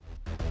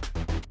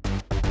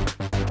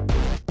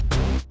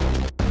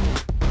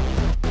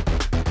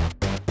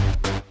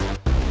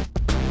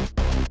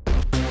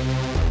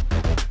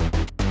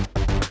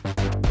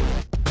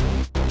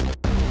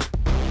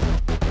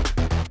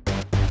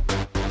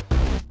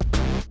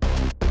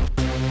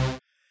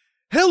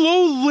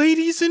Hello,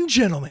 ladies and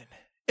gentlemen,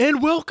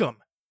 and welcome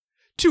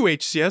to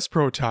HCS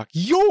Pro Talk,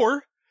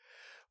 your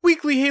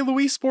weekly Halo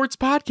esports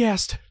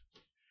podcast.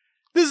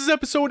 This is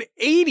episode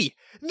 80,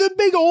 the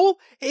big ol'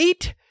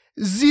 80,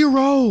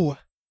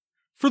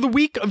 for the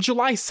week of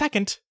July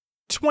 2nd,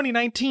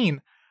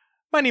 2019.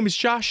 My name is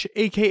Josh,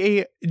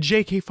 aka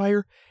JK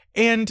Fire,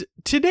 and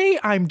today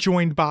I'm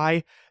joined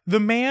by the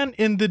man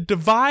in the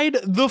Divide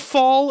the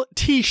Fall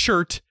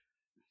t-shirt,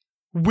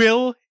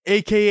 Will,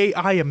 aka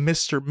I am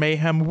Mr.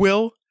 Mayhem.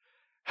 Will,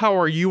 how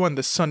are you on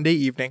this Sunday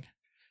evening?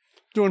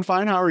 Doing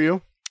fine, how are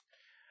you?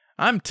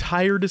 I'm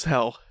tired as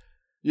hell.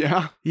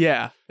 Yeah?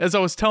 Yeah, as I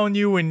was telling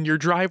you in your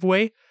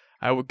driveway,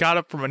 I got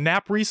up from a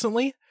nap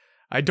recently.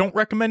 I don't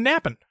recommend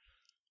napping.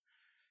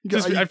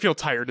 I feel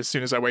tired as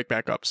soon as I wake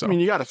back up, so. I mean,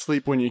 you gotta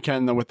sleep when you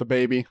can, though, with the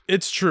baby.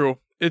 It's true.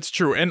 It's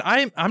true. And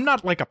I'm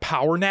not like a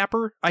power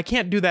napper. I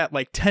can't do that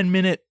like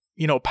 10-minute,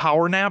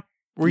 power nap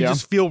where you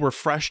just feel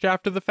refreshed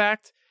after the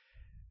fact.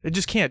 I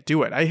just can't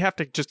do it. I have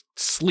to just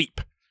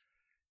sleep.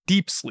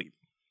 Deep sleep.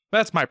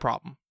 That's my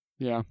problem.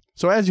 Yeah.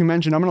 So as you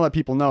mentioned, I'm going to let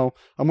people know,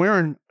 I'm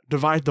wearing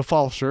Divide the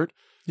Fall shirt.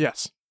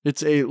 Yes.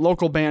 It's a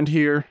local band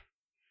here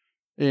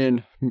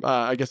in,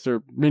 I guess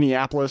they're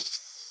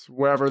Minneapolis,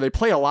 wherever. They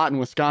play a lot in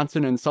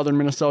Wisconsin and southern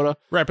Minnesota.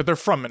 Right, but they're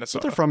from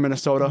Minnesota. They're from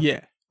Minnesota.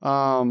 Yeah.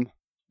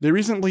 They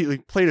recently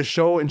played a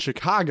show in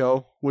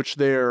Chicago, which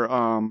their,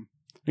 I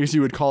guess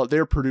you would call it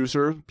their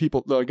producer,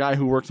 the guy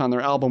who works on their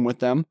album with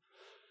them.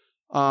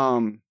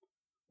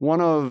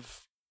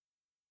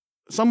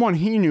 Someone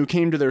he knew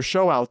came to their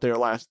show out there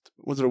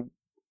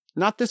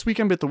not this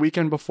weekend, but the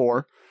weekend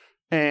before.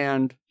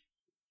 And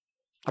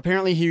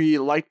apparently he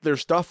liked their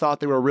stuff,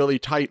 thought they were really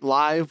tight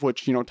live,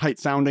 which, tight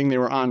sounding. They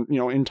were on,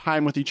 in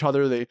time with each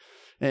other.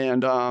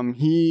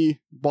 He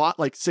bought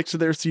like 6 of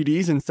their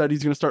CDs and said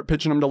he's going to start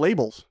pitching them to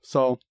labels.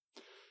 So,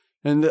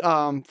 and,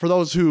 for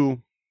those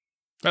who,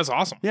 that's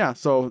awesome. Yeah.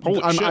 So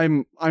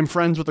I'm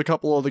friends with a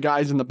couple of the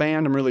guys in the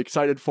band. I'm really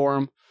excited for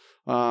them.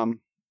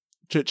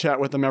 Chit chat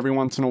with them every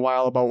once in a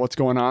while about what's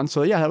going on.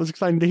 So yeah, that was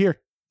exciting to hear.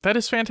 That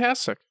is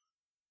fantastic.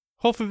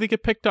 Hopefully they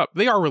get picked up.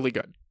 They are really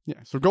good. Yeah.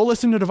 So go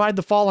listen to Divide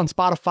the Fall on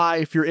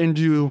Spotify if you're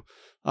into,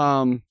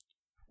 what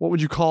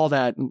would you call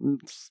that?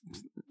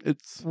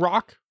 It's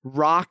rock,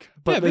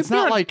 but yeah, it's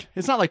not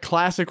like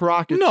classic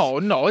rock. It's no,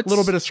 it's a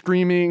little bit of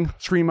screamo,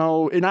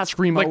 not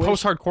screamo, like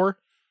post-hardcore.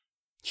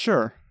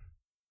 Sure.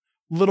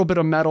 A little bit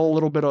of metal, a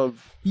little bit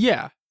of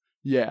yeah.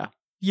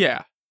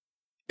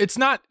 It's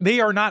not. They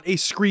are not a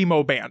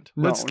screamo band.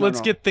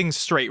 Let's get things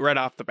straight right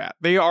off the bat.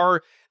 They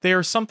are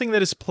something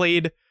that is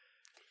played.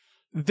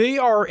 They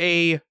are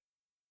a.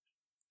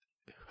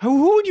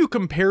 Who would you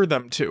compare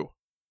them to?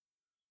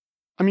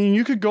 I mean,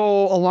 you could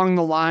go along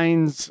the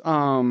lines.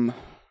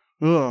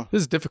 This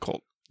is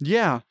difficult.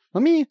 Yeah.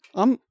 I'm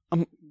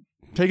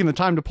taking the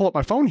time to pull up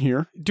my phone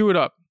here. Do it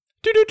up.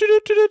 They're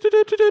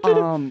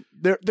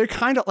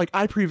kind of like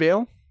I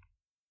Prevail.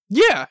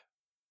 Yeah.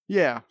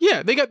 Yeah.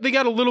 Yeah. They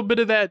got a little bit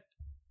of that.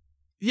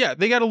 Yeah,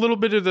 they got a little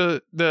bit of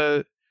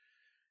the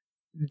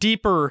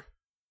deeper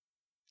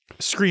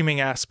screaming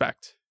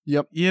aspect.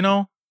 Yep.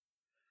 Yeah,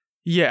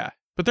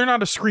 but they're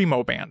not a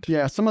screamo band.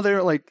 Yeah, some of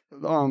their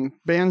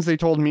bands they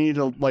told me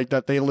to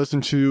that they listen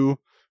to.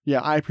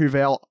 Yeah, I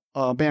Prevail,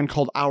 a band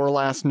called Our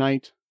Last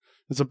Night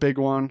is a big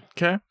one.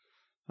 Okay.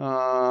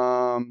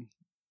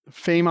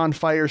 Fame on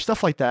Fire,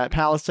 stuff like that.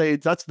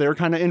 Palisades, that's their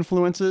kind of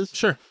influences.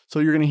 Sure. So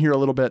you're going to hear a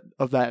little bit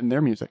of that in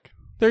their music.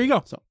 There you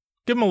go. So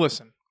give them a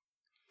listen.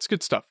 It's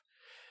good stuff.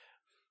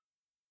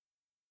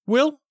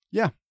 Will?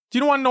 Yeah. Do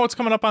you want to know what's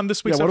coming up on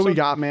this week's episode? What do we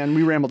got, man?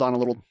 We rambled on a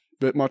little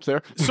bit much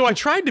there. So I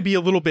tried to be a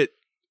little bit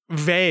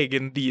vague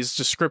in these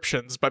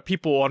descriptions, but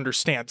people will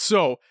understand.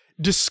 So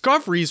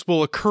discoveries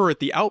will occur at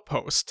the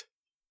Outpost.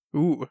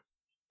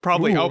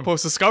 Probably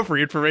Outpost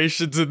discovery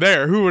information's in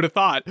there. Who would have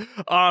thought?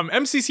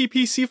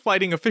 MCCP Sea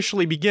Fighting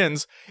officially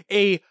begins.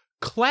 A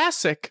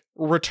Classic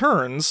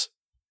returns.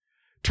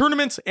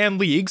 Tournaments and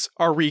leagues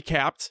are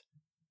recapped.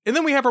 And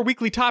then we have our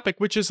weekly topic,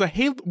 which is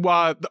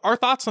our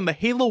thoughts on the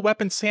Halo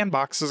Weapon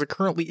Sandbox as it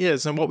currently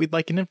is and what we'd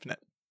like in Infinite.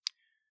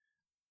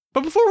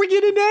 But before we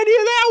get into any of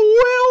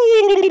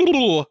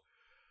that,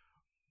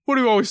 what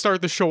do we always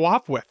start the show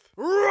off with?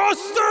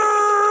 Roster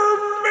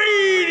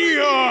Mania!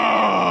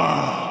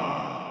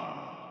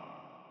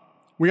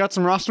 We got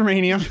some Roster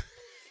Mania.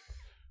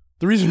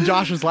 The reason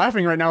Josh is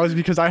laughing right now is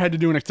because I had to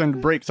do an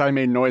extended break, so I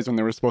made noise when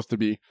there was supposed to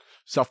be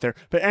stuff there.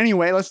 But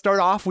anyway, let's start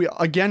off. We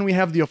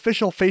have the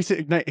official Face It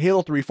Ignite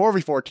Halo 3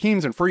 4v4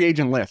 teams and free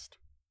agent list.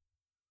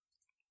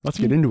 Let's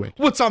get into it.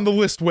 What's on the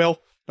list,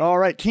 Will? All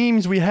right,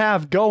 teams we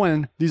have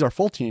going. These are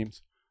full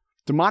teams.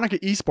 Demonica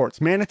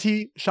Esports,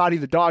 Manatee, Shoddy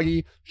the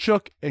Doggy,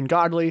 Shook, and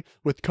Godly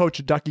with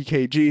Coach Ducky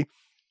KG.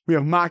 We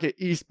have Maka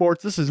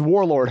Esports. This is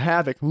Warlord,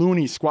 Havoc,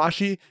 Looney,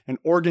 Squashy, and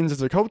Organs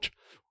as a coach.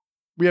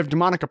 We have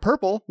Demonica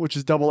Purple, which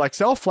is Double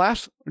XL,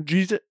 Flash,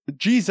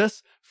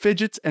 Jesus,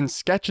 Fidgets, and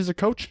Sketch as a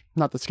coach.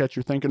 Not the Sketch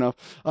you're thinking of.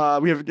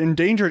 We have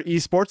Endangered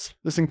Esports.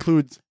 This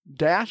includes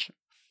Dash,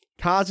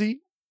 Kazi,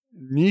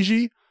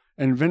 Niji,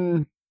 and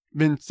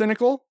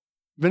Vinicle.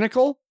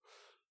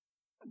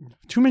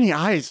 Too many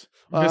eyes.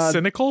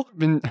 Cynical?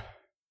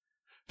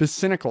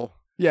 Cynical.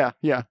 Yeah.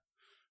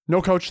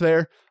 No coach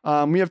there.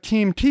 We have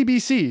Team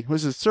TBC,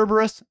 which is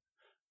Cerberus,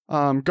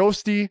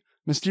 Ghosty,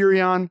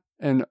 Mysterion,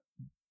 and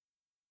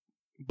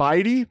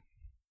Bidey.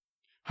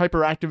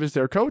 Hyperactive is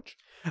their coach.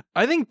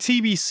 I think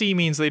TBC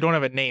means they don't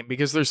have a name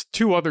because there's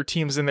 2 other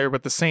teams in there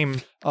with the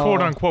same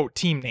quote-unquote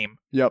team name.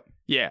 Yep.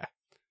 Yeah.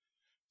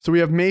 So we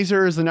have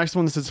Mazer is the next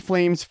one. This is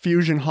Flames,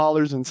 Fusion,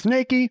 Hollers, and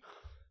Snaky.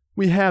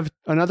 We have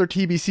another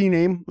TBC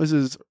name. This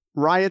is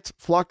Riots,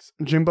 Flux,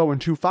 Jimbo, and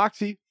 2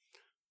 Foxy.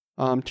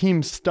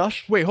 Team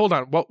Stush. Wait, hold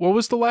on. What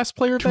was the last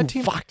player of that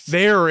team? Foxy.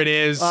 There it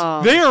is.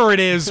 There it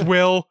is,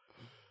 Will.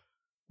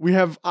 We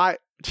have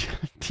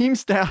Team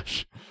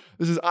Stash.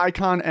 This is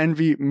Icon,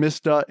 Envy,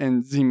 Mista,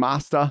 and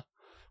Zimasta.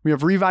 We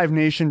have Revive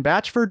Nation,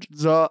 Batchford,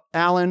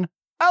 Allen,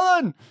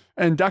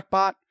 and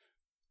Duckbot.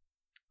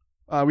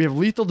 We have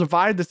Lethal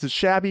Divide. This is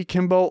Shabby,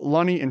 Kimbo,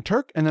 Lunny, and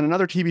Turk. And then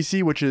another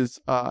TBC, which is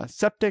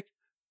Septic,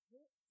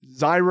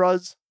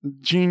 Zyraz,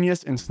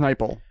 Genius, and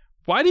Sniple.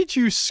 Why did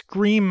you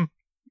scream?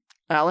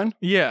 Alan?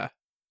 Yeah.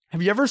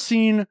 Have you ever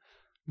seen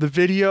the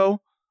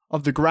video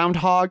of the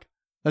groundhog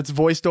that's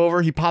voiced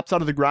over? He pops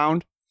out of the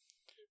ground.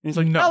 And he's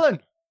like, No.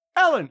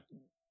 Alan.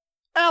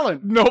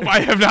 Nope, I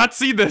have not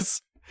seen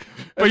this.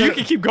 But you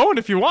can keep going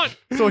if you want.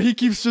 So he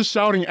keeps just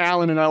shouting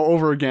Alan and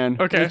over again.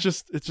 Okay. And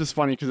it's just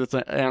funny because it's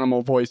an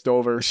animal voiced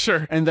over.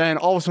 Sure. And then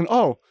all of a sudden,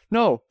 oh,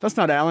 no, that's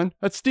not Alan.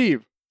 That's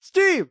Steve.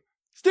 Steve.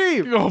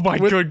 Oh my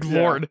good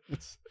lord.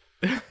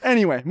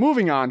 Anyway,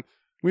 moving on.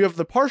 We have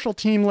the partial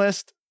team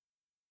list.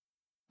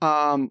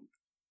 Again,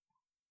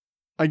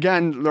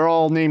 they're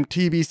all named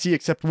TBC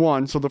except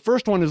one. So the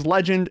first one is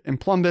Legend and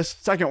Plumbus.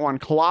 Second one,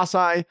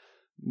 Colossi,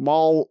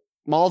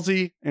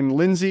 Malzy, and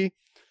Lindsay.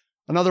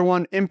 Another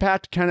one,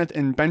 Impact, Kenneth,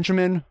 and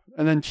Benjamin.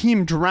 And then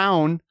Team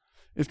Drown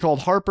is called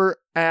Harper,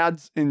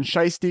 Ads, and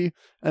Shiesty.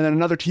 And then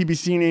another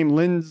TBC name,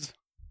 Linz,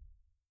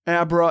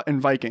 Abra,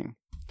 and Viking.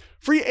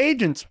 Free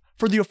agents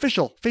for the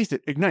official Face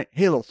It Ignite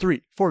Halo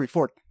 3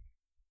 4v4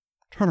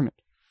 tournament.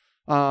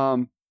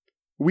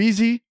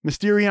 Wheezy,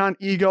 Mysterion,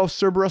 Ego,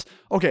 Cerberus.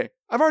 Okay,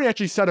 I've already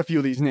actually said a few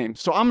of these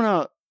names, so I'm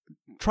going to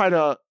try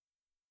to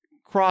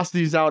cross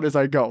these out as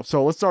I go.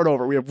 So let's start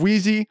over. We have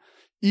Wheezy,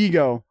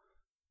 Ego,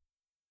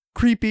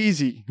 Creep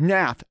Easy,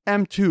 Nath,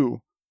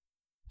 M2,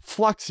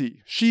 Fluxy,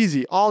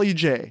 Sheezy, Ollie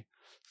J,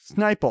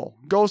 Sniple,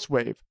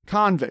 Ghostwave,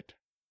 Convict,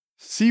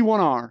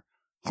 C1R,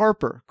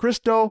 Harper,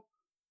 Christo,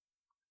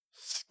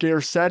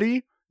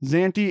 Scarcetti,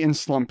 Xanti, and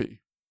Slumpy.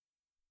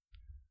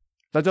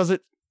 That does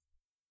it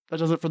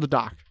for the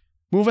doc.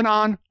 Moving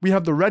on, we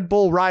have the Red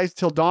Bull Rise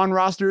Till Dawn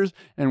rosters,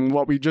 and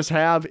what we just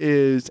have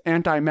is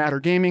Antimatter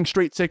Gaming,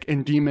 Straight Sick,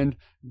 and Demon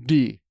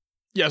D.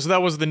 Yeah, so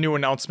that was the new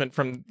announcement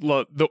from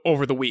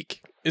over the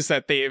week, is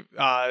that they,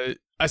 I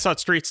saw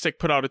Straight Stick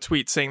put out a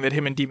tweet saying that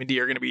him and Demon D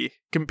are going to be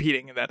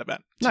competing in that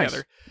event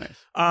together. Nice.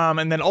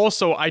 And then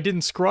also, I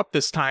didn't screw up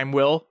this time,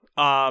 Will.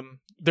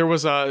 There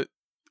was a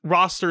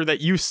roster that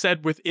you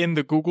said within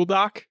the Google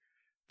Doc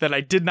that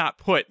I did not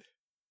put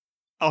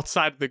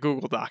outside of the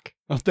Google Doc.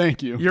 Oh,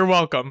 thank you. You're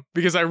welcome,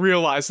 because I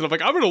realized that I'm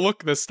like, I'm going to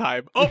look this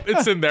time. Oh,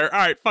 it's in there. All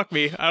right, fuck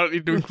me. I don't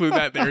need to include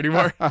that there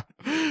anymore. All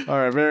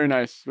right, very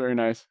nice. Very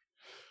nice.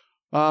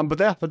 But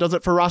yeah, that does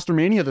it for Roster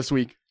Mania this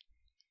week.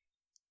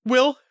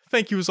 Will,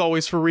 thank you as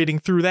always for reading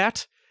through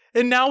that.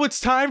 And now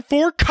it's time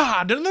for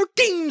COD and the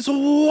Games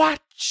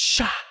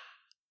Watch.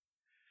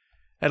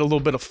 Had a little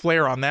bit of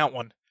flair on that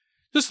one.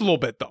 Just a little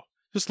bit, though.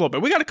 Just a little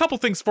bit. We got a couple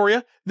things for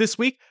you this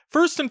week.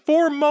 First and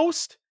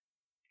foremost,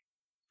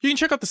 you can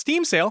check out the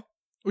Steam sale,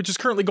 which is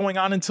currently going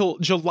on until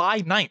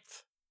July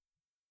 9th.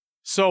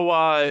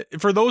 So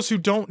for those who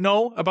don't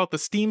know about the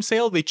Steam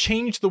sale, they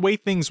changed the way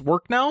things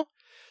work now.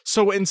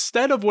 So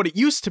instead of what it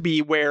used to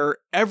be, where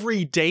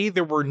every day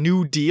there were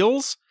new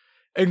deals,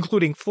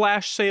 including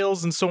flash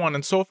sales and so on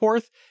and so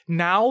forth,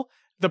 now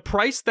the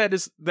price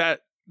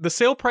the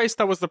sale price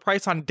that was the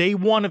price on day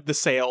one of the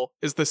sale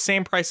is the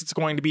same price it's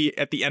going to be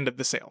at the end of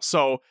the sale.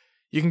 So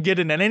you can get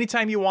it at any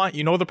time you want.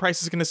 You know the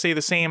price is going to stay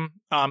the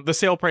same. The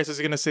sale price is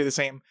going to stay the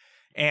same.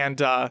 And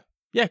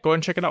yeah, go ahead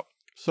and check it out.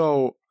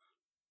 So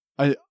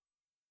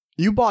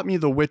you bought me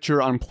The Witcher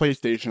on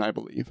PlayStation, I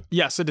believe.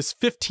 Yes, it is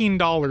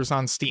 $15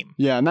 on Steam.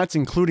 Yeah, and that's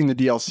including the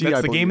DLC.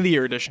 That's the Game of the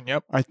Year edition,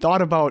 yep. I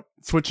thought about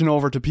switching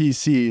over to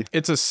PC.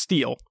 It's a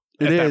steal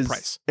at that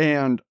price.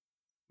 And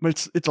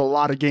it's a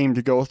lot of game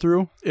to go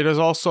through. It is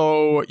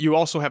also, you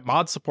also have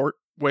mod support,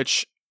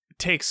 which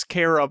takes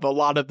care of a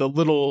lot of the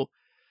little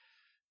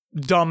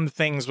dumb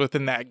things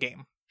within that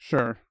game.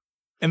 Sure.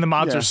 And the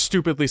mods are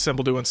stupidly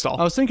simple to install.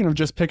 I was thinking of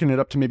just picking it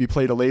up to maybe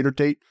play at a later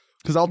date,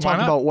 because I'll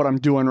talk about what I'm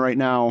doing right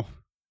now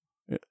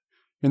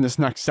in this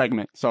next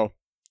segment. So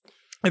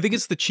I think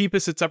it's the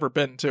cheapest it's ever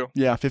been, too.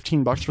 Yeah,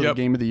 $15 for the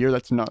Game of the Year.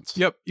 That's nuts.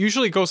 Yep.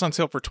 Usually it goes on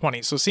sale for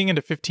 $20, so seeing it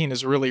at $15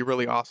 is really,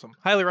 really awesome.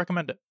 Highly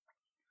recommend it.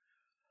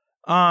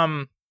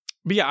 But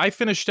yeah, I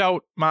finished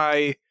out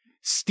my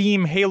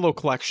Steam Halo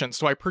collection.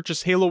 So I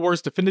purchased Halo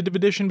Wars Definitive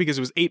Edition because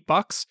it was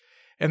 $8,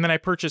 and then I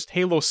purchased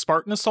Halo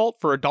Spartan Assault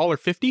for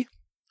 $1.50.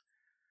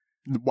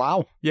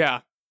 Wow.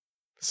 Yeah.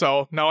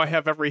 So now I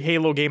have every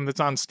Halo game that's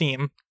on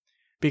Steam,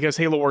 because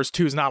Halo Wars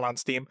 2 is not on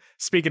Steam.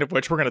 Speaking of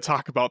which, we're going to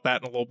talk about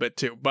that in a little bit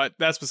too, but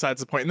that's besides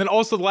the point. And then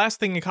also the last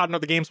thing in Caught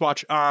Another Games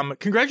Watch,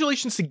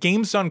 congratulations to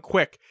Games Done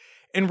Quick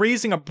in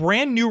raising a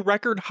brand new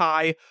record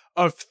high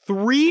of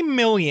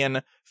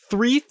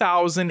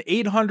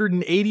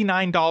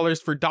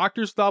 $3,003,889 for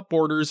Doctors Without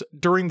Borders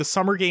during the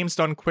Summer Games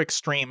Done Quick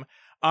stream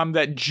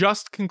that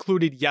just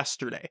concluded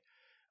yesterday.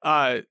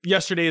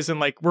 Yesterday is in,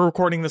 like, we're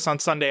recording this on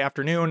Sunday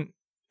afternoon.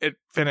 It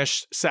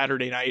finished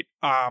Saturday night.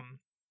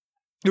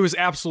 It was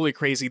absolutely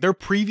crazy. Their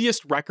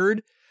previous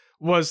record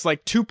was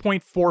like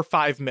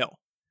 2.45 mil.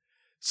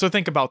 So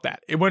think about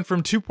that. It went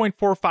from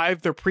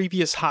 2.45, their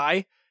previous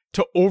high,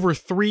 to over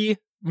 $3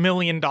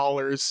 million.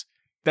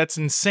 That's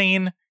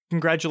insane.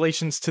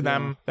 Congratulations to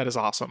them. That is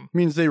awesome.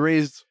 Means they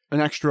raised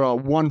an extra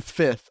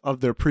 1/5 of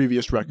their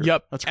previous record.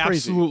 Yep. That's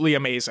crazy. Absolutely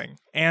amazing.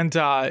 And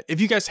if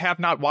you guys have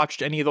not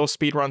watched any of those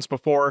speedruns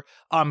before,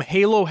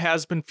 Halo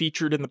has been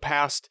featured in the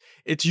past.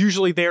 It's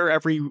usually there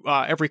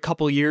every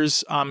couple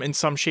years in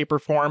some shape or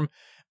form.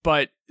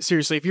 But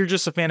seriously, if you're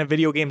just a fan of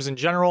video games in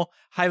general,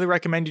 highly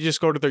recommend you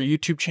just go to their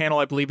YouTube channel.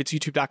 I believe it's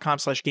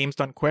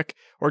youtube.com/GamesDoneQuick,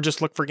 or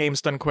just look for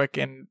Games Done Quick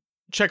and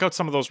check out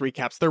some of those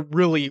recaps. They're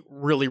really,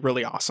 really,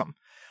 really awesome.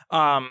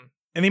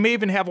 And they may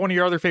even have one of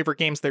your other favorite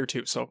games there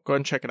too, so go ahead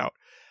and check it out.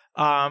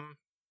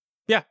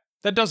 Yeah,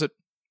 that does it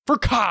for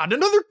COD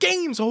Another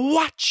Games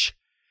Watch,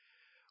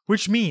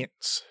 which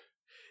means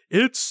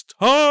it's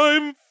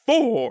time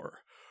for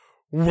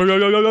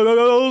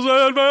Will's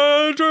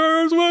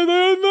Adventures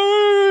Within the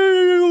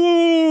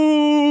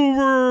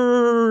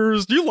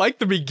Universe. Do you like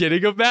the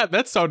beginning of that?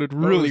 That sounded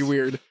really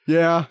weird.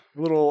 Yeah,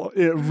 a little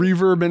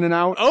reverb in and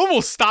out. I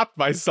almost stopped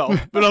myself,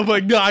 but I'm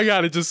like, no,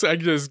 I just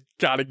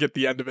gotta get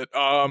the end of it.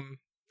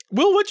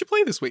 Will, what'd you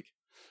play this week?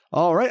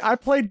 All right, I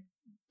played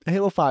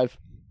Halo 5.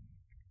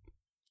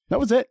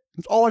 That was it.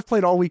 That's all I've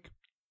played all week.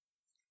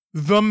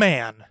 The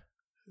man,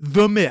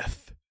 the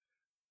myth,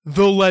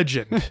 the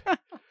legend.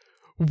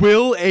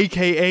 Will,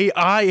 aka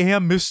I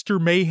Am Mr.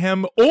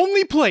 Mayhem,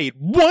 only played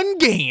one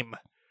game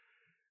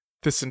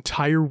this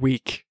entire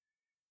week.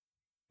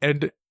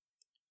 And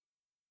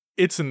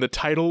it's in the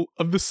title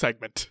of the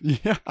segment.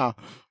 Yeah.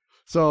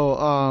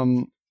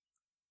 So,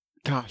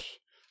 gosh,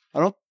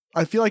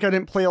 I feel like I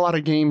didn't play a lot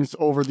of games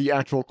over the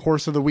actual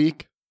course of the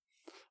week.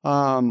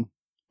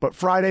 But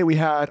Friday we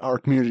had our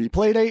community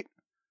playdate.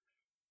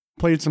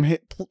 Played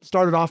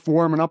started off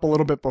warming up a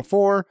little bit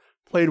before.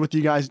 Played with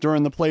you guys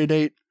during the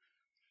playdate.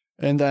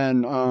 And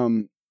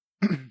then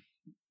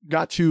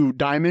got to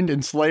Diamond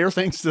and Slayer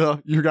thanks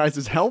to your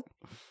guys' help.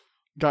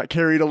 Got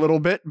carried a little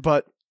bit,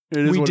 but it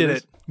is what it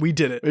is. We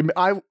did it.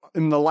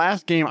 In the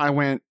last game I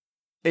went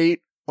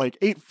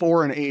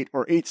 8-4 and 8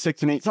 or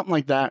 8-6 and 8, something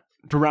like that,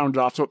 to round it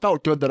off. So it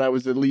felt good that I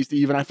was at least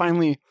even. I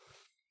finally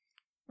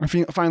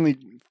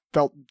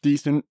felt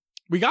decent.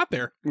 We got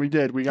there. We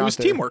did. It was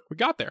teamwork. We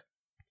got there.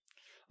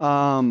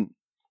 And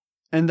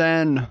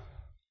then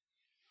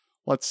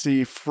let's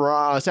see,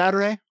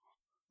 Saturday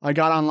I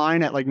got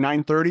online at like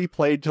 9:30,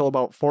 played till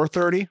about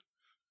 4:30.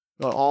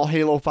 All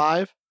Halo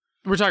 5.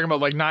 We're talking about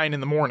like 9 in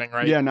the morning,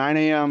 right? Yeah, 9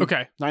 a.m.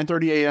 Okay.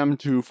 9:30 a.m.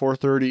 to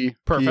 4:30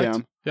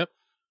 p.m. Yep.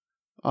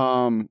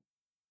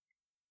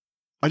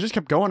 I just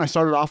kept going. I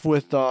started off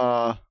with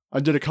I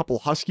did a couple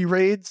Husky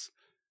raids,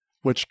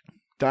 which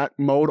that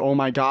mode, oh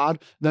my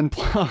god. Then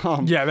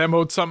yeah, that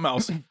mode's something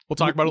else. We'll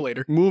talk about it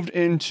later. Moved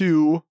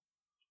into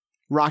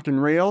Rock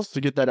and Rails to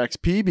get that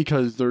XP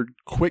because they're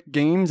quick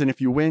games, and if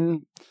you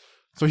win.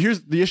 So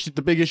here's the issue.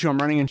 The big issue I'm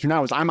running into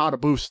now is I'm out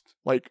of boost.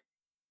 Like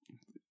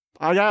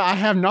I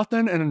have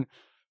nothing, and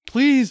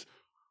please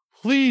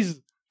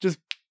just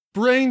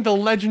bring the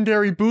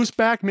legendary boost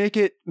back. Make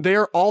it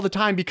there all the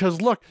time,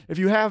 because look, if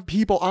you have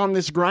people on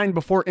this grind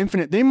before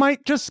Infinite, they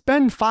might just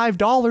spend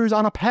 $5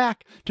 on a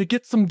pack to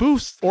get some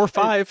boosts, or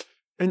 5.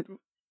 And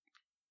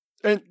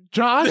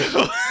John,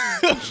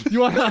 you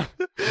wanna?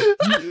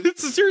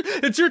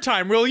 It's your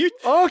time. Will you?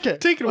 Okay,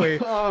 take it away.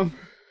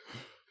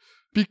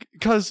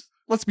 Because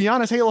let's be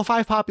honest, Halo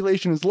 5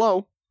 population is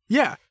low.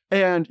 Yeah.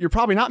 And you're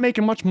probably not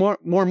making much more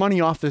money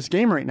off this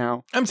game right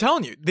now. I'm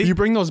telling you. You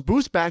bring those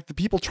boosts back, the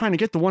people trying to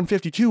get the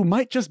 152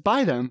 might just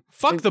buy them.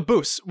 Fuck the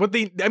boosts.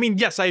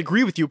 Yes, I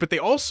agree with you, but they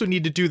also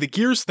need to do the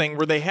Gears thing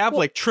where they have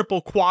like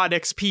triple quad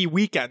XP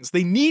weekends.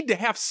 They need to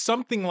have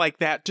something like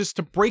that just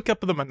to break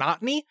up the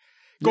monotony.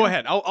 Go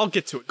ahead. I'll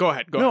get to it. Go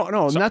ahead.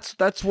 No, and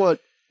that's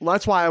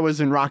why I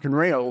was in Rock and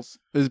Rails,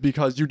 is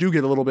because you do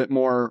get a little bit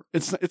more.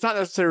 It's not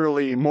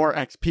necessarily more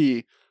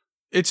XP.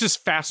 It's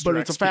just faster, but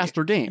it's a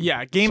faster game.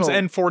 Yeah, games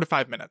end 4 to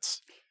 5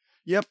 minutes.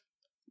 Yep,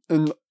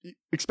 and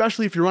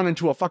especially if you run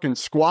into a fucking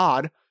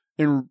squad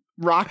in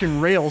Rock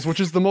and Rails, which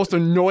is the most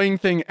annoying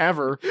thing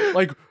ever.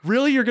 Like,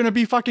 really, you're gonna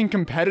be fucking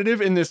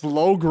competitive in this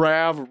low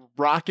grav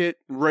rocket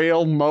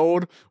rail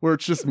mode where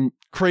it's just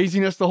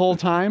craziness the whole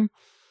time?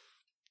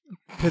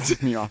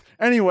 Pisses me off.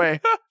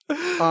 Anyway,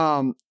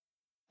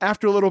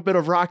 after a little bit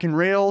of Rock and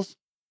Rails,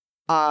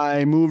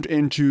 I moved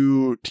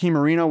into Team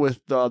Arena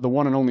with the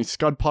one and only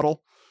Scud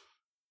Puddle.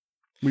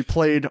 We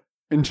played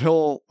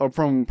until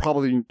from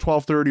probably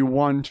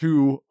 12:31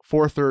 to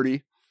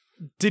 4:30.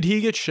 Did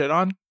he get shit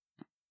on?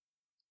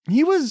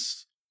 He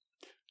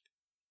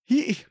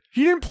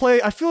didn't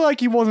play. I feel like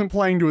he wasn't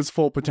playing to his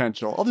full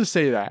potential. I'll just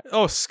say that.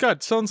 Oh,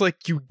 Scott, sounds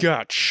like you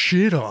got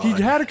shit on.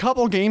 He had a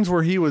couple games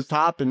where he was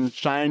top and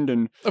shined,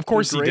 and of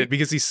course he did,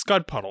 because he's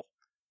Scud Puddle.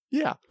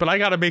 Yeah, but I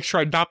got to make sure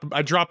I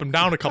drop him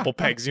down a couple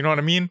pegs. You know what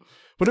I mean?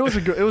 But it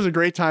was a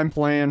great time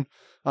playing.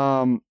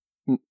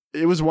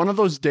 It was one of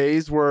those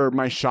days where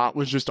my shot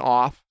was just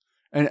off,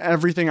 and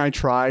everything I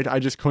tried, I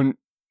just couldn't.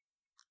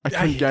 I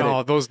couldn't get it.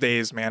 Oh, those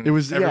days, man. It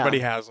was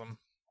everybody has them.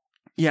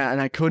 Yeah,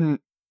 and I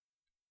couldn't.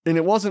 And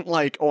it wasn't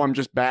like, oh, I'm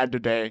just bad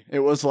today.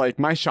 It was like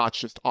my shot's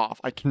just off.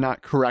 I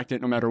cannot correct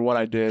it no matter what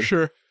I did.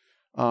 Sure.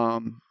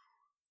 But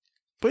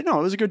no,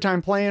 it was a good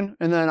time playing.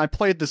 And then I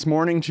played this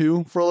morning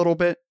too for a little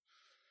bit.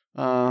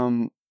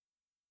 I'm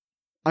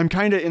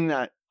kind of in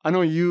that. I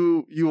know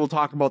you will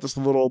talk about this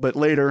a little bit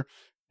later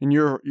in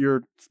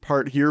your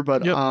part here,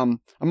 but yep. I'm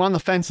on the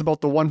fence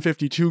about the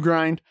 152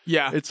 grind.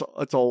 Yeah, it's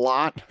a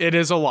lot. It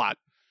is a lot,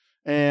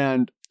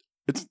 and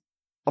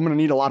I'm going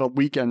to need a lot of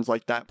weekends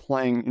like that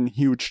playing in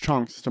huge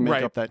chunks to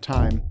make up that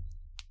time.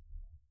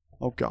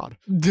 Oh, God.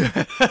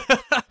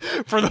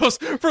 For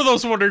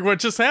those wondering what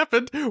just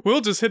happened, Will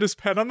just hit his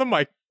pen on the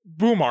mic.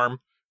 Boom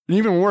arm. And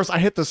even worse, I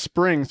hit the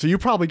spring, so you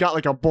probably got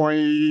like a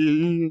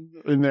boing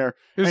in there.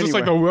 It's just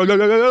like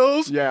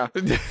the... Yeah.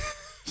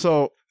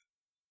 So,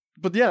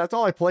 but yeah, that's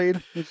all I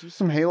played. It's just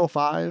some Halo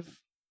 5.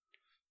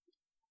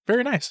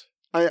 Very nice.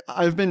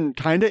 I've been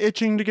kind of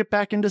itching to get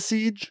back into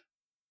Siege.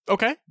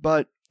 Okay.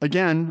 But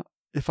again,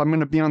 if I'm going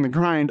to be on the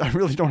grind, I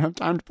really don't have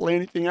time to play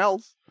anything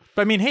else.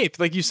 But I mean, hey,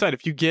 like you said,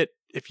 if you get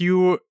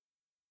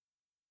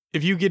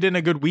in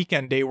a good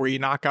weekend day where you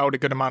knock out a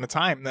good amount of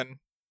time, then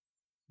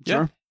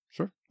yeah.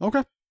 Sure.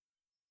 Okay.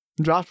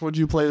 Josh, what did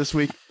you play this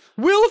week?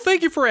 Will,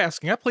 thank you for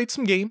asking. I played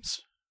some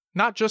games,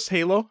 not just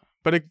Halo,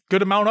 but a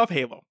good amount of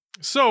Halo.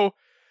 So,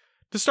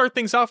 to start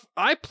things off,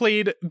 I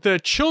played the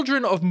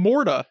Children of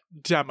Morta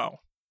demo.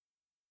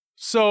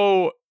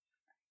 So,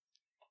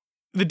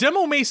 the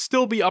demo may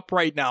still be up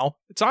right now.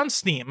 It's on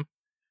Steam.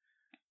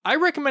 I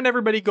recommend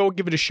everybody go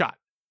give it a shot.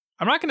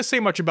 I'm not going to say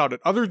much about it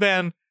other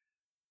than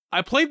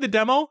I played the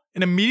demo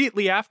and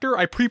immediately after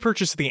I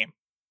pre-purchased the game.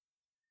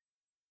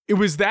 It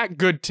was that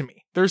good to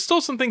me. There's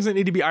still some things that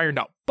need to be ironed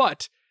out,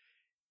 but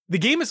the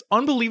game is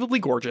unbelievably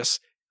gorgeous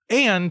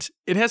and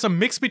it has a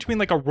mix between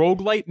like a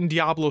roguelite and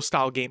Diablo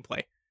style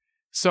gameplay.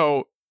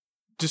 So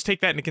just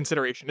take that into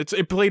consideration.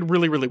 It played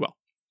really, really well.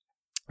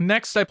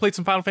 Next, I played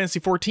some Final Fantasy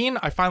XIV.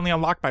 I finally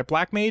unlocked my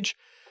Black Mage.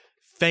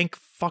 Thank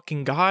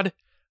fucking God.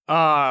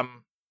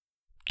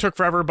 Took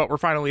forever, but we're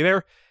finally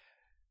there.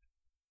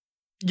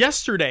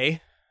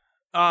 Yesterday,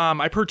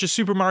 I purchased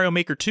Super Mario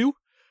Maker 2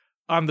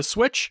 on the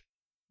Switch.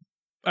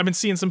 I've been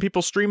seeing some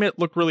people stream it.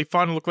 Looked really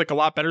fun. Looked like a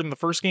lot better than the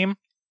first game.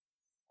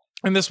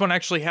 And this one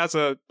actually has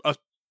I'll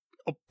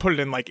put it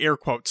in like air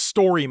quotes,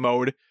 story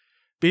mode.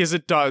 Because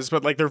it does,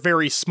 but like they're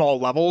very small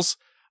levels.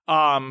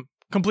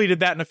 Completed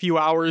that in a few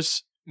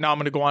hours. Now I'm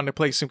going to go on to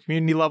play some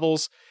community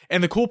levels.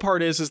 And the cool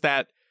part is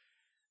that,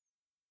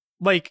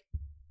 like,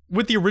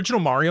 with the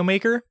original Mario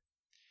Maker,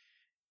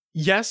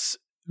 yes,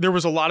 there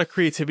was a lot of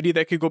creativity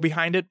that could go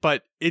behind it,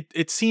 but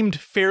it seemed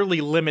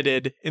fairly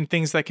limited in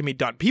things that can be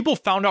done. People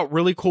found out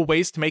really cool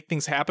ways to make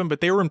things happen,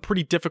 but they were in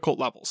pretty difficult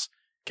levels,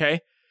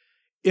 okay?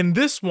 In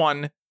this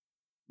one,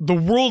 the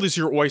world is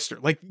your oyster.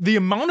 Like, the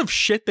amount of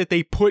shit that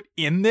they put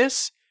in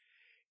this,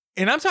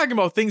 and I'm talking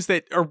about things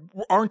that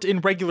aren't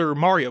in regular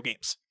Mario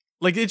games.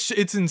 Like, it's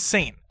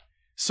insane.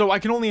 So I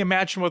can only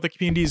imagine what the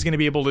community is going to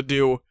be able to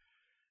do.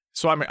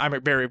 So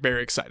I'm very,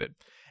 very excited.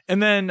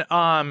 And then,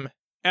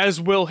 as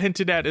Will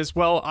hinted at as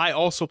well, I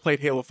also played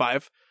Halo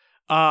 5.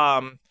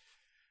 I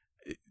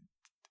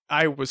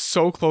was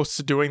so close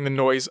to doing the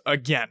noise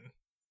again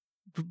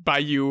by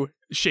you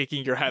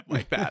shaking your head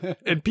like that.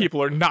 And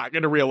people are not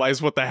going to realize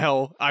what the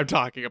hell I'm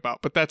talking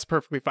about, but that's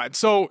perfectly fine.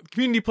 So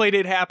community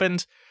playdate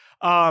happened.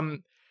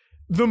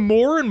 The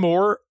more and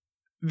more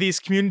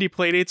these community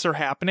playdates are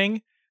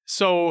happening,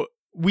 so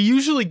we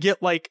usually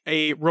get like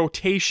a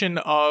rotation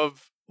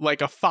of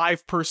like a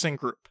 5-person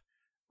group,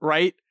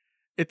 right?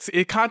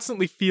 It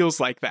constantly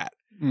feels like that.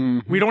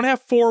 Mm-hmm. We don't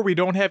have 4, we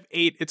don't have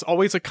 8. It's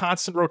always a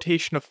constant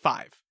rotation of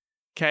 5.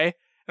 Okay?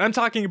 And I'm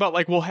talking about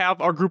like we'll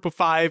have our group of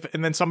 5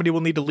 and then somebody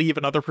will need to leave,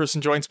 another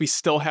person joins, we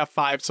still have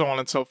 5, so on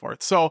and so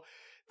forth. So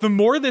the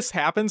more this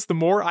happens, the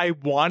more I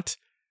want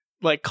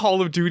like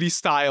Call of Duty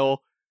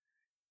style,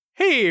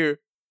 hey,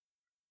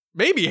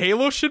 maybe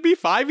Halo should be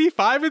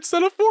 5v5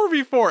 instead of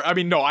 4v4. I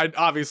mean, no, I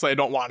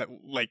don't want it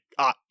like,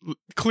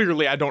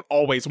 clearly I don't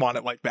always want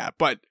it like that,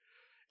 but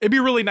it'd be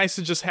really nice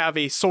to just have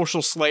a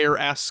Social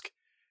Slayer-esque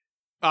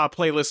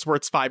playlist where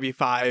it's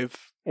 5v5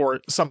 or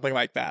something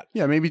like that.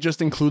 Yeah, maybe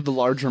just include the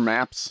larger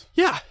maps.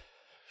 Yeah,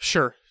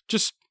 sure.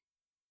 Just,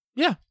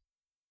 yeah.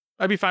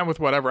 I'd be fine with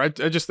whatever.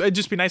 It'd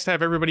just be nice to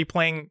have everybody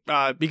playing,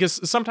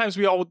 because sometimes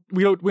we don't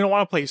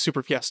want to play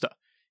Super Fiesta.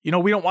 You know,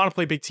 we don't want to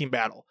play Big Team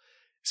Battle,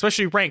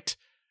 especially ranked,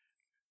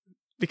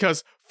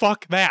 because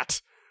fuck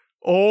that.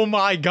 Oh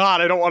my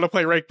god, I don't want to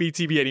play Rank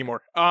BTB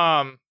anymore.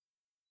 But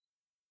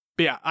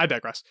yeah, I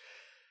digress.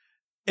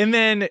 And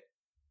then,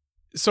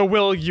 so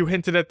Will, you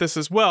hinted at this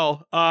as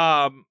well.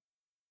 I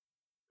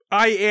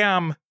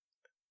am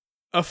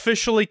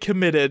officially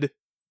committed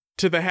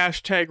to the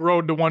hashtag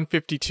road to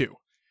 152.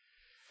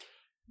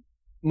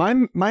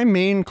 My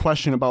main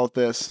question about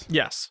this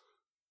Yes.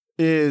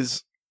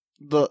 is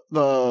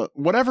the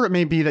whatever it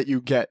may be that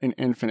you get in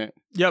Infinite.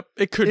 Yep,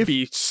 it could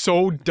be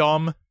so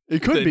dumb.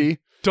 It could be.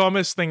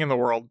 Dumbest thing in the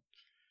world.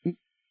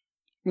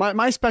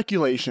 My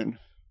speculation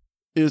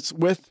is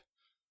with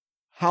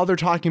how they're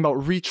talking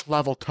about reach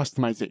level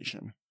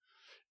customization.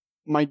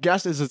 My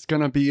guess is it's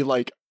going to be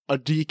like a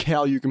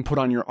decal you can put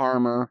on your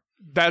armor.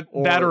 That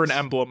or an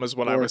emblem is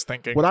what I was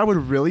thinking.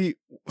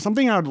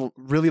 Something I would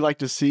really like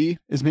to see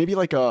is maybe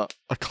like a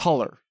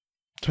color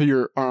to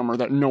your armor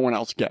that no one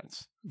else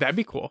gets. That'd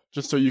be cool.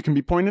 Just so you can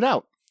be pointed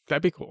out.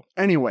 That'd be cool.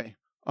 Anyway,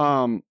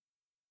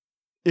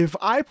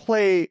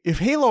 if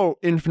Halo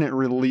Infinite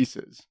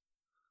releases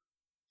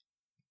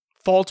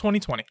Fall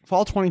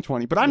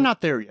 2020, but I'm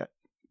not there yet.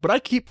 But I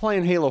keep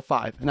playing Halo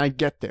 5 and I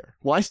get there.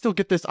 Will I still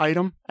get this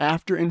item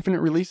after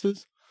Infinite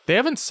releases? They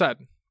haven't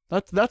said.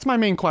 That's my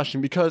main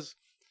question, because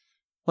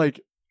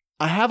like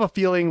I have a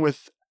feeling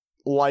with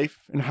life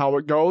and how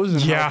it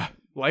goes. And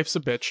life's a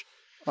bitch.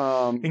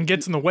 And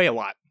gets in the way a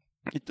lot.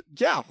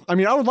 Yeah. I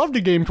mean, I would love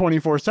to game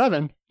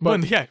 24/7,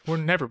 but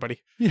we're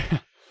everybody. Yeah.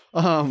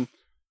 I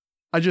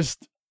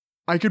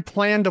could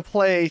plan to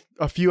play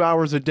a few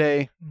hours a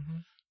day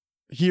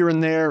here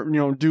and there,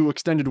 do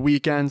extended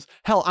weekends.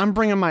 Hell, I'm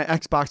bringing my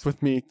Xbox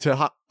with me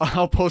to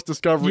Outpost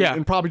Discovery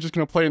and probably just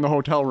going to play in the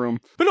hotel room.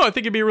 But no, I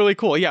think it'd be really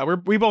cool. Yeah,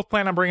 we both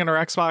plan on bringing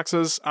our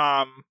Xboxes.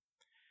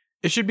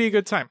 It should be a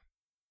good time.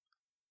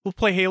 We'll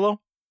play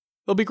Halo.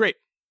 It'll be great.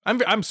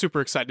 I'm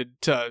super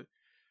excited to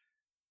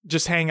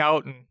just hang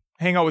out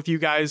with you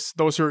guys,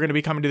 those who are going to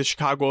be coming to the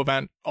Chicago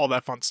event, all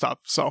that fun stuff.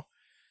 So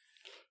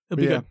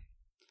it'll be good.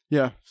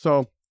 Yeah.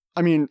 So,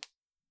 I mean,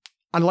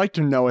 I'd like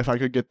to know if I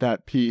could get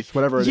that piece,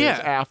 whatever it is,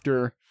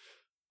 after.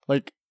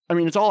 Like, I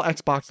mean, it's all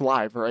Xbox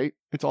Live, right?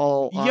 It's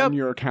all on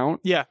your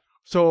account. Yeah.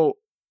 So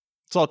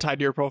it's all tied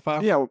to your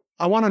profile. Yeah.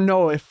 I want to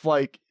know if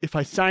I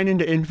sign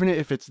into Infinite,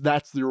 if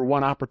that's your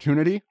one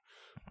opportunity,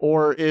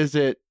 or is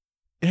it,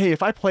 hey,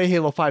 if I play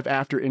Halo 5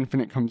 after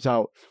Infinite comes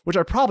out, which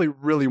I probably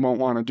really won't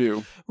want to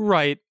do.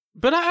 Right.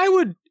 But I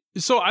would.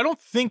 So I don't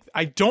think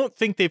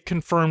they've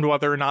confirmed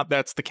whether or not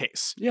that's the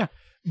case. Yeah.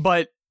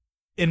 But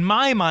in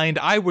my mind,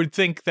 I would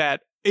think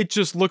that it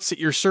just looks at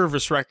your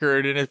service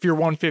record, and if you're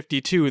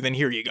 152, then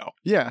here you go.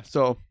 Yeah,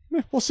 so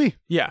we'll see.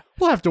 Yeah.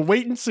 We'll have to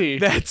wait and see.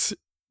 That's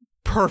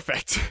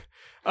perfect.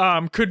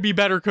 Could be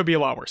better, could be a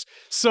lot worse.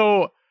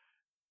 So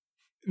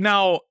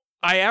now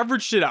I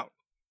averaged it out.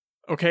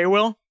 Okay,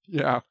 Will?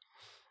 Yeah.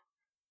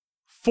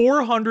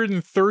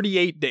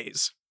 438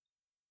 days.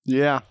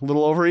 Yeah, a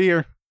little over a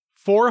year.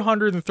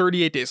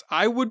 438 days.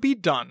 I would be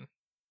done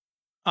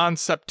on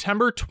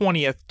September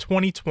 20th,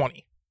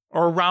 2020.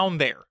 Or around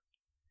there.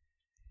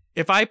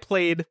 If I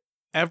played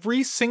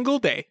every single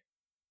day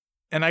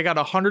and I got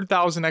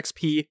 100,000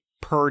 XP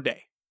per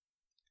day.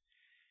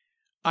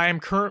 I am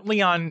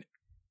currently on,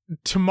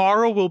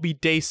 tomorrow will be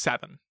day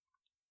 7.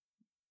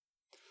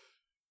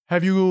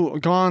 Have you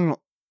gone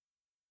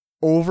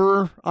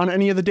over on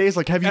any of the days?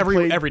 Like, have you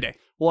played every day?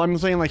 Well, I'm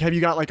saying, like, have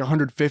you got like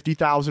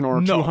 150,000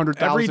 or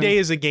 200,000? Every day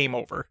is a game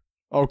over.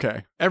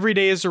 Okay. Every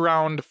day is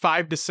around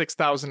 5,000 to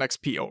 6,000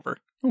 XP over.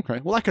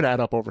 Okay, well, that could add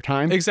up over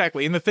time.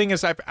 Exactly. And the thing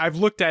is, I've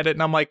looked at it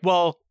and I'm like,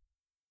 well,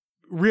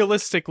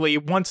 realistically,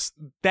 once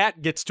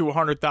that gets to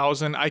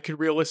 100,000,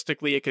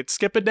 it could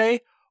skip a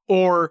day,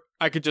 or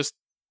I could just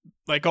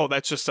like, oh,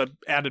 that's just an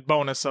added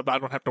bonus of I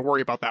don't have to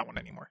worry about that one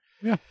anymore.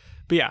 Yeah.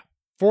 But yeah,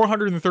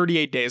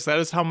 438 days. That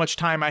is how much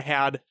time I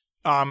had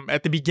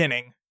at the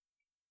beginning.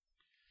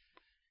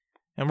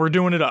 And we're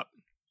doing it up.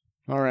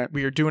 All right.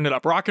 We are doing it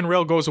up. Rock and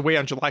Rail goes away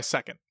on July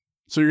 2nd.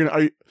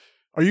 So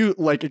are you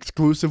like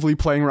exclusively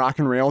playing Rock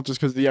and Rail just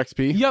because of the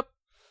XP? Yep.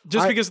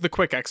 Just because of the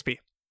quick XP.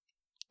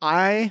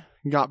 I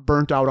got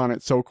burnt out on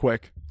it so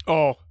quick.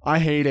 Oh. I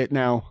hate it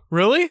now.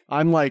 Really?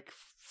 I'm like,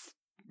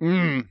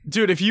 Dude,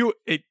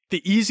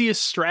 the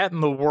easiest strat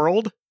in the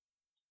world,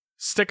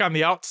 stick on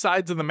the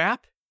outsides of the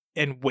map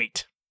and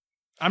wait.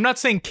 I'm not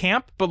saying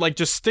camp, but like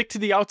just stick to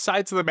the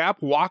outsides of the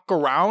map, walk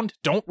around,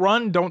 don't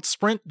run, don't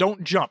sprint,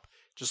 don't jump.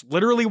 Just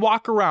literally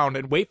walk around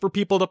and wait for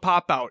people to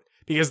pop out,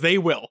 because they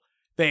will.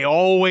 They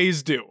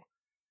always do.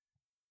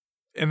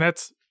 And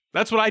that's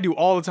what I do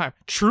all the time.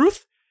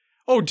 Truth?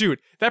 Oh,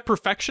 dude, that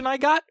perfection I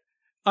got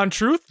on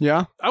Truth?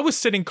 Yeah. I was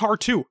sitting car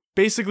 2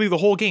 basically the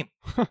whole game.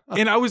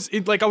 And I was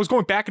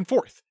going back and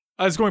forth.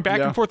 I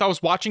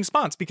was watching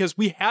spawns because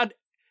we had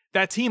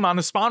that team on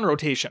a spawn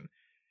rotation.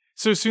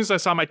 So as soon as I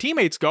saw my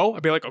teammates go,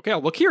 I'd be like, okay,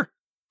 I'll look here.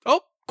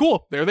 Oh,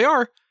 cool. There they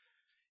are.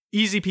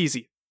 Easy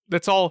peasy.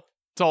 That's all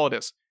it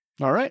is.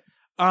 All right.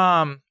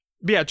 But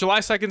yeah, July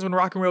 2nd is when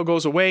Rock and Rail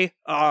goes away.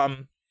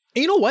 And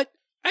you know what?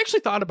 I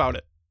actually thought about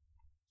it.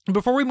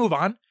 Before we move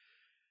on,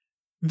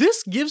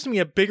 this gives me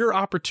a bigger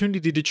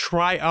opportunity to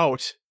try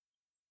out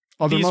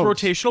other these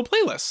modes. rotational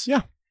playlists.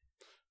 Yeah.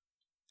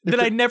 That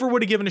I never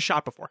would have given a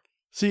shot before.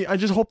 See, I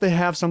just hope they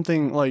have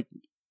something like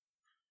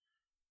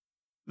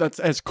that's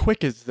as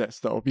quick as this,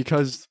 though,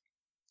 because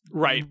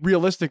Right.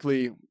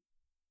 realistically,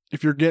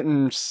 if you're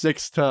getting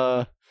 6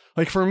 to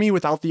like for me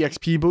without the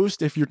XP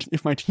boost,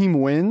 if my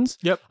team wins,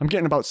 Yep. I'm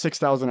getting about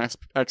 6,000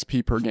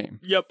 XP per game.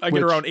 Yep. I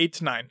get around 8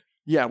 to 9.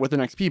 Yeah, with an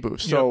XP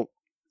boost. Yep. So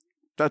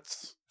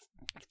that's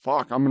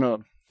fuck. I'm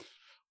gonna.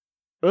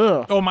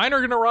 Ugh. Oh, mine are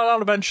going to run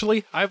out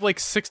eventually. I have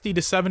like 60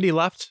 to 70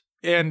 left,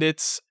 and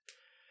it's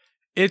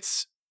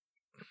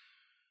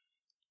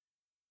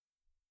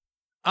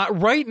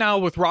right now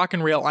with Rock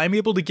and Rail, I'm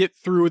able to get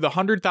through the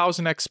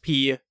 100,000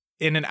 XP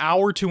in an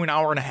hour to an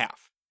hour and a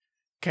half.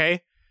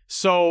 Okay,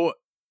 so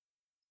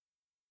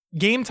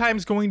game time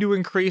is going to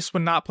increase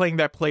when not playing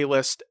that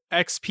playlist.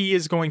 XP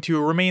is going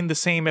to remain the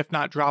same, if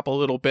not drop a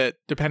little bit,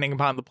 depending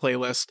upon the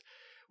playlist,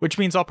 which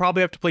means I'll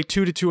probably have to play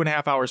 2 to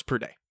 2.5 hours per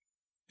day,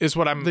 is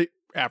what I'm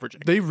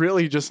averaging. They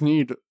really just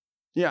need,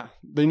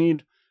 they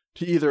need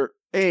to either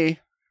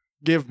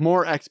give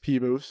more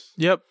XP boosts,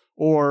 Yep.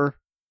 or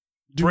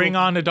Bring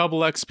on a double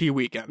XP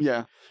weekend.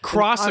 Yeah.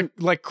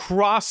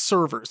 Cross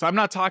servers. I'm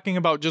not talking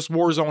about just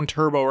Warzone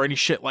Turbo or any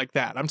shit like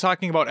that. I'm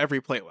talking about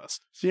every playlist.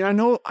 See, I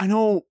know,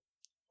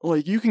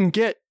 like, you can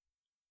get,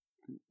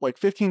 like,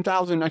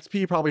 15,000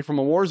 XP probably from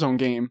a Warzone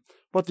game,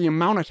 but the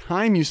amount of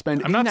time you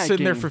spend I'm not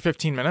sitting there for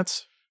 15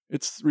 minutes.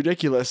 It's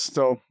ridiculous,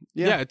 so,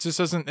 Yeah, it just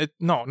doesn't,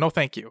 no,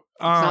 thank you.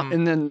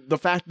 And then the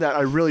fact that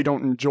I really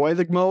don't enjoy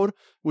the mode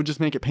would just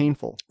make it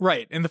painful.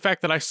 Right, and the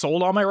fact that I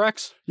sold all my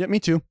Rex. Yeah, me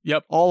too.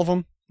 Yep. All of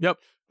them. Yep.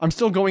 I'm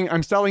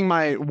selling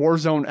my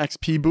Warzone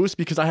XP boost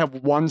because I have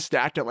one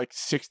stacked at like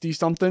 60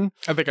 something.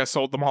 I think I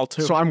sold them all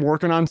too. So I'm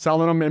working on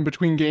selling them in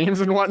between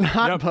games and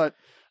whatnot. Yep. But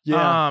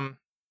yeah.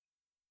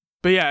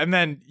 But yeah, and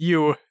then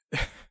we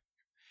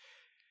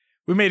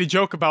made a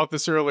joke about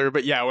this earlier,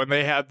 but yeah, when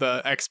they had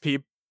the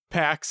XP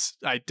packs,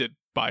 I did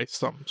buy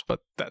some,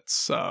 but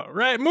that's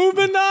right.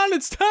 Moving on,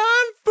 it's time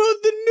for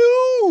the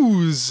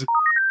news.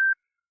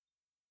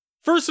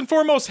 First and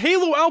foremost,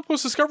 Halo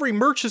Outpost Discovery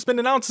merch has been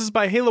announced. This is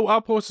by Halo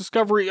Outpost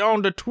Discovery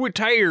on the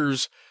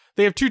Twitters.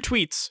 They have 2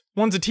 tweets.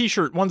 One's a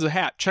t-shirt, one's a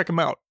hat. Check them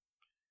out.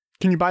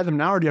 Can you buy them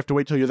now or do you have to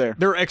wait till you're there?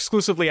 They're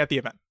exclusively at the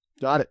event.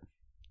 Got it.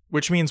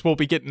 Which means we'll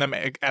be getting them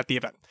at the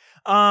event.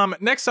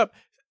 Next up,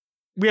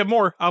 we have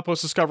more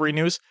Outpost Discovery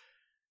news.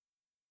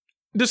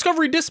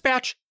 Discovery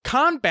Dispatch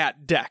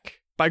Combat Deck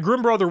by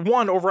Grim Brother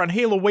 1 over on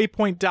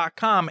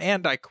HaloWaypoint.com,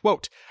 and I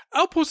quote,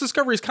 Outpost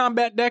Discovery's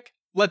Combat Deck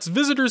lets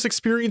visitors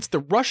experience the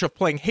rush of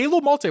playing Halo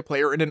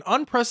multiplayer in an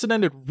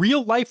unprecedented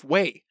real-life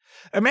way.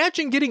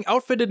 Imagine getting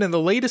outfitted in the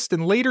latest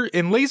in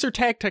laser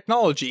tag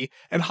technology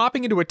and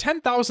hopping into a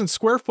 10,000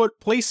 square foot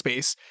play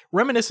space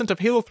reminiscent of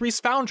Halo 3's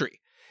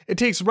Foundry. It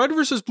takes red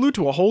versus blue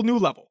to a whole new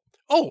level.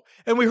 Oh,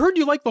 and we heard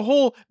you like the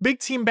whole big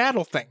team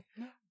battle thing.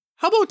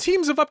 How about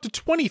teams of up to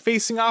 20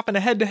 facing off in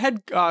a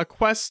head-to-head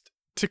quest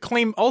to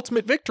claim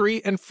ultimate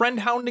victory and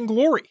friend-hounding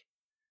glory?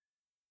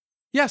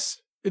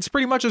 Yes, it's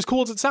pretty much as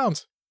cool as it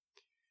sounds.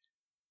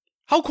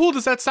 How cool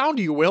does that sound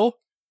to you, Will?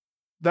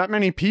 That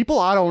many people?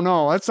 I don't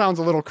know. That sounds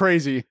a little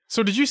crazy.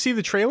 So did you see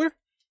the trailer?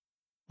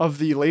 Of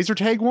the laser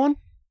tag one?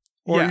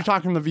 Or Yeah. are you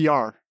talking the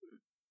VR?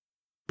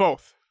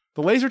 Both.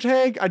 The laser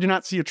tag, I did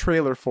not see a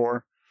trailer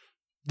for.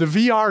 The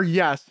VR,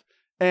 yes.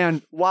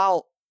 And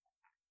while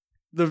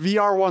the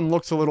VR one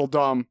looks a little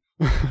dumb,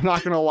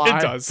 not gonna lie.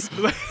 It does.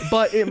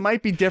 But it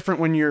might be different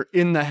when you're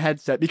in the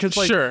headset because,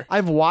 like, Sure.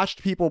 I've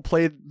watched people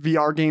play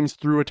VR games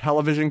through a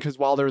television because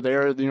while they're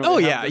there, you know. Oh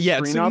they yeah, have the yeah.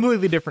 It's screen a up.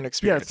 completely different Yeah,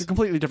 experience. it's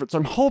completely different. So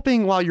I'm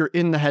hoping while you're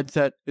in the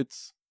headset,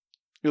 it's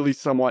at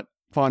least somewhat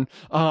fun.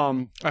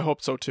 I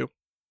hope so too.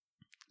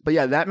 But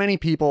yeah, that many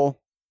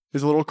people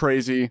is a little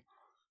crazy.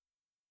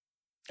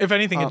 If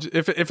anything,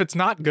 if it's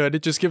not good,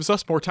 it just gives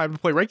us more time to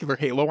play regular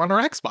Halo on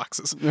our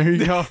Xboxes. There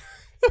you go.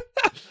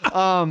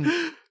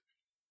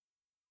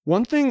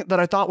 One thing that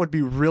I thought would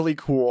be really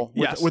cool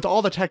with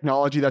all the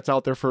technology that's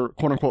out there for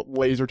quote unquote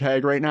laser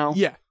tag right now.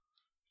 Yeah.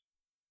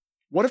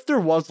 What if there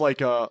was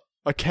like a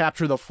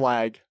capture the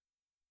flag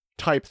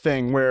type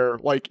thing where,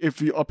 like,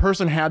 if a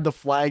person had the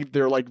flag,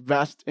 their like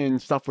vest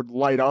and stuff would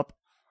light up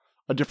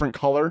a different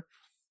color,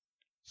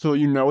 so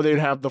you know they'd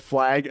have the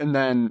flag, and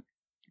then,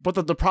 but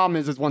the problem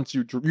is once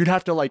you'd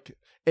have to like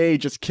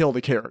just kill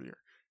the carrier,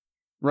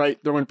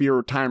 right? There wouldn't be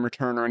a time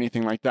return or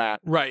anything like that,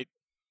 Right.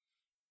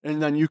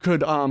 and then you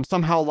could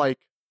somehow like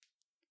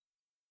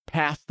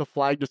pass the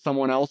flag to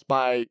someone else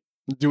by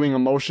doing a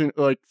motion,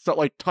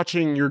 like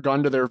touching your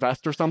gun to their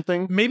vest or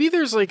something. Maybe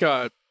there's like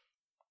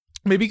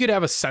maybe you could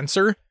have a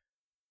sensor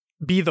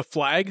be the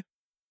flag,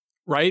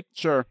 right?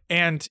 Sure.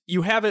 And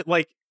you have it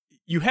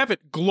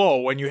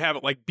glow and you have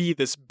it like be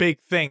this big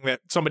thing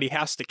that somebody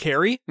has to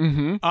carry.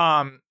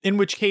 Mm-hmm. In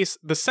which case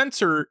the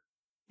sensor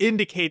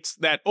indicates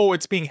that, oh,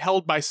 it's being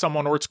held by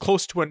someone, or it's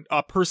close to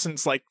a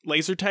person's like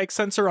laser tag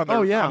sensor on their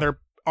on their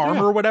arm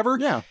or whatever.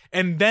 Yeah.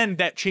 And then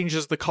that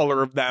changes the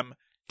color of them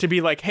to be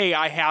like, hey,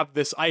 I have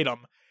this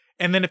item.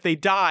 And then if they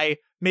die,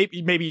 maybe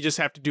you just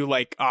have to do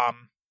like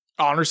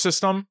honor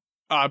system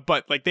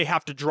but like they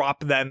have to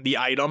drop then the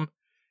item.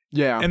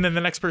 Yeah. And then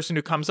the next person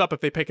who comes up,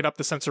 if they pick it up,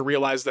 the sensor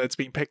realizes that it's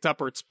being picked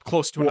up or it's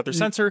close to another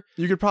sensor.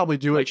 You could probably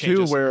do it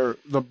too, where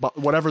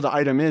whatever the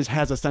item is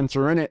has a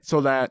sensor in it,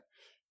 so that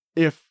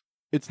if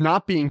it's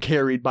not being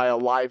carried by a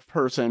live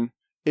person,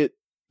 it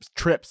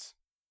trips.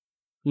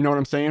 You know what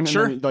I'm saying?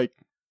 Sure. And then,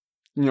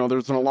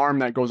 there's an alarm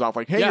that goes off,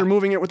 like, "Hey, you're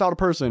moving it without a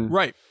person."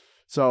 Right.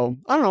 So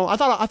I don't know. I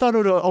thought it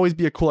would always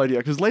be a cool idea,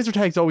 because laser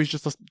tag's always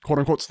just a quote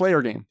unquote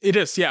Slayer game. It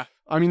is, yeah.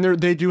 I mean,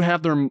 they do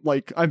have their,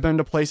 like, I've been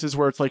to places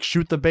where it's like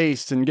shoot the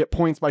base and get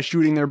points by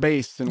shooting their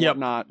base and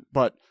whatnot,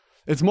 but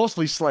it's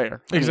mostly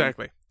Slayer.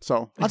 Exactly.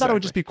 I thought it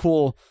would just be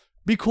cool.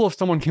 Be cool if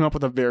someone came up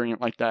with a variant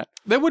like that.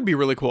 That would be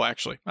really cool,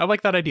 actually. I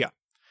like that idea.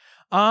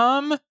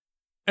 And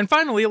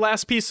finally,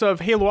 last piece of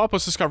Halo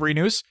Outpost Discovery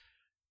news.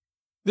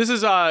 This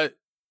is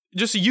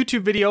just a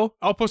YouTube video.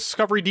 Outpost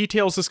Discovery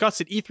details discussed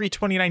at E3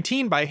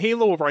 2019 by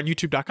Halo over on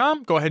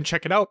YouTube.com. Go ahead and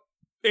check it out.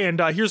 And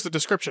here's the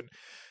description.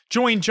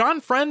 Join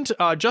John Friend,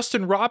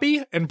 Justin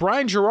Robbie, and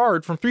Brian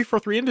Gerard from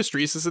 343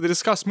 Industries as they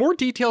discuss more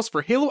details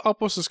for Halo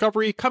Outpost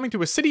Discovery coming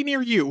to a city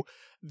near you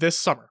this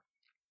summer.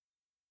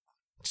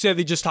 So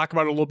they just talk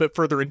about it a little bit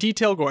further in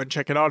detail. Go ahead and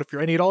check it out if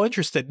you're any at all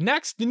interested.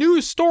 Next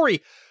news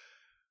story.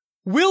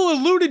 Will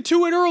alluded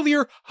to it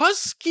earlier.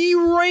 Husky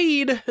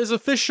Raid is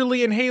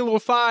officially in Halo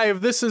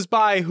 5. This is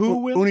by who,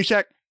 Will?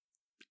 Unisec.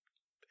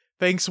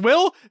 Thanks,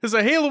 Will. This is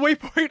a Halo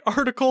Waypoint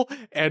article,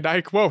 and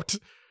I quote,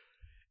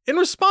 "In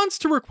response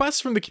to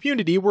requests from the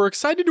community, we're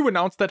excited to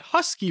announce that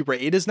Husky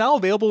Raid is now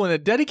available in a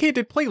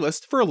dedicated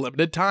playlist for a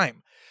limited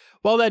time.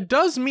 While that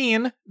does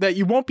mean that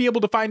you won't be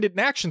able to find it in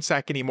Action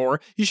Sack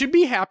anymore, you should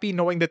be happy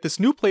knowing that this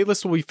new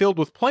playlist will be filled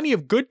with plenty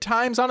of good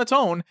times on its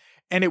own,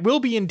 and it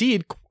will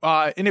indeed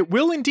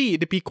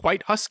be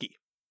quite husky."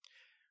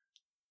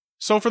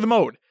 So for the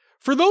mode.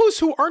 For those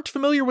who aren't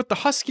familiar with the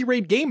Husky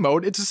Raid game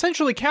mode, it's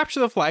essentially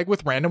capture the flag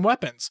with random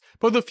weapons,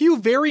 but with a few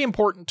very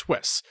important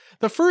twists.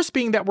 The first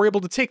being that we're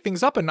able to take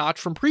things up a notch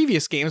from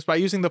previous games by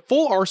using the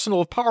full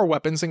arsenal of power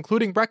weapons,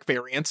 including wreck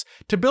variants,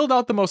 to build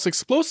out the most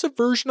explosive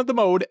version of the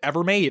mode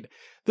ever made.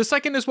 The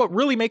second is what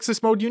really makes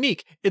this mode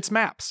unique, its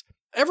maps.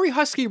 Every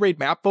Husky Raid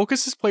map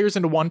focuses players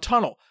into one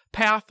tunnel,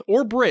 path,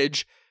 or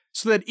bridge,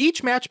 so that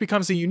each match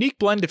becomes a unique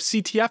blend of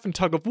CTF and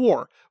tug of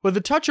war, with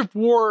a touch of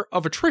war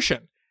of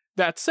attrition.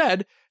 That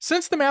said,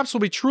 since the maps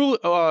will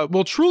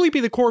truly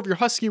be the core of your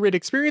Husky Raid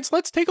experience,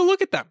 let's take a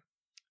look at them.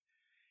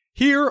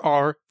 Here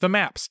are the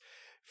maps.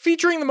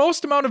 Featuring the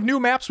most amount of new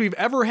maps we've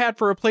ever had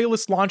for a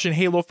playlist launch in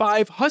Halo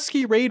 5,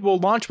 Husky Raid will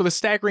launch with a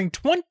staggering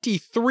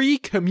 23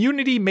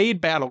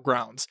 community-made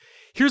battlegrounds.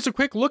 Here's a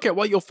quick look at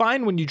what you'll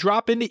find when you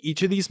drop into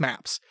each of these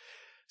maps.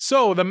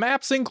 So, the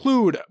maps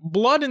include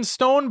Blood and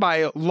Stone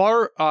by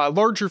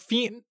Larger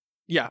Fiend.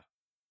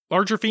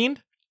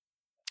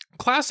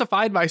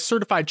 Classified by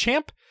Certified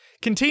Champ.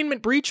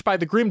 Containment Breach by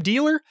The Grim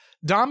Dealer,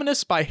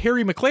 Dominus by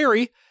Harry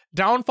McClary,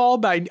 Downfall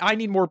by I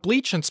Need More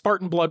Bleach and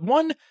Spartan Blood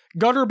 1,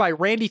 Gutter by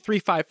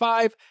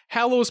Randy355,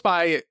 Hallows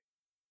by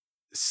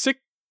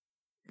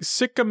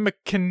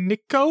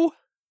Sikamechanico,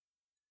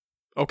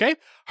 okay,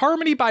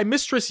 Harmony by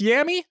Mistress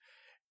Yami,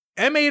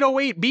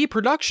 M808B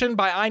Production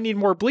by I Need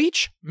More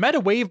Bleach,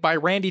 Metawave by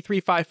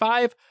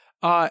Randy355,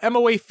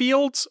 MOA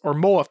Fields, or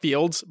MOA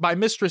Fields by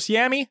Mistress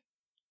Yami.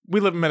 We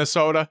live in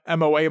Minnesota,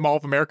 MOA, Mall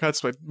of America.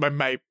 It's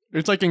my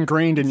it's like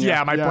ingrained in you.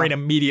 Yeah, my brain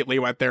immediately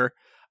went there.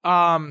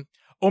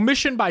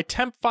 Omission by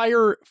Temp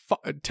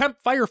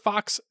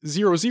Firefox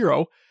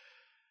 00.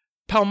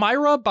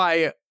 Palmyra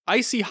by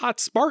Icy Hot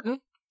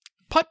Spartan.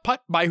 Putt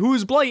Putt by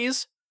Who's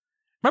Blaze.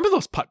 Remember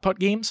those Putt Putt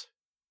games?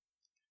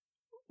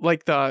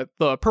 Like the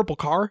purple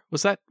car?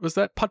 Was that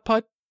Putt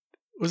Putt?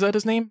 Was that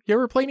his name? You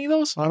ever play any of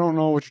those? I don't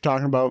know what you're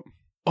talking about.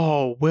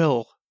 Oh,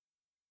 Will.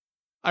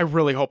 I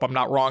really hope I'm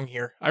not wrong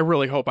here. I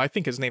really hope. I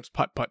think his name's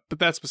Putt Putt, but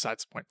that's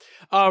besides the point.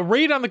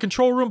 Raid on the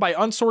Control Room by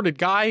Unsorted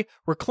Guy.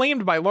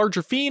 Reclaimed by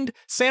Larger Fiend.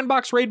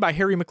 Sandbox Raid by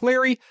Harry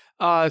McClary.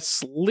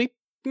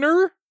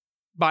 Sleipner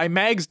by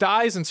Mags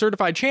Dies and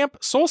Certified Champ.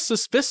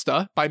 Solstice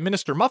Vista by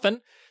Minister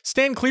Muffin.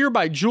 Stand Clear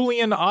by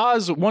Julian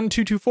Oz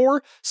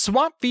 1224.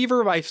 Swamp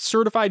Fever by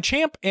Certified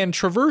Champ. And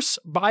Traverse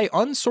by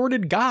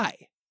Unsorted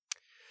Guy.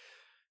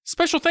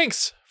 Special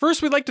thanks.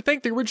 First, we'd like to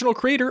thank the original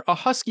creator, a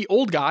husky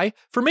old guy,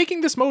 for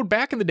making this mode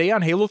back in the day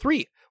on Halo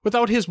 3.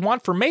 Without his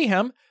want for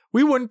mayhem,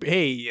 we wouldn't...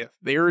 Hey,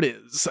 there it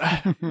is.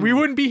 We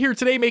wouldn't be here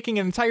today making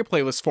an entire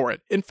playlist for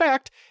it. In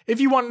fact,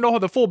 if you want to know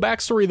the full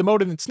backstory of the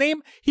mode and its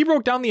name, he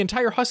broke down the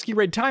entire Husky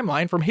Raid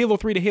timeline from Halo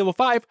 3 to Halo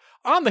 5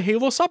 on the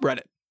Halo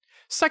subreddit.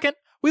 Second,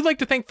 we'd like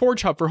to thank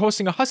Forge Hub for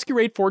hosting a Husky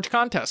Raid Forge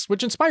contest,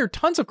 which inspired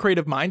tons of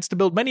creative minds to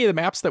build many of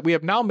the maps that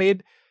have now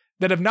made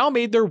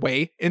their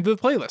way into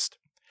the playlist.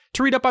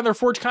 To read up on their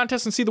Forge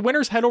contest and see the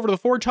winners, head over to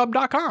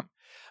theforgehub.com.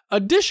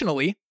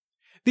 Additionally,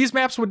 these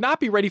maps would not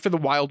be ready for the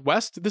Wild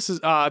West,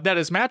 that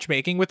is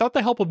matchmaking, without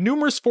the help of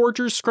numerous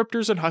forgers,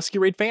 scripters, and Husky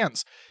Raid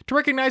fans. To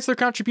recognize their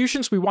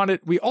contributions,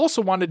 we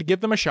also wanted to give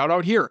them a shout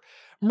out here.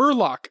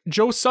 Murloc,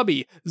 Joe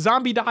Subby,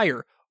 Zombie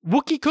Dyer,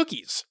 Wookie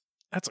Cookies,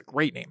 that's a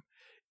great name,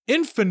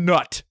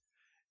 Infinite,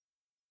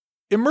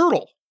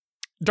 Immortal,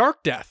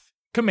 Dark Death,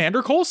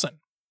 Commander Coulson,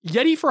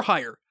 Yeti for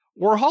Hire,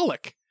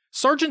 Warholic,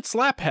 Sergeant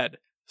Slaphead,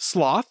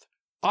 Sloth,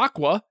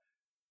 Aqua,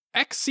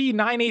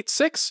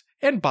 XC986,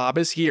 and Bob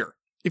is here.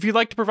 If you'd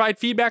like to provide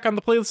feedback on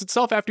the playlist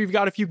itself after you've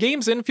got a few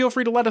games in, feel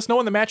free to let us know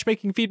in the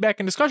matchmaking feedback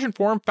and discussion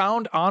forum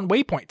found on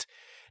Waypoint.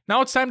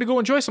 Now it's time to go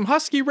enjoy some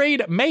Husky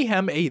Raid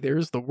mayhem. Hey,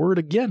 there's the word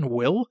again,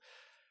 Will.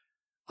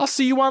 I'll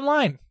see you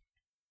online.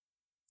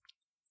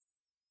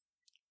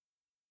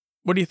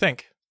 What do you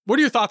think? What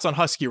are your thoughts on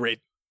Husky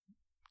Raid?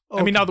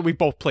 I mean, now that we've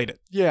both played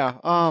it. Yeah.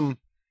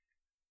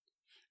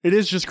 It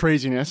is just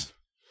craziness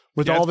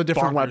with all the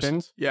different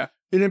weapons. Yeah.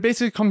 And it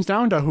basically comes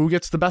down to who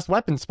gets the best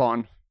weapon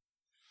spawn.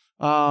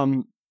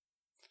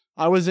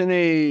 I was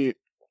in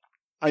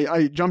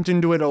I jumped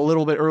into it a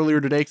little bit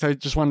earlier today because I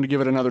just wanted to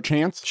give it another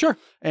chance. Sure.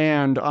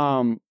 And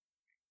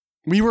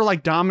we were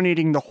like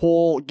dominating the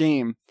whole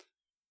game.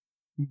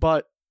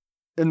 But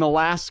in the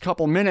last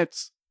couple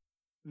minutes,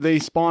 they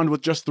spawned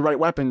with just the right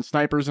weapons.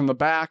 Snipers in the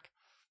back.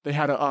 They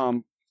had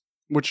a,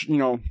 which, you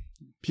know,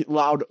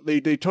 allowed,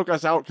 they took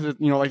us out because,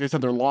 you know, like I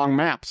said, they're long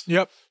maps.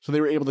 Yep. So they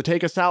were able to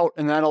take us out,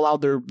 and that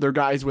allowed their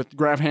guys with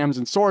grav hams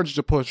and swords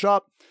to push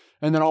up.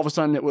 And then all of a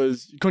sudden you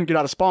couldn't get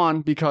out of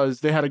spawn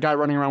because they had a guy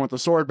running around with a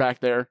sword back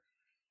there.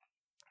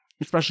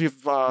 Especially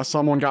if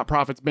someone got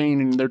Prophet's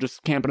Bane and they're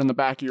just camping in the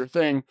back of your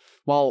thing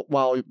while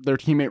their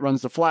teammate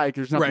runs the flag.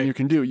 There's nothing you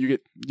can do. You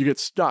get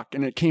stuck,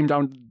 and it came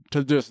down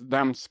to just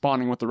them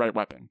spawning with the right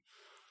weapon.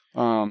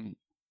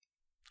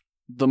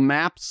 The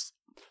maps.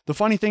 The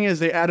funny thing is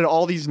they added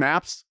all these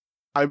maps.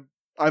 I've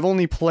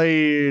only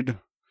played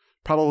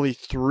probably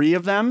 3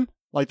 of them,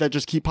 like that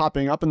just keep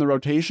popping up in the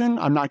rotation.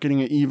 I'm not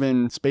getting an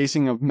even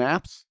spacing of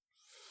maps.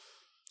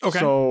 Okay.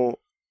 So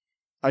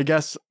I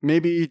guess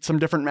maybe some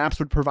different maps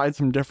would provide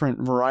some different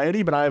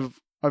variety, but I've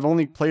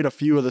only played a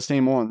few of the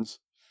same ones.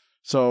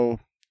 So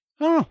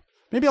I don't know.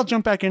 Maybe I'll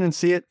jump back in and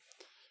see it.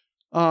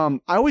 I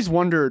always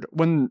wondered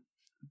with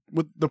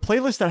the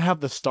playlists that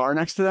have the star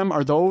next to them,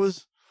 are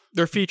those...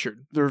 They're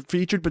featured. They're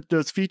featured, but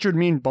does featured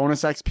mean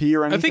bonus XP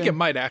or anything? I think it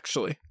might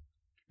actually.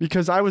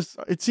 Because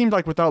it seemed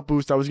like without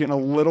boost, I was getting a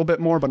little bit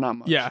more, but not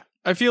much. Yeah.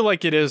 I feel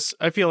like it is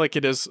a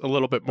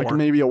little bit more. Like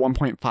maybe a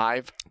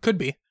 1.5. Could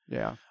be.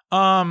 Yeah.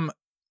 I'm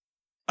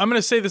going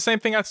to say the same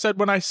thing I said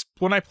when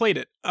I played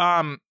it.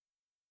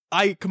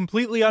 I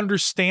completely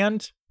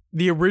understand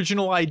the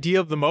original idea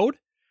of the mode,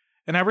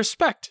 and I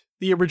respect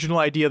the original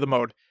idea of the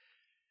mode.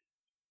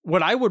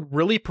 What I would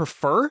really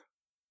prefer,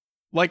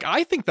 like,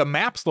 I think the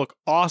maps look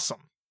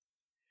awesome.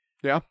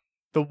 Yeah.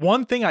 The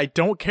one thing I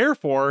don't care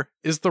for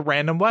is the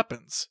random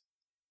weapons.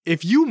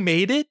 If you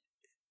made it,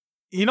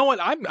 you know what?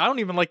 I don't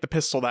even like the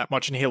pistol that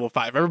much in Halo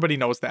 5. Everybody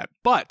knows that.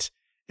 But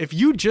if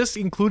you just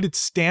included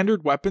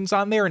standard weapons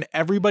on there and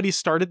everybody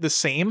started the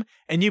same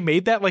and you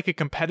made that like a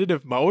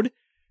competitive mode,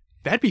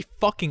 that'd be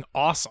fucking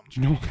awesome.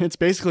 You know, it's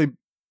basically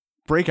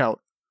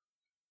Breakout.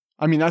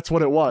 I mean, that's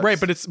what it was. Right,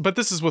 but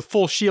this is with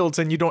full shields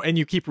and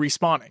you keep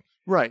respawning.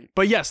 Right.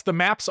 But yes, the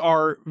maps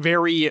are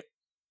the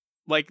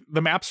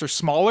maps are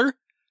smaller.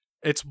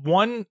 It's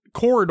one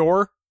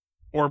corridor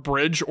or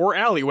bridge or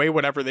alleyway,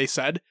 whatever they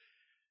said.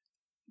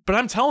 But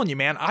I'm telling you,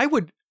 man,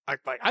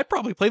 I'd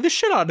probably play the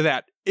shit out of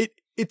that. It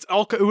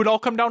would all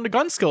come down to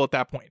gun skill at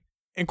that point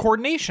and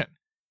coordination.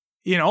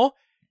 You know,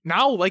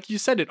 now, like you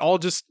said, it all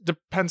just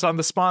depends on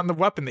the spawn, the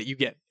weapon that you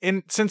get.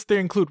 And since they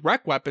include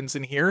rec weapons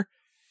in here.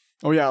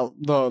 Oh yeah,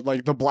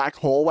 the black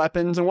hole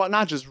weapons and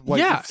whatnot. Just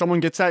like if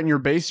someone gets that in your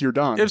base, you're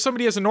done. If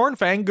somebody has a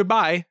Nornfang,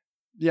 goodbye.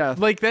 Yeah,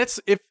 like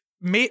that's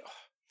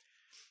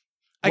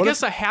I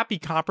guess a happy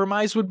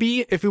compromise would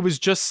be if it was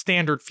just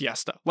standard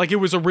Fiesta, like it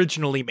was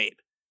originally made.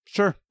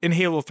 Sure. In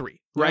Halo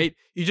 3, right?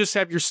 Yeah. You just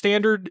have your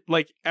standard,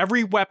 like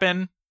every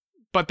weapon,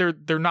 but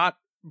they're not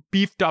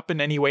beefed up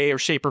in any way or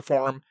shape or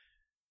form.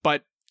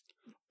 But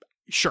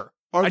sure,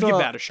 I'd give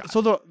that a shot.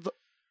 So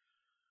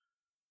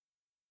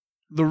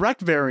the rec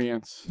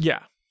variants.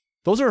 Yeah.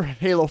 Those are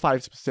Halo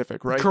 5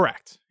 specific, right?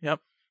 Correct. Yep.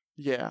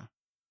 Yeah.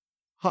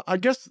 I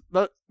guess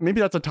maybe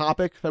that's a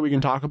topic that we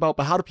can talk about,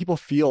 but how do people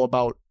feel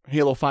about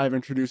Halo 5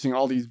 introducing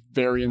all these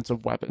variants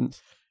of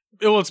weapons?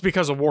 Well, it's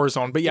because of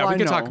Warzone, but yeah, we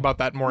can talk about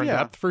that more in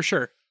depth for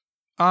sure.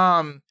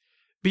 But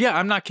yeah,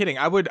 I'm not kidding.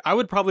 I would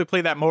probably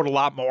play that mode a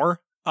lot more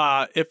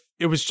if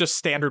it was just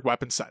standard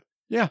weapon set.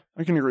 Yeah,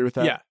 I can agree with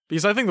that. Yeah,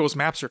 because I think those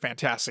maps are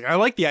fantastic. I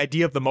like the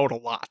idea of the mode a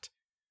lot.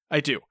 I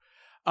do.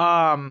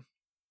 But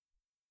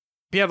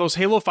yeah, those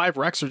Halo 5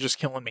 Recs are just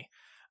killing me.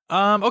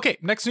 Okay,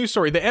 next news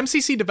story. The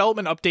MCC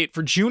development update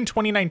for June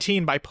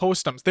 2019 by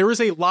Postums. There is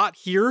a lot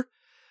here.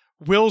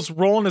 Will's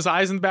rolling his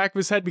eyes in the back of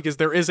his head because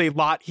there is a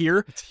lot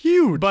here. It's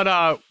huge. But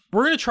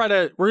we're gonna try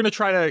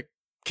to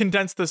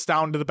condense this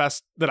down to the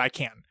best that I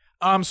can.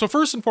 So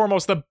first and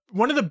foremost,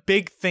 one of the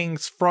big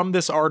things from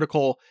this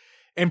article,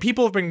 and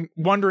people have been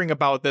wondering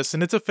about this,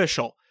 and it's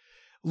official: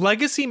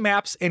 legacy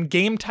maps and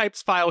game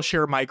types file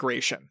share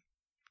migration.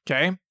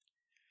 Okay.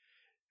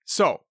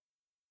 So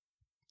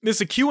this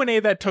is a Q&A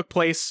that took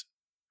place.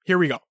 Here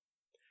we go.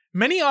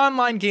 Many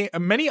online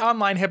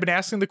have been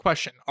asking the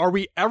question, are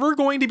we ever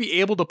going to be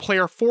able to play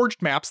our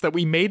forged maps that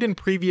we made in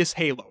previous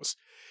Halos?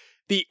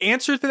 The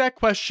answer to that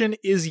question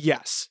is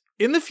yes.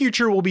 In the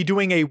future, we'll be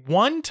doing a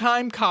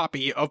one-time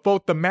copy of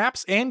both the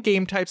maps and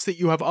game types that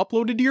you have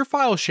uploaded to your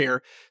file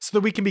share so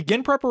that we can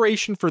begin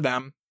preparation for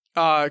them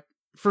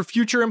for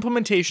future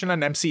implementation on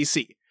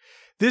MCC.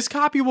 This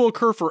copy will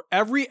occur for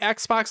every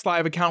Xbox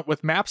Live account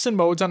with maps and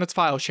modes on its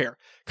file share.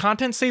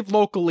 Content saved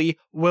locally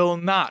will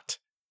not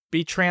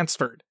be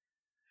transferred.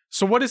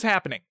 So what is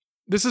happening?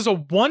 This is a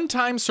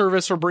one-time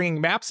service for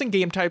bringing maps and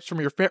game types from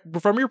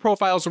your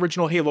profile's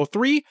original Halo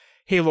 3,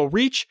 Halo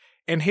Reach,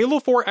 and Halo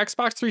 4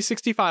 Xbox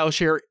 360 file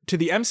share to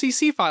the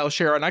MCC file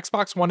share on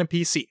Xbox One and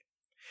PC.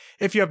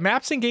 If you have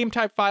maps and game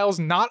type files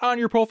not on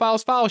your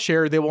profile's file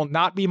share, they will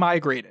not be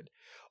migrated.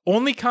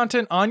 Only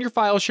content on your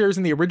file shares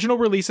in the original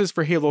releases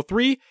for Halo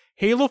 3,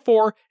 Halo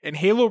 4, and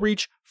Halo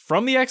Reach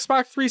from the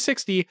Xbox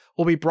 360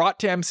 will be brought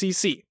to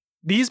MCC.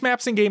 These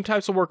maps and game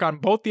types will work on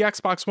both the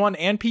Xbox One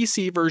and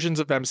PC versions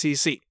of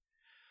MCC.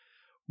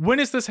 When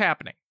is this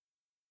happening?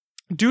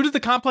 Due to the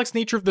complex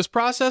nature of this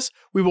process,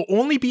 we will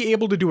only be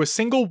able to do a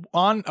single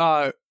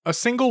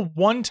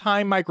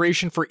one-time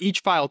migration for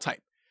each file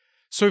type.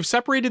 So we've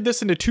separated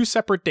this into 2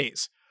 separate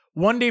days.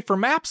 1 day for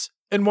maps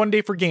and 1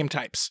 day for game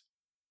types.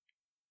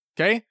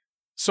 Okay?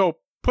 So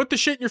put the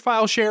shit in your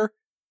file share,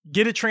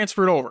 get it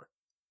transferred over.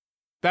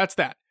 That's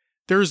that.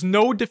 There's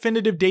no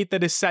definitive date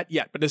that is set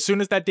yet, but as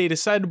soon as that date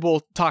is set,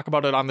 we'll talk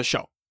about it on the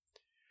show.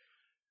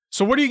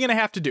 So what are you going to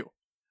have to do?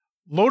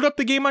 Load up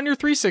the game on your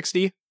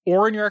 360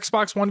 or in your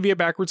Xbox One via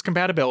backwards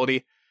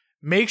compatibility.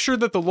 Make sure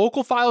that the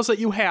local files that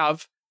you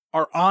have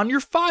are on your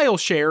file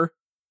share.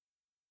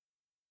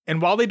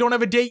 And while they don't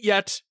have a date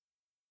yet,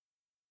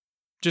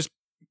 just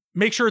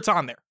make sure it's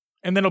on there.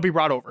 And then it'll be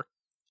brought over.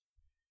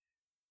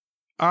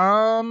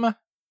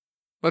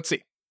 Let's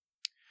see.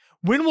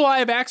 When will I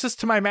have access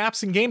to my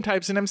maps and game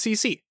types in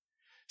MCC?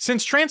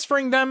 Since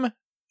transferring them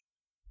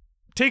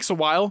takes a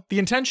while, the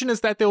intention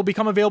is that they will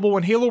become available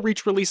when Halo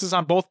Reach releases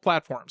on both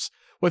platforms,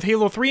 with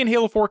Halo 3 and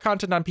Halo 4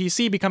 content on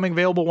PC becoming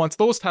available once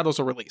those titles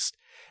are released.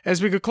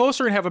 As we get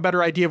closer and have a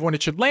better idea of when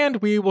it should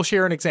land, we will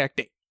share an exact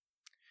date.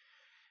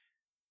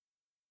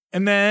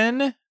 And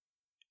then,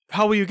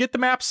 how will you get the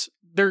maps?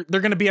 They're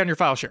going to be on your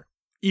file share.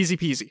 Easy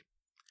peasy.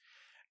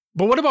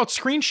 But what about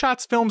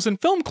screenshots, films,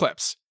 and film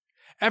clips?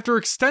 After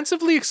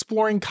extensively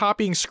exploring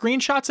copying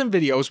screenshots and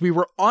videos, we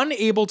were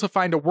unable to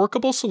find a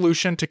workable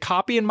solution to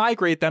copy and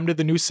migrate them to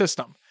the new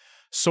system.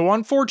 So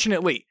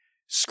unfortunately,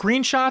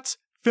 screenshots,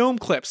 film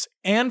clips,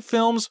 and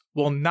films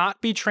will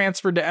not be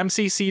transferred to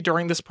MCC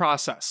during this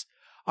process.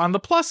 On the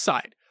plus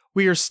side,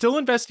 we are still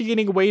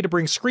investigating a way to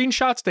bring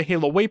screenshots to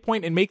Halo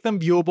Waypoint and make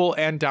them viewable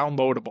and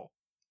downloadable.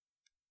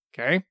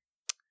 Okay?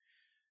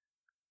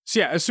 So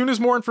yeah, as soon as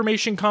more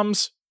information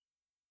comes,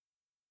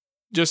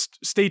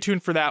 just stay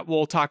tuned for that.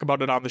 We'll talk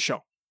about it on the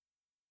show.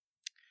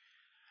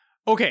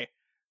 Okay,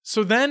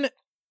 so then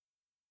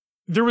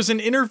there was an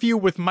interview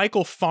with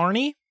Michael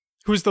Farney,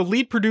 who's the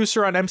lead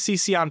producer on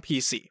MCC on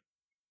PC.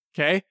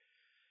 Okay?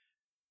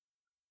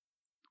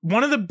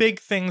 One of the big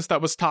things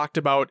that was talked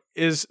about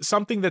is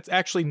something that's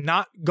actually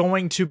not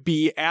going to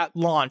be at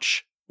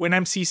launch when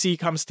MCC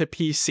comes to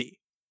PC.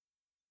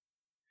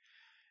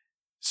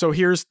 So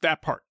here's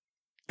that part.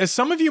 As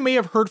some of you may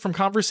have heard from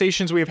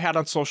conversations we have had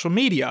on social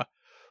media,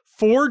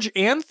 Forge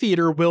and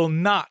Theater will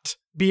not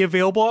be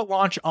available at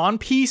launch on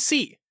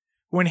PC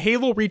when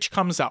Halo Reach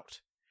comes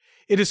out.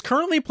 It is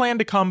currently planned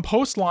to come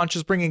post-launch,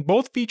 as bringing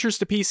both features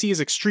to PC is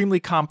extremely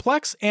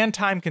complex and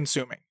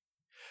time-consuming.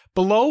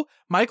 Below,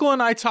 Michael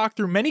and I talked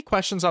through many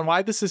questions on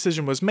why this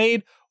decision was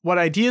made, what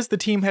ideas the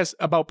team has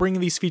about bringing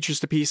these features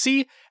to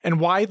PC, and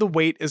why the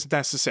wait is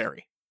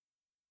necessary.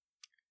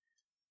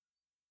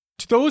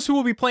 To those who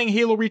will be playing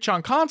Halo Reach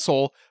on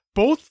console,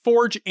 both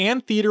Forge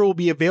and Theater will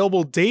be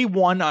available day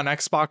one on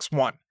Xbox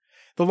One.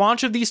 The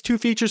launch of these 2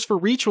 features for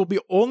Reach will be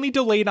only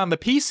delayed on the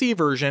PC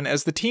version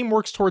as the team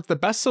works towards the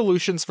best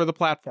solutions for the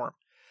platform.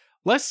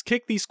 Let's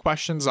kick these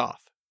questions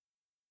off.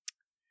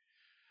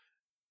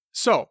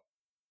 So,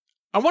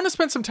 I want to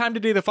spend some time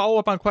today to follow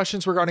up on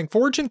questions regarding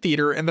Forge and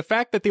Theater and the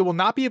fact that they will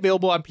not be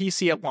available on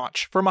PC at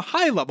launch. From a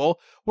high level,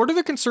 what are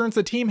the concerns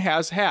the team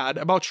has had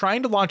about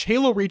trying to launch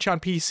Halo Reach on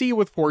PC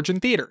with Forge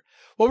and Theater?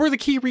 What were the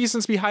key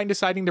reasons behind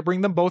deciding to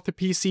bring them both to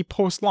PC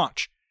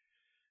post-launch?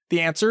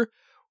 The answer: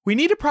 we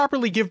need to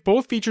properly give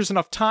both features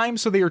enough time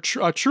so they are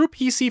a true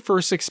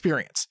PC-first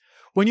experience.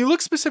 When you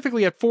look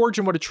specifically at Forge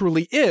and what it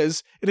truly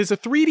is, it is a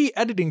 3D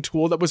editing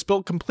tool that was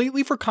built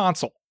completely for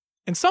console.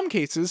 In some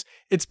cases,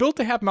 it's built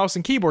to have mouse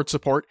and keyboard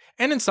support,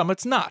 and in some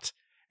it's not.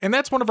 And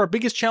that's one of our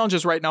biggest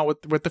challenges right now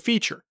with the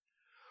feature.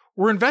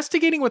 We're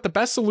investigating what the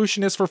best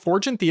solution is for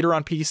Forge and Theater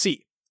on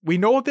PC. We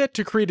know that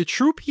to create a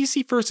true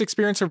PC-first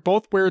experience for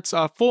both where it's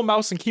full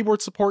mouse and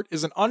keyboard support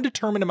is an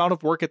undetermined amount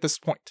of work at this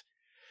point.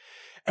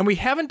 And we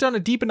haven't done a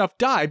deep enough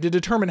dive to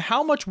determine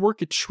how much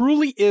work it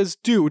truly is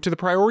due to the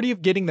priority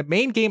of getting the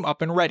main game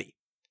up and ready.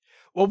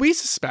 What we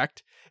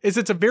suspect is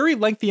it's a very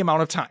lengthy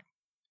amount of time.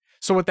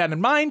 So with that in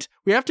mind,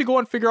 we have to go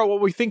and figure out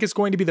what we think is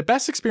going to be the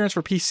best experience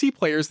for PC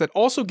players that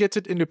also gets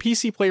it into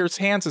PC players'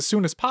 hands as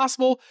soon as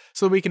possible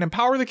so that we can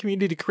empower the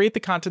community to create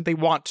the content they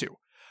want to.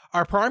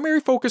 Our primary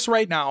focus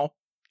right now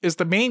is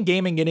the main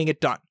game and getting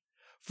it done.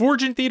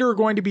 Forge and Theater are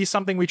going to be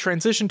something we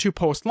transition to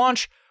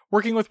post-launch,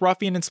 working with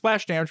Ruffian and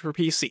Splash Damage for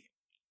PC.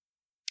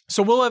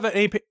 So will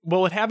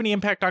it have any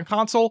impact on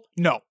console?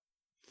 No.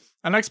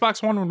 On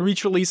Xbox One, when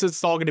Reach releases,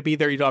 it's all going to be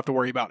there. You don't have to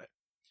worry about it.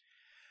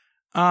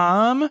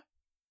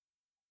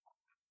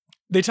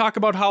 They talk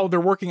about how they're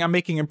working on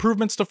making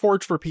improvements to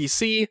Forge for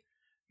PC.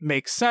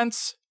 Makes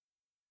sense.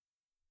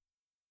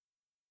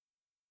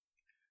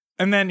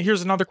 And then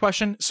here's another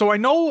question. So I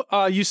know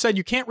you said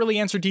you can't really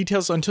answer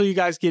details until you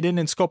guys get in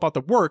and scope out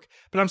the work,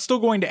 but I'm still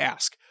going to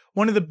ask.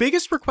 One of the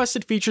biggest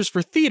requested features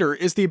for Theater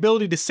is the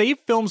ability to save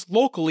films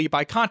locally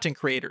by content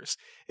creators.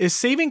 Is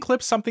saving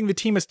clips something the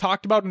team has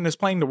talked about and is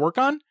planning to work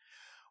on?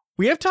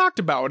 We have talked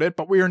about it,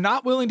 but we are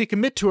not willing to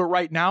commit to it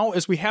right now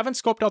as we haven't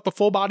scoped out the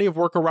full body of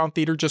work around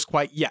Theater just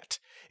quite yet.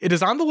 It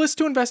is on the list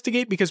to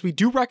investigate because we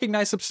do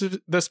recognize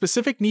the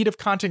specific need of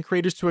content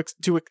creators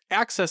to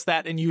access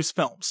that and use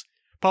films.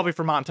 Probably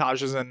for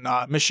montages and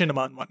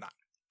machinima and whatnot.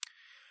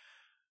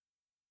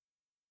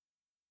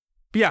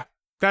 But yeah,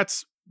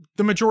 that's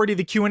the majority of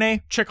the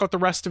Q&A. Check out the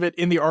rest of it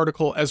in the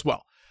article as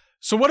well.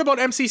 So what about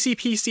MCC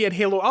PC at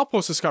Halo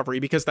Outpost Discovery?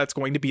 Because that's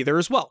going to be there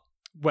as well.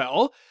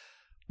 Well,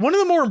 one of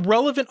the more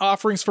relevant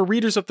offerings for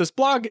readers of this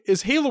blog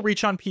is Halo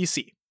Reach on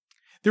PC.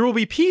 There will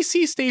be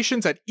PC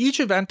stations at each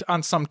event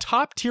on some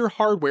top-tier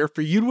hardware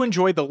for you to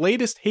enjoy the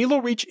latest Halo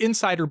Reach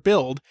Insider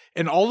build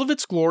in all of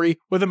its glory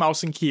with a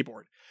mouse and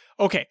keyboard.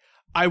 Okay,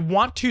 I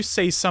want to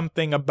say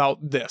something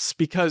about this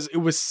because it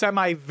was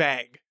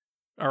semi-vague,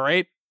 all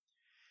right?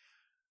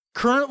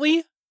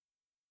 Currently,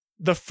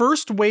 the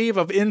first wave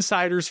of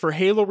insiders for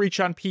Halo Reach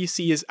on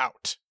PC is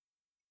out.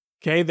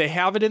 Okay, they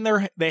have it in their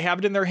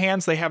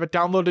hands, they have it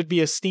downloaded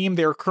via Steam,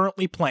 they are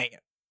currently playing it.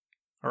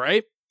 All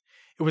right?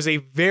 It was a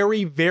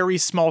very, very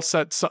small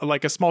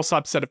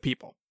subset of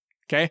people.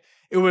 Okay?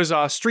 It was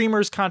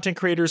streamers, content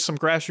creators, some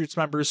grassroots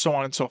members, so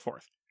on and so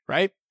forth,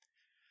 right?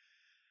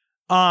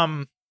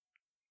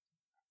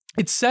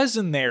 It says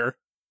in there,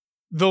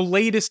 the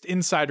latest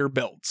insider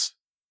builds.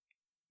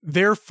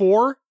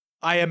 Therefore,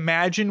 I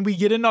imagine we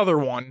get another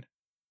one,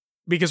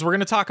 because we're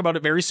going to talk about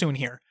it very soon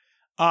here.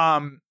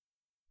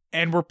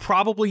 And we're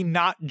probably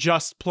not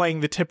just playing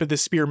the tip of the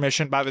spear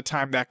mission by the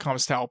time that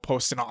comes to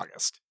Outpost in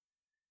August.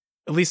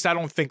 At least I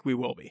don't think we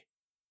will be.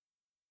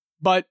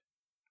 But,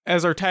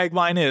 as our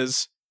tagline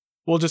is,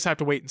 we'll just have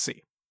to wait and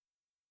see.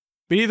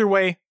 But either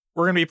way,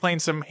 we're going to be playing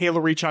some Halo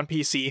Reach on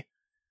PC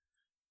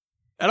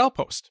at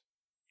Outpost.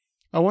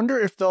 I wonder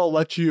if they'll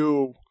let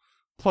you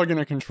plug in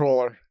a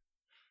controller.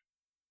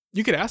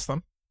 You could ask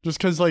them. Just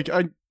because,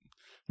 I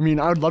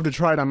would love to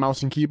try it on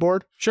mouse and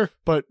keyboard. Sure.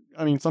 But,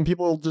 some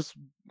people just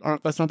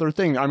aren't, that's not their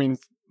thing.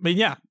 But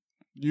yeah.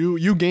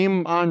 You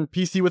game on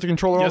PC with a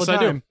controller all the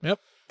time. Yes, I do. Yep.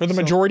 For the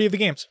majority of the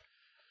games.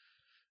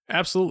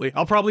 Absolutely.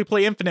 I'll probably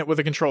play Infinite with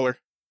a controller.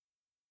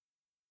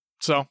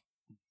 So,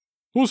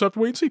 we'll just have to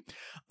wait and see.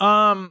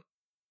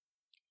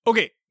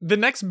 Okay, the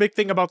next big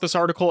thing about this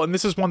article, and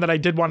this is one that I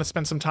did want to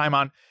spend some time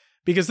on,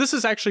 because this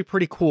is actually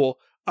pretty cool.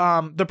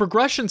 The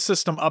progression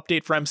system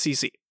update for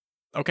MCC.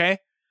 Okay?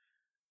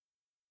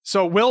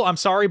 So, Will, I'm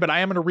sorry, but I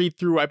am going to read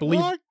through, I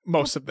believe,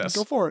 most of this.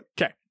 Go for it.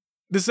 Okay.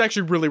 This is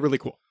actually really, really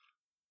cool.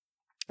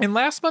 In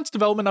last month's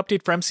development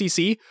update for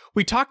MCC,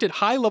 we talked at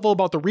high level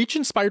about the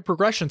Reach-inspired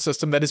progression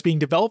system that is being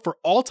developed for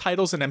all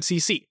titles in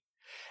MCC.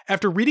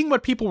 After reading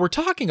what people were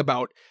talking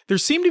about, there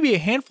seemed to be a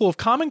handful of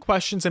common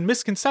questions and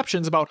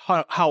misconceptions about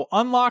how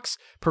unlocks,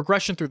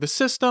 progression through the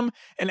system,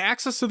 and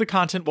access to the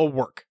content will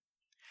work.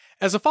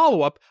 As a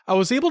follow-up, I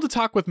was able to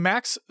talk with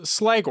Max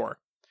Slagor,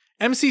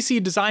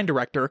 MCC design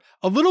director,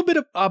 a little bit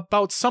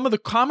about some of the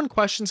common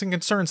questions and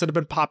concerns that have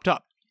been popped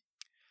up.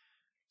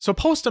 So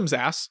Postums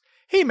asks,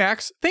 "Hey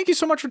Max, thank you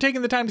so much for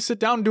taking the time to sit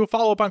down and do a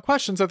follow-up on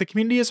questions that the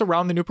community has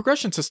around the new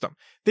progression system.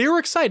 They are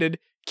excited,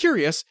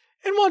 curious,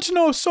 and want to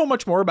know so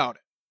much more about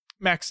it."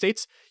 Max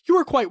states, "You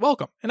are quite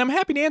welcome, and I'm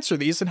happy to answer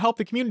these and help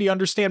the community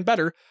understand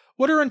better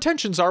what our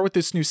intentions are with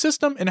this new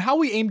system and how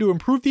we aim to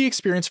improve the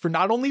experience for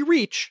not only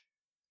Reach,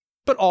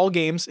 but all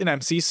games in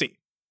MCC.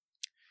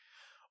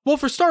 Well,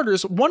 for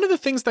starters, one of the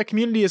things that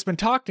community has been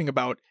talking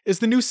about is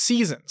the new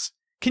seasons.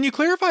 Can you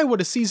clarify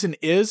what a season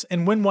is,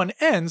 and when one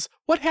ends,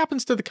 what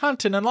happens to the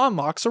content and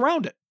unlocks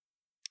around it?"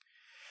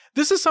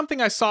 This is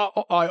something I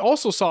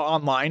also saw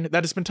online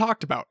that has been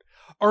talked about.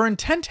 Our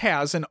intent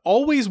has and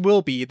always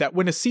will be that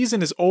when a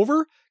season is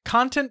over,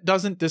 content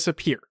doesn't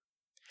disappear.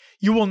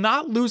 You will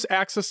not lose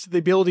access to the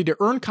ability to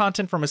earn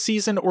content from a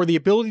season or the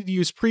ability to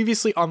use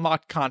previously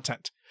unlocked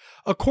content.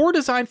 A core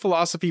design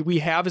philosophy we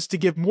have is to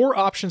give more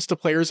options to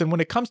players, and when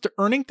it comes to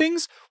earning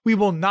things, we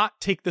will not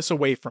take this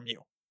away from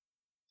you.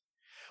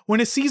 When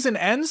a season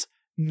ends,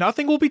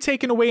 nothing will be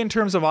taken away in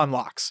terms of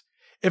unlocks.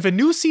 If a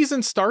new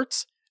season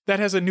starts that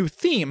has a new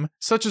theme,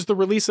 such as the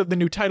release of the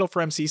new title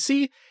for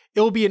MCC,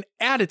 it will be an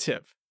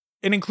additive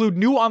and include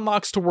new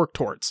unlocks to work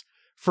towards.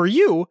 For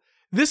you,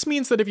 this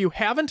means that if you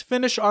haven't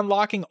finished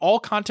unlocking all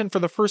content for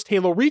the first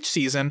Halo Reach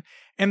season,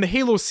 and the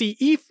Halo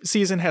CE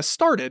season has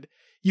started,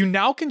 you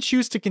now can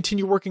choose to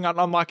continue working on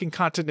unlocking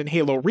content in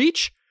Halo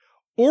Reach,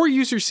 or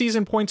use your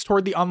season points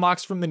toward the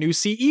unlocks from the new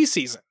CE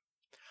season.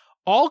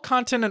 All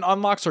content and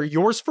unlocks are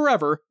yours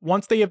forever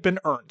once they have been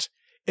earned.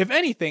 If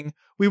anything,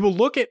 we will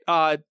look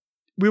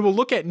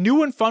at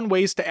new and fun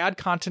ways to add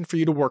content for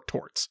you to work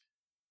towards.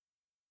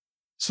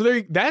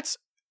 So that's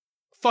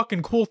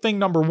fucking cool thing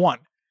number one.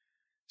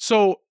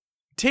 So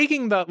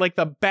taking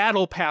the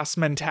battle pass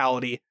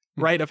mentality,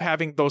 right, of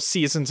having those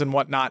seasons and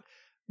whatnot,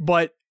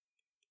 but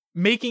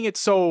making it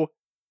so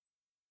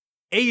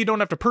A, you don't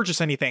have to purchase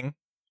anything,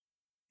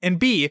 and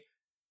B,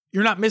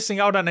 you're not missing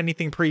out on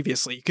anything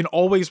previously. You can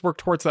always work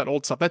towards that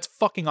old stuff. That's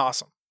fucking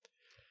awesome.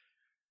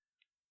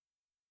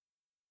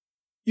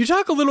 You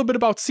talk a little bit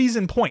about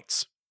season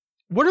points.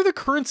 What are the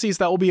currencies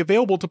that will be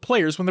available to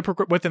players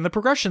within the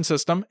progression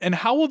system, and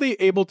how will they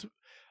be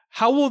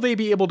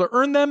able to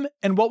earn them,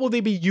 and what will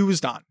they be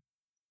used on?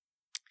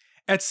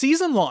 At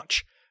season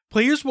launch,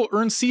 players will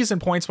earn season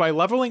points by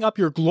leveling up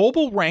your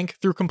global rank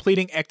through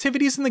completing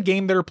activities in the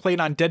game that are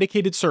played on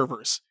dedicated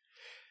servers.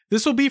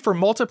 This will be for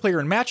multiplayer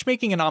and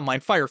matchmaking and online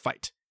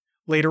firefight.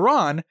 Later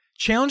on,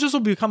 challenges will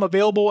become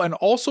available and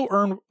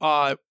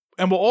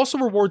will also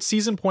reward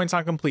season points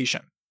on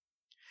completion.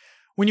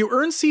 When you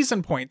earn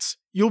season points,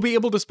 you'll be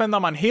able to spend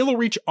them on Halo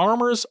Reach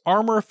armors,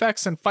 armor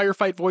effects, and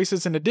firefight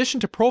voices in addition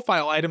to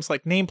profile items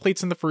like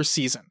nameplates in the first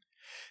season.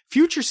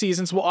 Future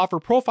seasons will offer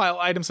profile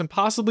items and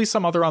possibly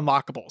some other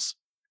unlockables.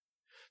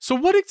 So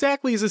what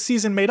exactly is a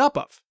season made up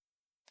of?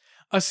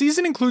 A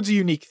season includes a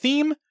unique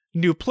theme,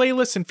 new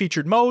playlists and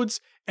featured modes,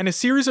 and a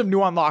series of new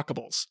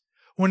unlockables.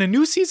 When a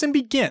new season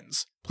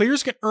begins,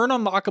 players can earn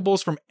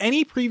unlockables from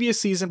any previous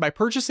season by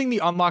purchasing the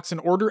unlocks in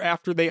order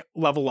after they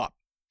level up.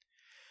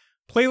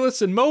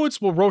 Playlists and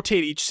modes will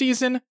rotate each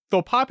season,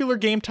 though popular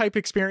game type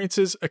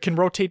experiences can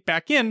rotate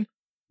back in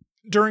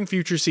during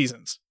future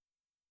seasons.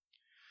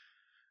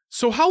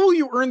 So how will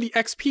you earn the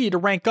XP to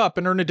rank up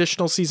and earn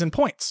additional season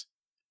points?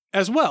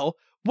 As well,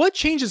 what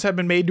changes have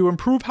been made to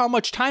improve how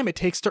much time it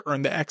takes to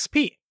earn the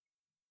XP?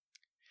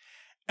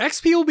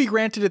 XP will be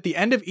granted at the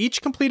end of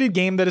each completed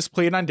game that is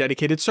played on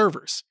dedicated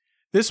servers.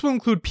 This will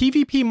include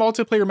PvP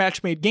multiplayer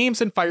match-made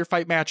games and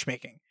firefight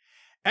matchmaking.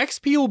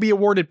 XP will be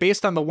awarded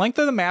based on the length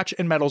of the match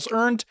and medals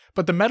earned,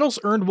 but the medals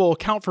earned will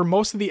account for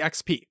most of the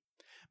XP.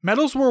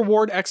 Medals will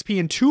award XP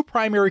in two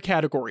primary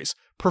categories: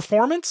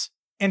 performance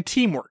and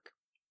teamwork.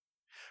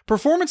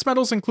 Performance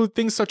medals include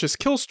things such as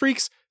kill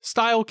streaks,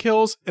 style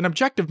kills, and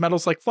objective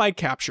medals like flag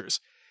captures.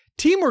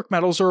 Teamwork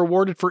medals are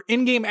awarded for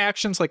in-game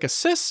actions like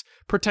assists,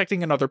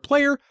 protecting another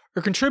player,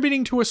 or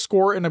contributing to a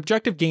score in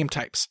objective game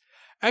types.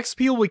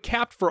 XP will be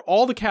capped for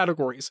all the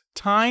categories: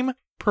 time,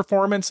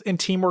 performance, and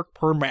teamwork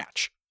per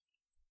match.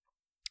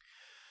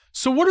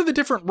 So what are the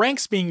different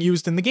ranks being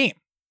used in the game?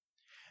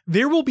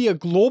 There will be a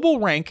global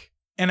rank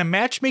and a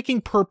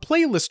matchmaking per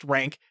playlist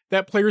rank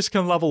that players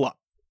can level up.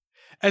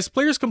 As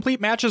players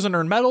complete matches and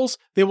earn medals,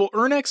 they will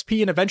earn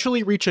XP and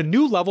eventually reach a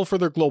new level for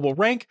their global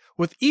rank,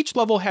 with each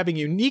level having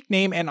a unique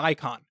name and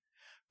icon.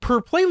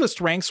 Per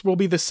playlist ranks will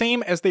be the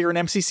same as they are in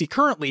MCC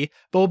currently,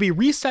 but will be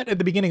reset at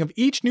the beginning of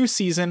each new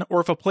season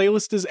or if a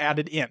playlist is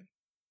added in.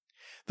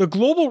 The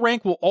global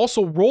rank will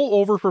also roll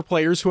over for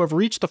players who have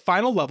reached the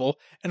final level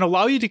and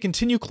allow you to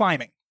continue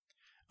climbing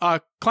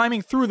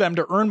through them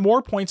to earn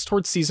more points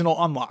towards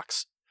seasonal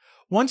unlocks.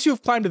 Once you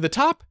have climbed to the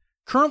top,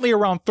 currently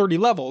around 30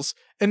 levels,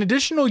 an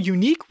additional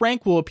unique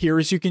rank will appear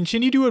as you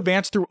continue to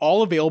advance through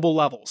all available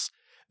levels.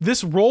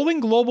 This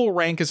rolling global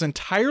rank is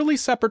entirely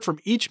separate from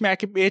each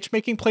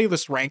matchmaking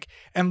playlist rank,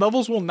 and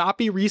levels will not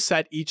be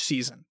reset each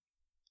season.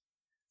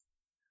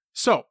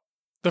 So,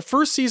 the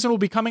first season will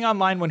be coming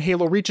online when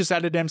Halo Reach is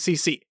added to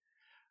MCC.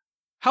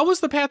 How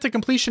was the path to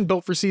completion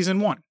built for Season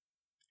 1?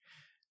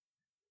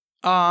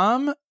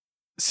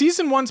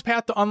 Season 1's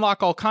path to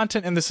unlock all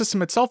content in the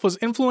system itself was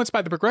influenced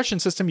by the progression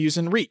system used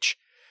in Reach.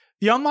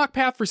 The unlock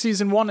path for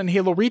Season 1 in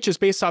Halo Reach is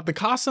based off the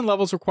costs and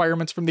levels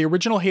requirements from the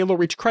original Halo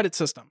Reach credit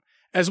system.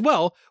 As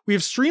well, we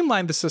have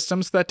streamlined the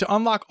systems that to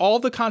unlock all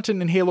the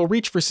content in Halo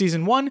Reach for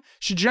Season 1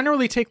 should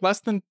generally take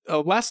less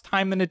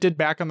time than it did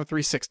back on the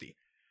 360.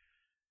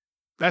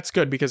 That's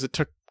good because it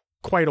took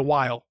quite a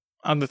while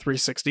on the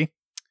 360.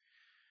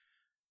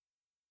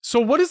 So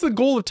what is the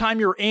goal of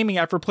time you're aiming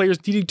at for players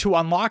needing to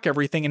unlock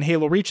everything in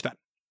Halo Reach then?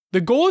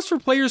 The goal is for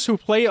players who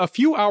play a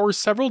few hours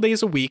several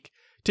days a week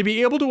to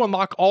be able to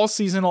unlock all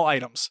seasonal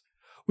items.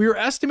 We are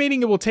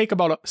estimating it will take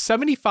about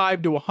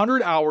 75 to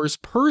 100 hours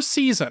per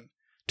season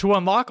to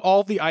unlock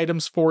all the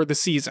items for the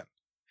season.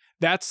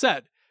 That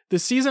said, the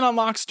season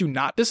unlocks do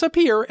not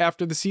disappear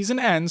after the season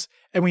ends,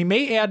 and we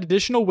may add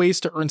additional ways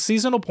to earn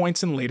seasonal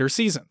points in later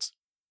seasons.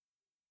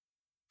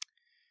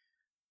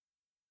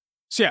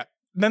 So yeah,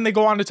 then they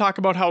go on to talk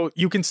about how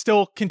you can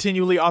still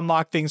continually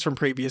unlock things from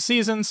previous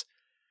seasons.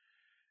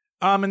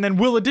 And then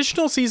will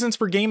additional seasons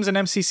for games in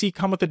MCC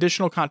come with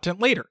additional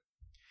content later?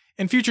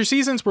 In future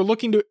seasons, we're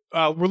looking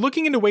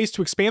into ways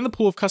to expand the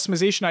pool of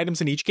customization items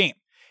in each game.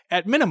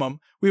 At minimum,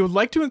 we would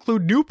like to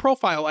include new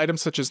profile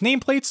items such as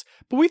nameplates,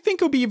 but we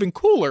think it would be even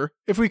cooler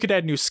if we could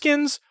add new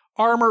skins,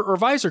 armor or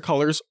visor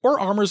colors, or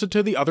armors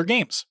into the other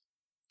games.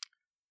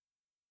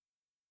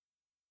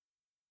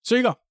 So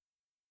you go.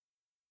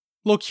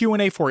 little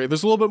Q&A for you.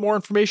 There's a little bit more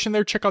information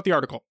there. Check out the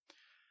article.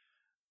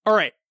 All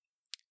right.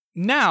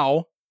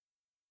 Now,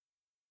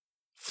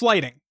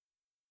 flighting.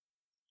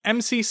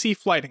 MCC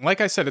flighting.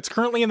 Like I said, it's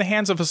currently in the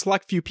hands of a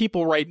select few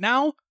people right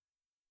now.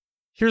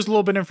 Here's a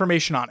little bit of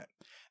information on it.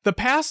 The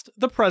past,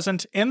 the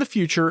present, and the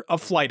future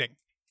of flighting.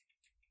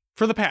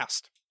 For the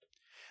past.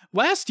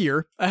 Last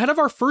year, ahead of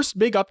our first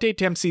big update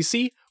to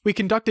MCC, we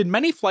conducted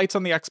many flights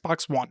on the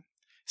Xbox One.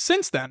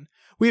 Since then,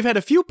 we've had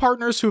a few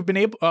partners who've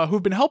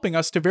been helping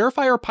us to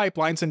verify our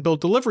pipelines and build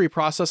delivery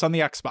process on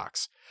the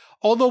Xbox.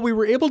 Although we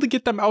were able to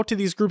get them out to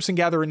these groups and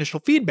gather initial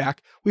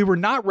feedback, we were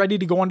not ready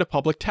to go into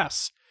public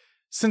tests.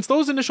 Since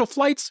those initial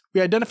flights,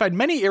 we identified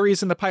many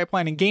areas in the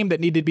pipeline and game that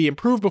needed to be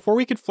improved before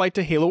we could flight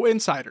to Halo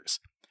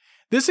Insiders.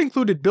 This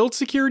included build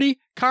security,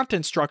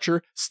 content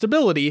structure,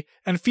 stability,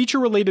 and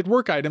feature-related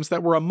work items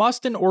that were a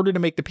must in order to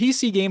make the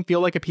PC game feel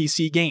like a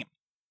PC game.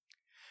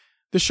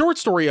 The short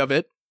story of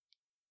it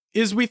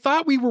is we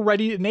thought we were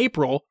ready in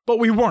April, but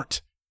we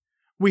weren't.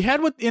 We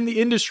had what in the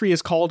industry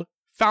is called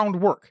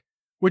found work,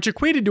 which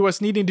equated to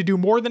us needing to do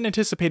more than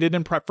anticipated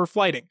in prep for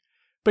flighting.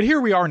 But here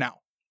we are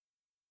now.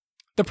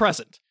 The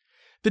present.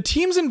 The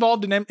teams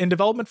involved in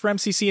development for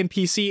MCC and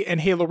PC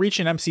and Halo Reach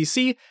and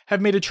MCC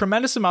have made a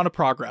tremendous amount of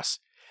progress.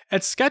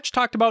 As Sketch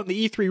talked about in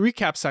the E3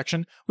 recap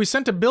section, we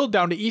sent a build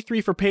down to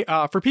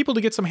E3 for people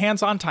to get some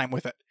hands-on time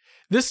with it.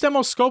 This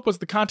demo scope was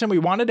the content we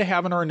wanted to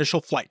have in our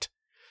initial flight.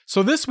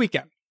 So this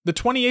weekend, the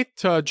 28th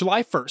to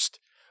July 1st,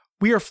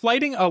 we are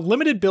flighting a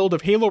limited build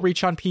of Halo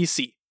Reach on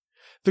PC.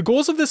 The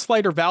goals of this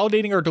flight are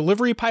validating our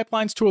delivery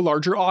pipelines to a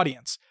larger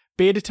audience,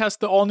 beta test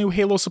the all-new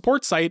Halo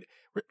support site,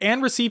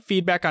 and receive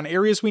feedback on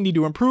areas we need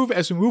to improve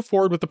as we move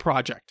forward with the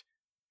project.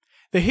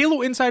 The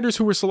Halo Insiders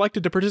who were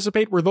selected to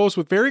participate were those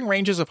with varying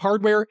ranges of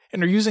hardware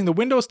and are using the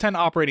Windows 10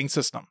 operating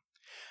system.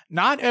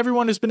 Not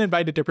everyone has been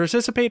invited to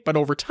participate, but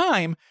over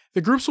time,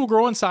 the groups will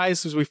grow in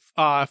size as we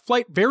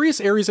flight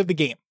various areas of the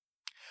game.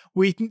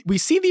 We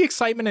see the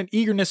excitement and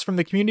eagerness from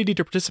the community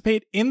to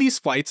participate in these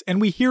flights, and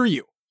we hear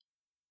you.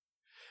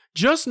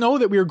 Just know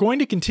that we are going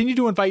to continue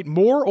to invite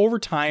more over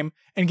time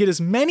and get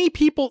as many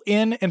people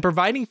in and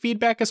providing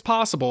feedback as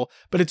possible,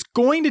 but it's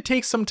going to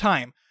take some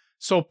time,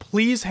 so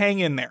please hang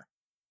in there.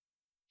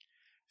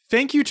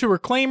 Thank you to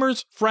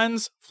Reclaimers,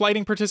 friends,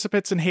 flighting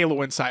participants, and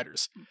Halo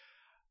Insiders.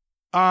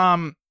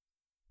 There's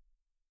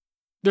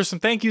some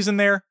thank yous in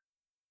there.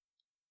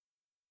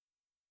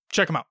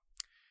 Check them out.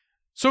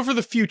 So for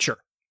the future.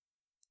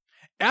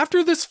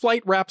 After this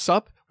flight wraps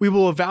up, we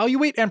will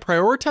evaluate and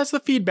prioritize the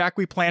feedback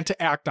we plan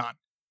to act on.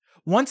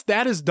 Once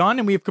that is done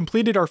and we have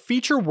completed our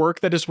feature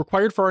work that is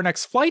required for our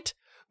next flight,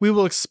 we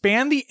will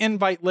expand the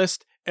invite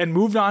list and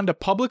move on to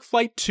Public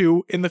Flight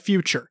 2 in the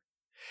future.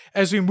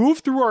 As we move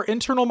through our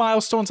internal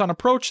milestones on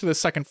approach to the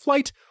second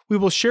flight, we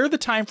will share the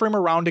timeframe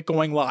around it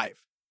going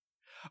live.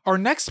 Our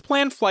next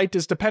planned flight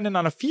is dependent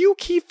on a few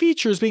key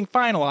features being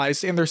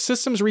finalized and their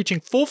systems reaching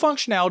full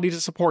functionality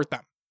to support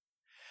them.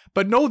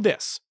 But know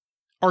this,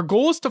 our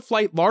goal is to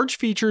flight large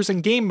features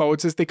and game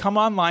modes as they come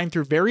online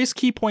through various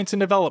key points in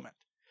development.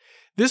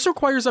 This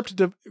requires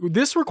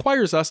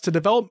us to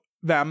develop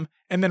them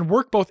and then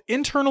work both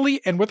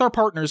internally and with our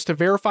partners to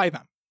verify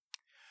them.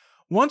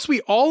 Once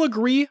we all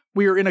agree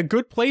we are in a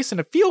good place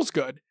and it feels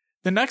good,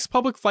 the next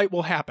public flight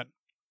will happen.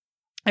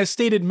 As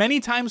stated many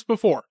times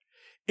before,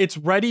 it's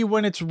ready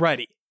when it's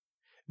ready.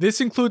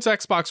 This includes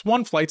Xbox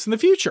One flights in the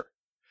future.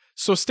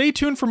 So stay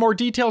tuned for more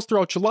details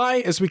throughout July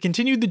as we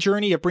continue the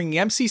journey of bringing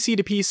MCC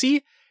to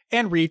PC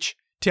and Reach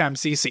to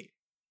MCC.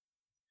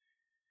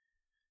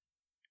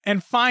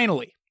 And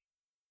finally,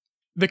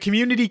 the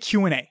community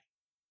Q&A.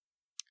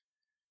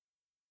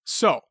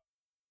 So,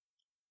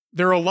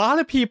 there are a lot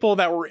of people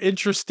that were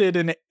interested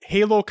in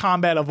Halo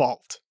Combat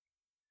Evolved.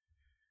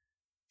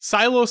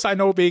 Silos, I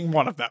know, being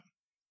one of them.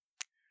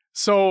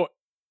 So,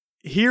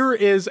 here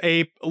is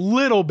a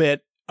little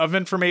bit of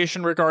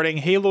information regarding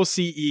Halo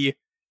CE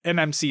and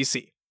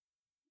MCC.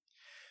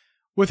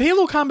 With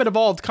Halo Combat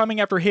Evolved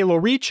coming after Halo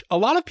Reach, a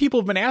lot of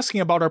people have been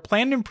asking about our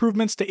planned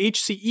improvements to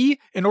HCE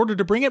in order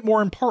to bring it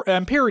more in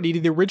parity to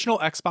the original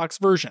Xbox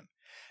version.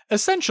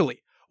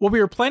 Essentially, what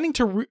we are planning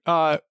to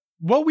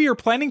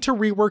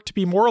rework to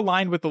be more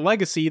aligned with the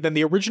legacy than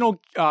the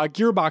original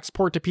Gearbox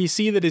port to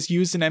PC that is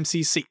used in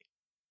MCC.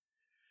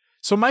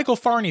 So Michael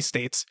Farney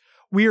states,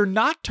 we are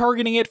not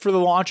targeting it for the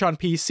launch on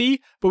PC,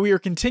 but we are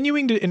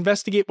continuing to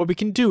investigate what we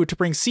can do to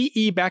bring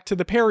CE back to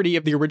the parity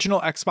of the original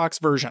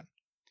Xbox version.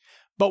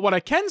 But what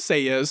I can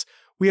say is,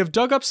 we have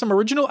dug up some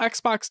original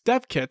Xbox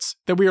dev kits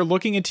that we are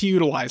looking into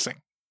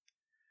utilizing.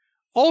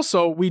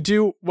 Also,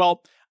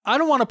 I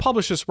don't want to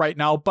publish this right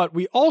now, but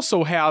we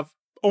also have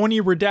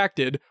Oni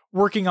Redacted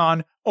working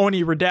on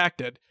Oni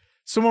Redacted.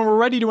 So when we're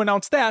ready to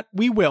announce that,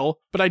 we will,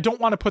 but I don't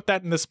want to put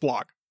that in this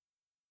blog.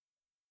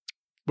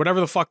 Whatever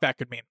the fuck that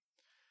could mean.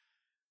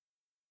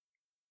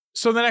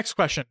 So the next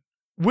question.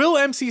 Will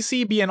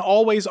MCC be an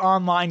always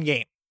online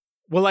game?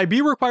 Will I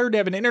be required to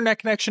have an internet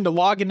connection to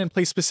log in and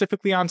play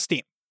specifically on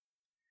Steam?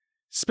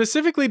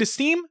 Specifically to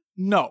Steam?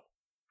 No.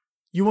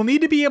 You will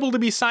need to be able to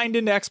be signed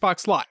into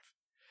Xbox Live.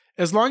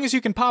 As long as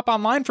you can pop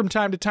online from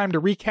time to time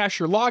to recache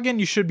your login,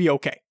 you should be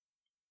okay.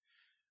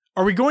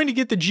 Are we going to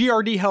get the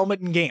GRD helmet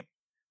in game?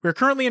 We're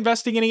currently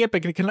investigating it,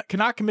 but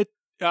cannot commit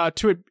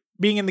to it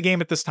being in the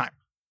game at this time.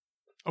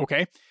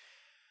 Okay.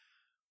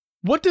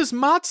 What does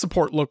mod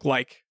support look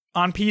like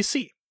on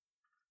PC?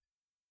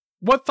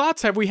 What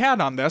thoughts have we had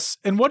on this,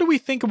 and what do we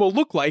think it will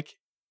look like,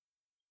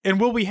 and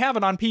will we have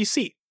it on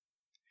PC?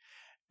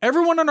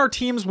 Everyone on our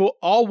teams will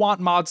all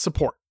want mod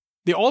support.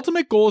 The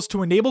ultimate goal is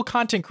to enable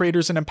content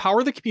creators and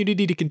empower the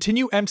community to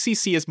continue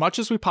MCC as much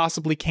as we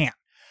possibly can.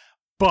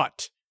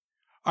 But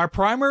our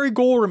primary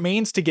goal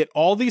remains to get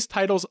all these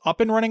titles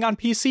up and running on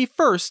PC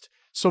first,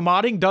 so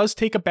modding does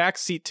take a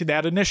backseat to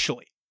that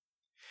initially.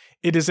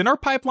 It is in our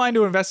pipeline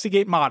to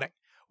investigate modding.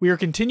 We are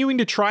continuing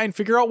to try and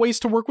figure out ways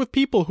to work with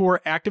people who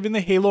are active in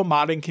the Halo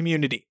modding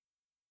community.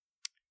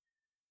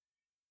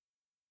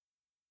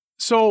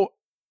 So,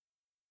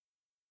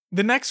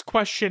 the next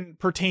question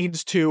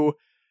pertains to,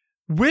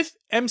 with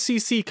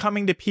MCC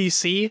coming to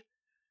PC,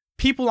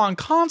 people on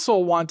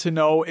console want to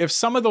know if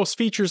some of those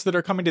features that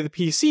are coming to the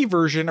PC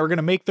version are going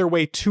to make their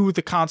way to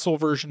the console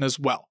version as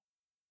well.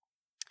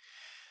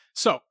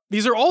 So,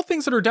 these are all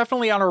things that are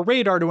definitely on our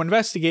radar to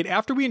investigate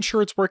after we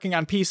ensure it's working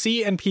on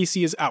PC and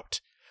PC is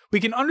out. We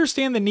can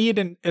understand the need,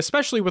 and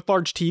especially with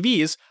large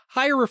TVs,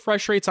 higher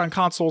refresh rates on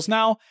consoles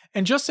now,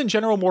 and just in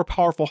general more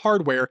powerful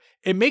hardware,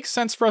 it makes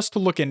sense for us to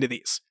look into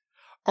these.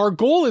 Our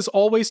goal is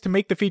always to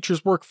make the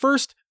features work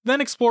first, then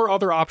explore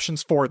other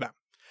options for them.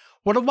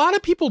 What a lot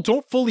of people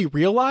don't fully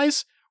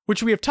realize,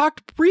 which we have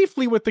talked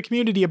briefly with the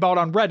community about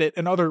on Reddit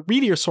and other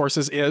media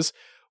sources, is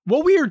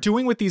what we are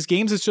doing with these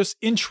games is just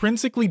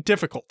intrinsically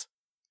difficult.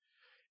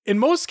 In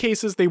most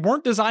cases, they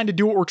weren't designed to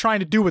do what we're trying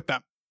to do with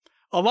them.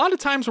 A lot of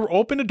times we're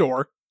open a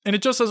door, and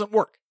it just doesn't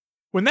work.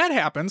 When that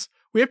happens,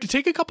 we have to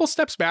take a couple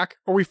steps back,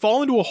 or we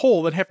fall into a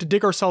hole and have to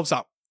dig ourselves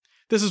out.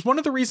 This is one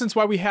of the reasons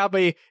why we have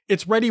a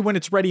 "it's ready when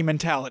it's ready"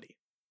 mentality.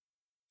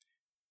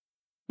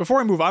 Before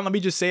I move on, let me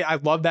just say I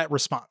love that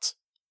response.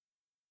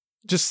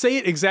 Just say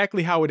it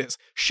exactly how it is.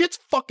 Shit's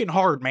fucking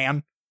hard,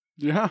 man.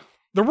 Yeah.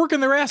 They're working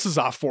their asses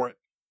off for it.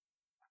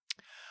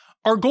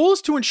 Our goal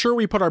is to ensure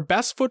we put our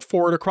best foot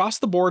forward across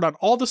the board on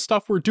all the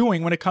stuff we're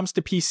doing when it comes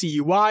to PC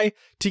UI,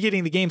 to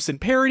getting the games in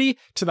parity,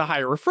 to the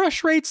higher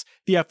refresh rates,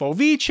 the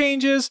FOV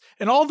changes,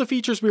 and all the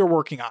features we are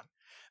working on.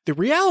 The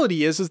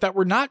reality is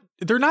that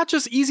they're not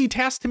just easy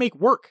tasks to make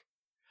work.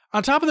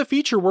 On top of the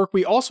feature work,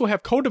 we also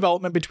have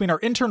co-development between our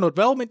internal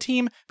development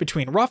team,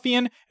 between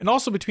Ruffian, and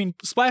also between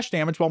Splash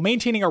Damage while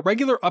maintaining our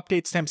regular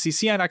updates to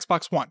MCC on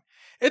Xbox One.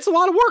 It's a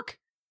lot of work,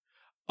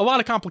 a lot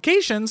of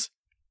complications,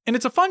 and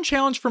it's a fun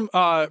challenge from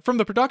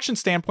the production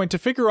standpoint to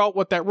figure out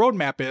what that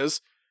roadmap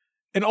is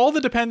and all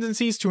the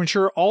dependencies to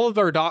ensure all of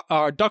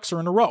our ducks are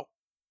in a row.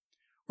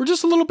 We're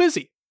just a little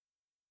busy.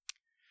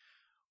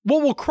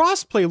 What will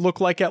crossplay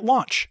look like at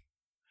launch?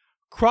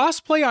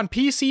 Crossplay on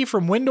PC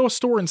from Windows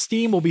Store and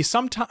Steam will be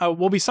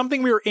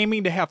something we are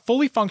aiming to have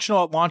fully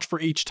functional at launch for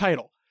each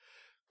title.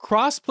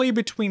 Crossplay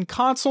between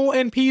console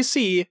and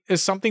PC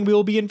is something we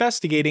will be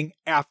investigating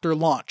after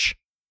launch.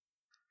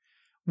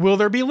 Will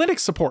there be Linux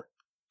support?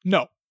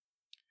 No.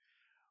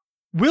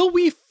 Will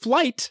we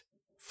firefight?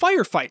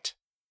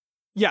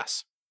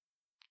 Yes.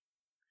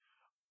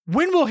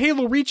 When will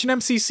Halo Reach and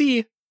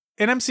MCC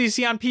on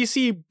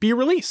PC be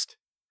released?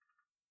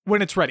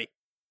 When it's ready.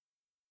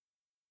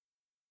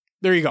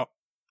 There you go.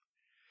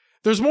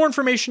 There's more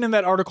information in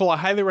that article. I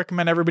highly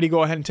recommend everybody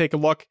go ahead and take a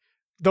look.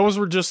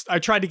 I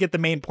tried to get the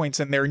main points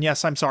in there, and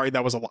yes, I'm sorry,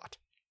 that was a lot.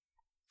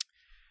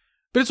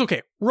 But it's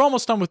okay. We're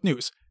almost done with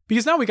news,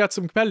 because now we got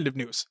some competitive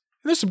news.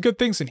 And there's some good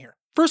things in here.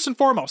 First and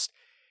foremost,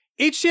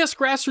 HCS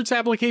Grassroots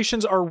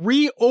applications are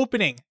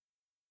reopening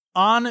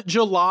on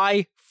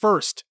July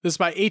 1st. This is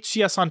by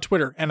HCS on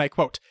Twitter, and I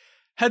quote,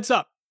 "Heads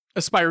up,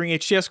 aspiring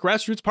HCS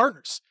Grassroots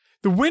partners.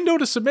 The window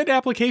to submit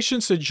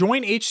applications to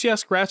join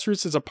HCS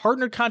Grassroots as a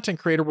partnered content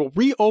creator will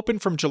reopen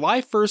from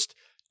July 1st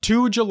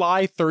to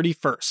July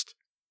 31st.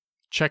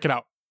 Check it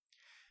out.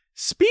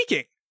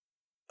 Speaking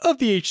of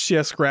the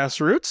HCS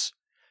Grassroots,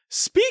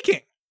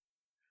 speaking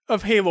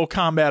of Halo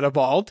Combat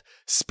Evolved,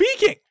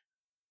 speaking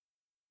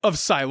of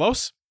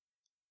Silos,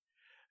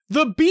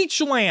 the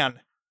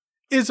Beachland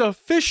is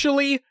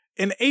officially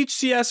an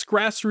HCS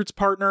Grassroots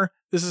partner.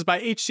 This is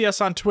by HCS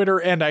on Twitter,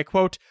 and I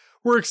quote,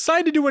 "We're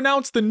excited to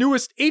announce the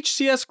newest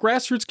HCS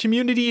Grassroots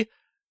community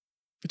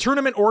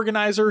tournament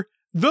organizer,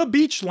 the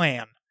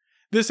Beachland.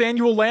 This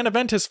annual LAN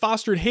event has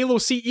fostered Halo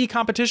CE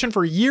competition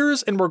for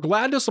years, and we're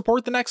glad to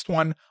support the next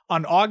one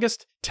on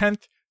August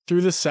 10th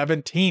through the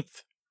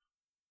 17th.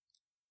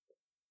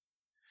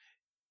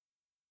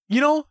 You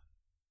know,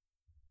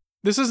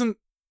 this isn't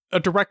a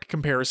direct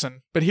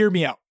comparison, but hear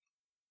me out.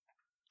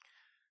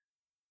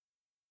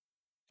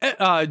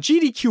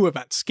 GDQ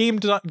events,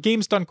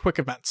 Games Done Quick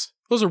events,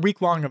 those are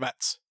week-long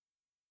events.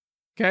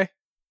 Okay?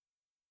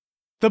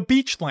 The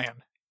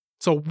Beachland,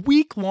 it's a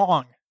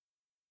week-long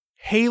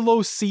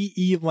Halo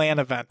CE LAN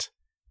event.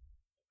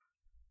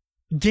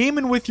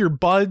 Gaming with your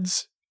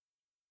buds,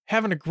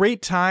 having a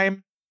great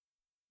time,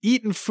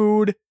 eating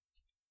food,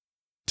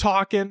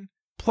 talking,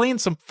 playing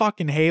some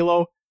fucking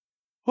Halo.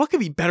 What could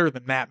be better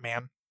than that,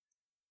 man?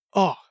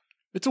 Oh,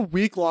 It's a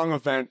week-long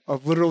event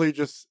of literally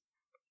just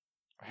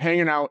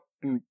hanging out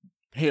in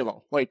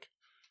Halo. Like,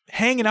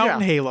 hanging out Yeah.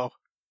 in Halo.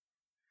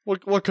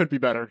 what could be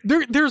better?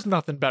 There's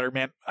nothing better,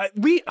 man.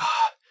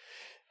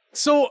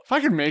 So If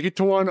I could make it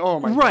to one, oh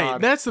my right,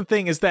 god. that's the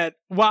thing, is that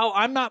while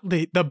I'm not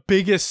the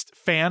biggest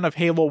fan of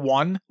Halo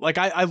 1, like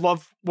I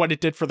love what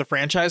it did for the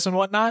franchise and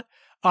whatnot,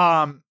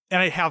 and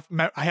I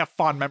have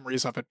fond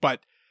memories of it, but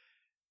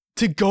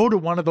to go to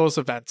one of those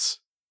events,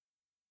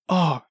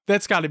 oh,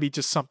 that's got to be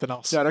just something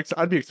else. Yeah,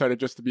 I'd be excited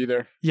just to be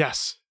there.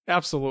 Yes,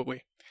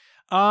 absolutely.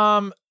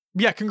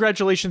 Yeah,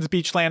 congratulations,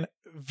 Beachland.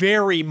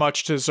 Very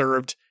much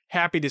deserved.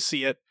 Happy to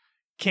see it.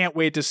 Can't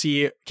wait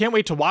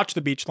to watch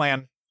the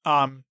Beachland.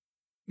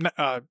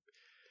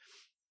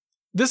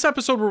 This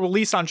episode will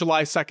release on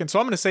July 2nd, so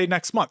I'm going to say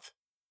next month.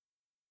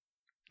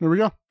 There we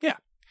go.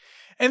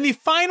 And the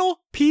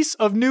final piece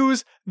of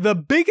news, the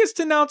biggest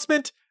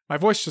announcement, my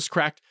voice just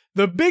cracked,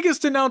 the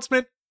biggest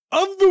announcement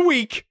of the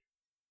week,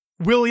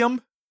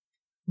 William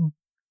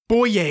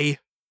Boyer.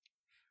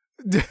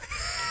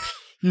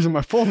 Using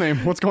my full name.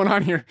 What's going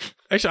on here?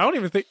 Actually, I don't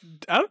even think,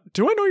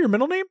 do I know your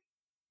middle name?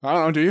 I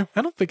don't know, do you?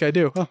 I don't think I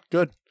do. Oh,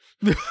 good.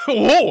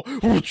 Oh,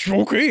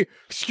 okay.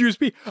 Excuse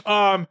me.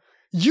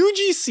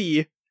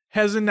 UGC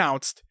has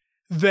announced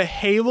the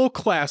Halo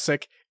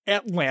Classic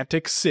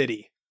Atlantic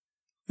City.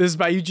 This is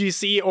by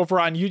UGC over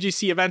on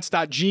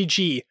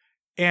ugcevents.gg,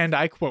 and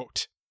I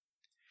quote,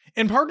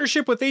 "In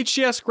partnership with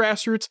HGS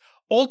Grassroots,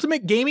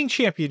 Ultimate Gaming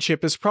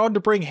Championship is proud to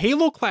bring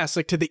Halo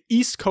Classic to the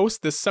East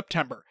Coast this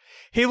September.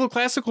 Halo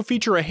Classic will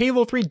feature a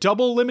Halo 3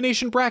 double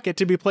elimination bracket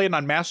to be played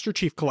on Master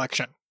Chief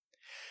Collection.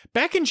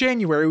 Back in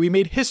January, we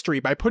made history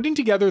by putting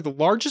together the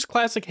largest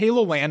classic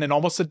Halo LAN in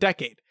almost a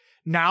decade.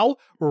 Now,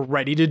 we're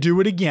ready to do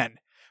it again.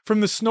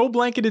 From the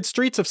snow-blanketed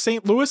streets of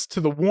St. Louis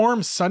to the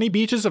warm, sunny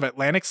beaches of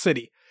Atlantic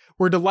City,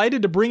 we're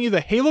delighted to bring you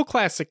the Halo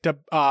Classic to,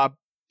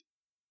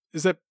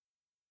 is it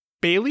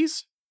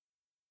Bailey's?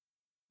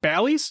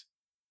 Bally's?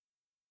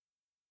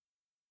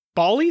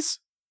 Bally's?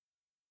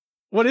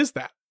 What is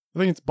that? I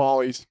think it's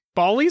Bally's.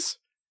 Bally's?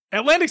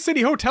 Atlantic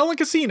City Hotel and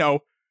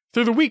Casino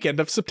through the weekend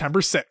of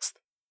September 6th.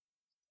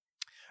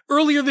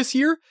 Earlier this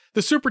year,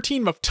 the super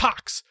team of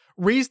Tox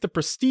raised the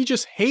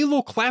prestigious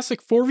Halo Classic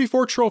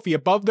 4v4 trophy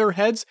above their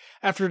heads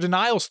after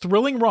Denial's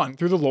thrilling run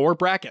through the lower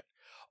bracket.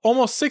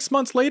 Almost 6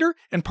 months later,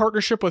 in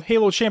partnership with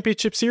Halo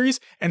Championship Series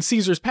and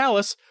Caesars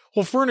Palace,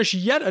 will furnish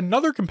yet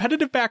another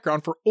competitive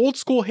background for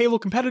old-school Halo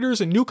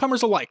competitors and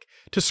newcomers alike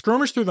to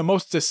skirmish through the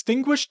most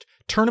distinguished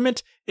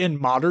tournament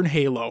in modern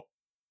Halo.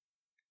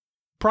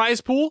 Prize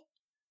pool?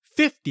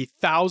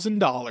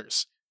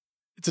 $50,000.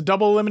 It's a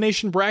double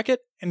elimination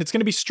bracket, and it's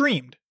going to be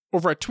streamed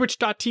over at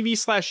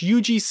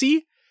twitch.tv/UGC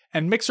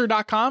and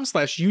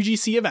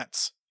mixer.com/UGC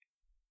events.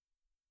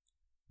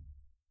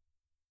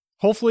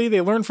 Hopefully they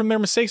learned from their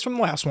mistakes from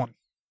the last one.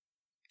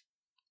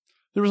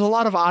 There was a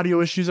lot of audio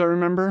issues, I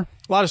remember.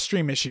 A lot of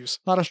stream issues.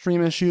 A lot of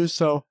stream issues,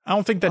 so... I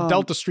don't think that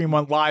Delta stream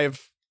went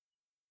live.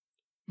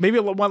 Maybe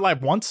it went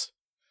live once.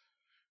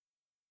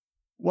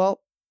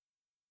 Well,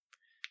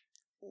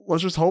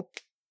 let's just hope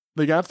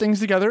they got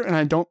things together, and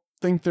I don't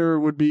think there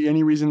would be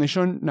any reason they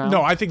shouldn't now.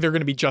 No, I think they're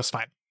going to be just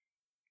fine.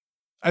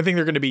 I think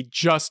they're going to be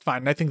just fine.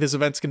 And I think this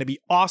event's going to be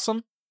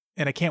awesome,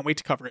 and I can't wait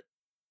to cover it.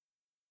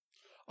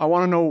 I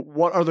want to know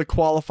what are the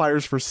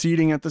qualifiers for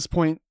seeding at this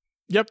point.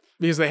 Yep,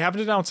 because they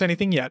haven't announced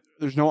anything yet.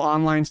 There's no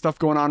online stuff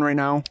going on right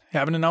now.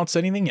 Haven't announced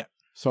anything yet.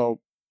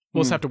 So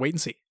We'll just have to wait and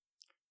see.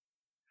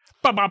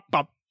 Bop, bop,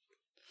 bop.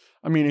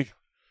 I mean, it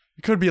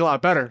could be a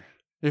lot better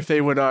if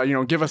they would,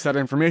 give us that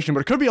information,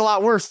 but it could be a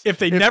lot worse If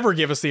they never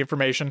give us the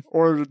information.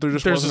 or there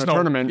just wasn't a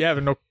tournament. Yeah,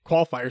 there are no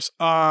qualifiers.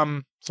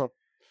 So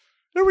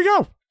there we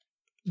go.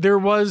 There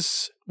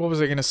was, what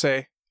was I going to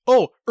say?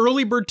 Oh,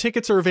 early bird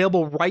tickets are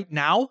available right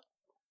now.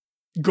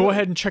 Go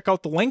ahead and check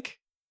out the link.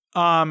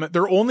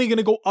 They're only going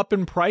to go up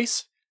in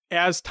price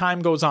as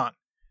time goes on.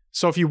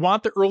 So if you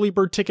want the early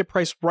bird ticket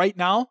price right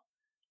now,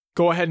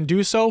 go ahead and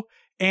do so.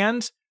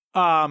 And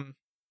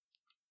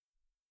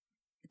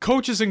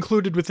coach is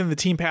included within the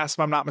team pass, if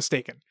I'm not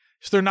mistaken.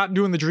 So they're not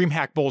doing the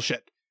DreamHack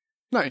bullshit.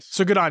 Nice.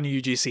 So good on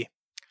you, UGC.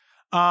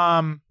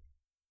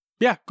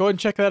 Yeah, go ahead and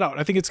check that out.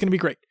 I think it's going to be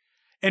great.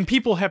 And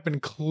people have been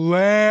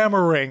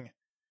clamoring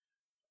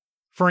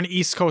for an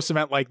East Coast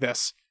event like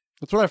this.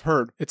 That's what I've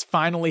heard. It's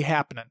finally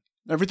happening.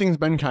 Everything's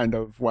been kind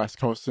of West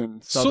Coast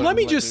and Southern. So let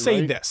me just say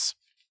lately, right? this.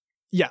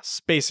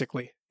 Yes,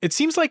 basically. It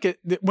seems like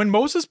when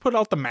Moses put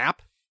out the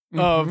map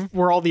of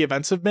where all the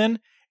events have been,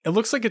 it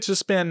looks like it's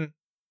just been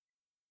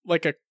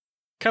like a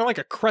kind of like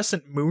a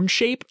crescent moon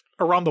shape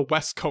around the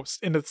West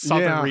Coast into the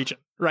southern region,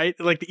 right?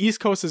 Like the East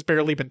Coast has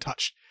barely been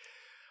touched.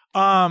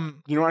 You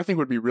know what I think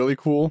would be really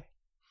cool?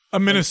 A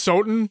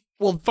Minnesotan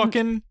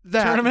fucking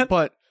tournament?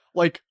 But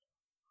like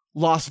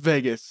Las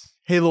Vegas,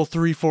 Halo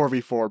 3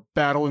 4v4,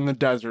 Battle in the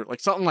Desert, like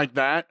something like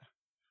that.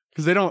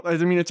 Because they don't, I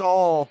mean, it's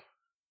all,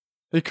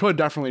 they could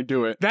definitely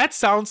do it. That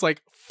sounds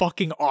like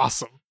fucking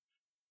awesome.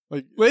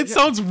 Like It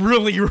sounds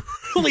really,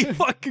 really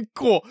fucking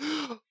cool.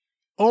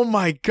 Oh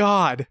my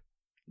God.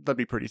 That'd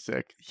be pretty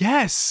sick.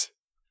 Yes.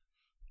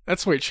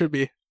 That's the way it should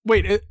be.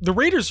 Wait, the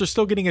Raiders are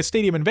still getting a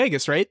stadium in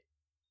Vegas, right?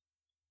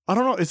 I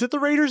don't know. Is it the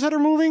Raiders that are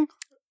moving?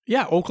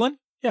 Yeah, Oakland.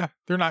 Yeah,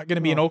 they're not going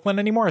to be in Oakland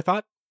anymore. I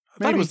thought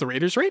it was the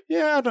Raiders, right?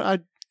 Yeah,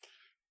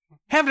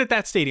 Have it at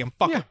that stadium.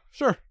 Fuck it.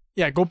 Sure.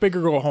 Yeah, go big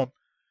or go home.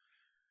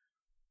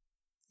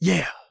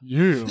 Yeah.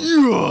 Yeah.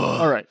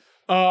 All right.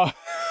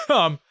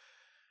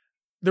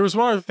 There was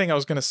one other thing I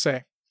was going to say.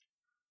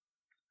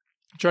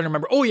 I'm trying to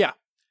remember. Oh, yeah.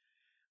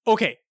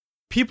 Okay.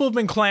 People have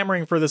been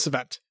clamoring for this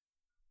event.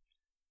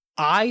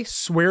 I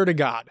swear to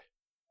God.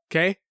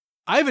 Okay?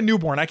 I have a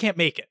newborn. I can't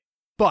make it.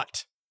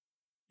 But,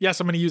 yes,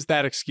 I'm going to use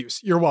that excuse.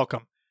 You're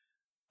welcome.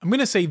 I'm going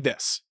to say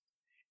this.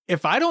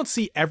 If I don't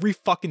see every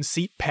fucking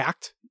seat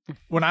packed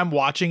when I'm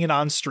watching it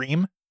on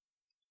stream,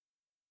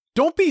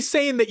 don't be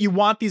saying that you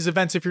want these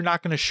events if you're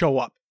not going to show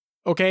up.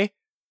 Okay?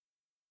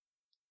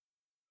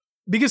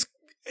 Because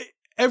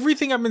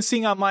everything I've been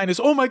seeing online is,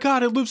 oh my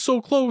God, I live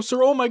so close,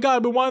 or oh my God,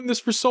 I've been wanting this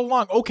for so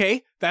long.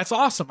 Okay, that's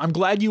awesome. I'm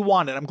glad you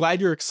want it. I'm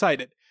glad you're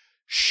excited.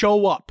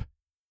 Show up.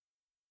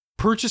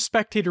 Purchase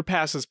spectator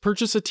passes.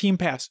 Purchase a team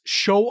pass.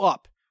 Show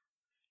up.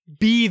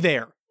 Be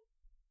there.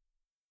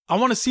 I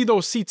want to see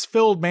those seats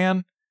filled,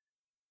 man.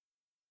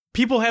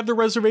 People have their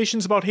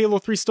reservations about Halo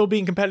 3 still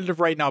being competitive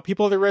right now.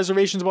 People have their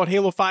reservations about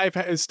Halo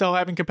 5 still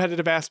having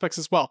competitive aspects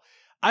as well.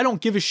 I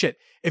don't give a shit.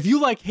 If you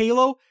like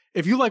Halo,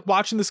 if you like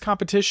watching this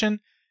competition,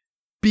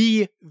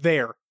 be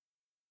there.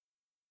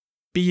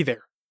 Be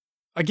there.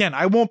 Again,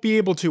 I won't be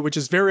able to, which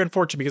is very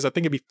unfortunate because I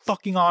think it'd be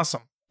fucking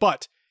awesome.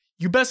 But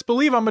you best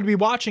believe I'm going to be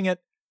watching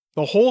it.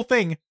 The whole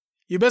thing.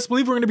 You best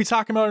believe we're going to be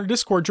talking about it on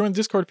Discord. Join the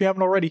Discord if you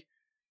haven't already.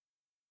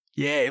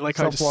 Yay, like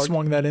how I just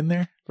swung that in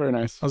there. Very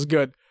nice. That was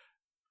good.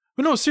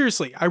 But no,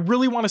 seriously, I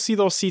really want to see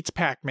those seats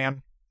packed,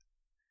 man.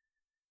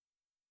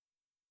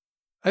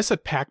 I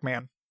said pack,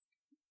 man.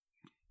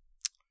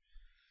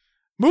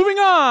 Moving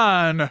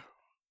on.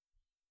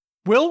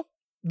 Will,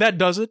 that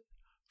does it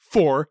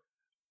for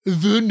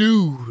the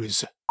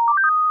news.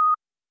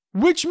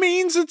 Which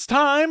means it's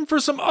time for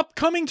some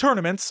upcoming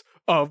tournaments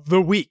of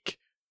the week.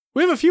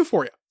 We have a few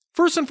for you.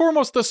 First and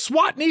foremost, the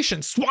SWAT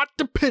Nation SWAT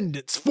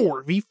Dependence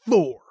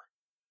 4v4.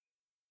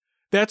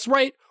 That's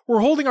right, we're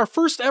holding our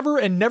first ever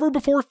and never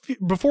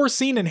before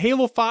seen in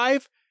Halo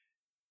 5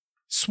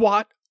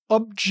 SWAT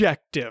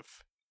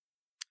Objective.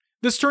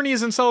 This tourney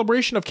is in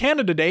celebration of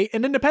Canada Day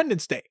and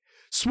Independence Day.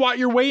 SWAT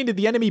your way into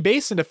the enemy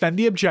base and defend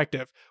the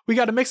objective. We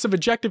got a mix of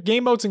objective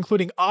game modes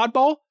including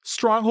Oddball,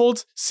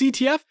 Strongholds,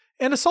 CTF,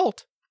 and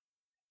Assault.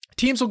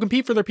 Teams will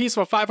compete for their piece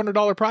of a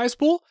 $500 prize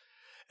pool.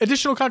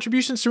 Additional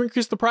contributions to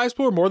increase the prize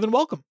pool are more than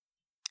welcome.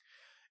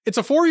 It's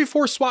a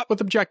 4v4 SWAT with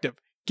objective.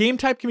 Game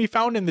type can be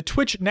found in the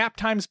Twitch Nap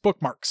Times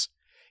bookmarks.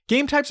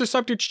 Game types are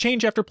subject to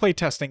change after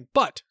playtesting,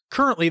 but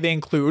currently they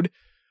include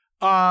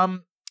the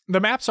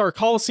maps are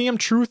Coliseum,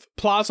 Truth,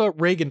 Plaza,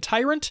 Rig, and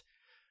Tyrant.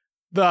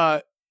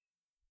 Those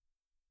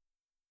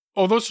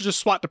are just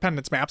SWAT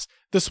Dependence maps.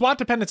 The SWAT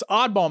Dependence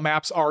Oddball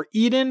maps are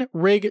Eden,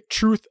 Rig,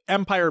 Truth,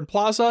 Empire, and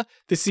Plaza.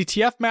 The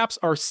CTF maps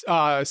are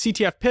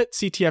CTF Pit,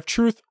 CTF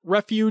Truth,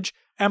 Refuge,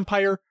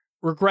 Empire,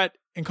 Regret,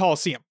 and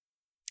Coliseum.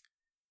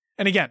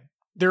 And again,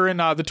 they're in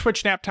the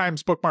Twitch Nap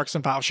Times bookmarks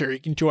and file share. You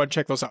can go ahead and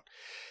check those out.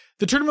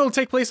 The tournament will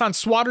take place on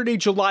Swatter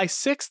July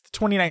 6th,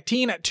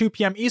 2019 at 2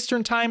 p.m.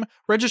 Eastern Time.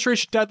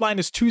 Registration deadline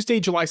is Tuesday,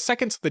 July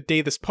 2nd, so the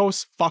day this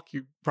posts. Fuck,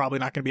 you're probably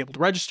not going to be able to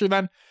register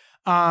then.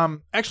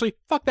 Actually,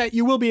 fuck that,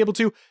 you will be able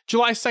to.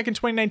 July 2nd,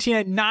 2019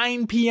 at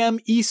 9 p.m.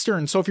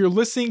 Eastern. So if you're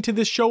listening to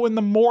this show in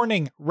the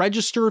morning,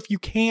 register if you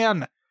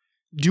can.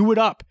 Do it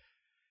up.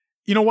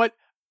 You know what?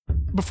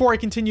 Before I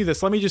continue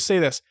this, let me just say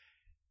this.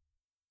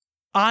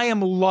 I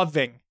am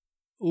loving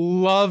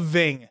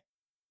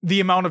the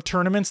amount of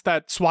tournaments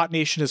that SWAT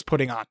Nation is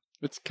putting on.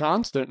 It's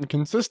constant and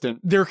consistent.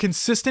 They're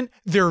consistent.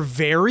 They're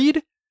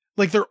varied.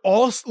 Like, they're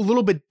all a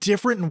little bit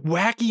different and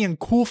wacky and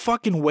cool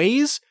fucking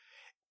ways.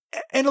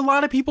 And a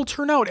lot of people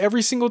turn out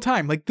every single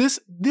time. Like, this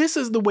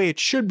is the way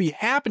it should be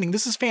happening.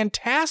 This is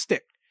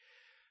fantastic.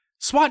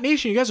 SWAT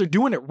Nation, you guys are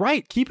doing it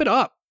right. Keep it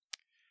up.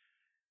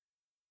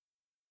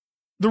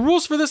 The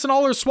rules for this and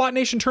all our SWAT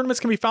Nation tournaments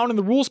can be found in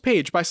the rules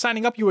page. By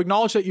signing up, you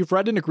acknowledge that you've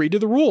read and agreed to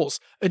the rules.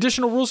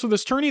 Additional rules for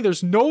this tourney,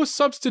 there's no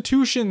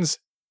substitutions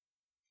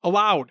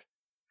allowed.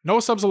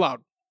 No subs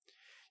allowed.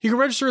 You can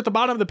register at the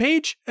bottom of the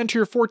page, enter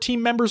your 4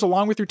 team members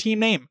along with your team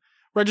name.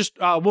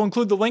 We'll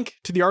include the link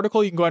to the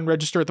article. You can go ahead and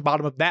register at the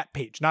bottom of that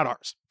page, not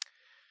ours.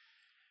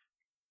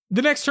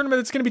 The next tournament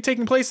that's going to be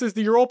taking place is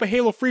the Europa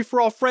Halo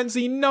Free-for-All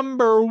Frenzy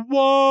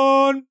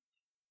 #1.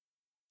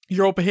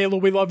 Europa Halo,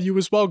 we love you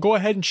as well. Go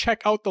ahead and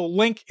check out the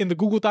link in the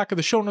Google Doc of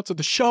the show notes of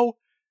the show.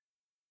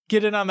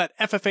 Get in on that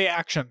FFA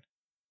action.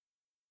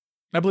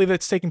 I believe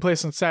that's taking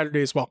place on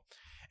Saturday as well.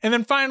 And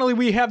then finally,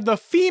 we have the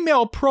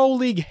Female Pro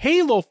League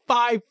Halo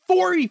 5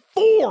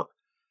 44.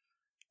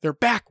 They're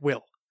back,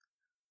 Will.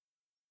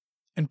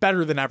 And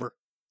better than ever.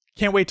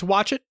 Can't wait to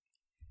watch it.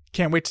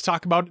 Can't wait to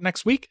talk about it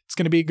next week. It's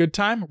going to be a good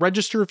time.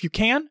 Register if you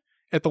can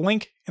at the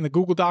link in the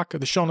Google Doc of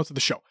the show notes of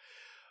the show.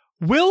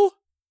 Will,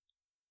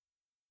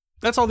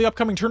 that's all the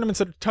upcoming tournaments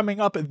that are coming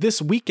up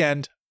this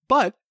weekend.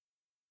 But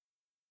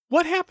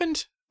what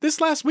happened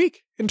this last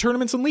week in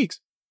tournaments and leagues?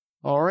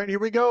 All right, here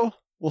we go.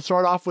 We'll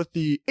start off with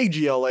the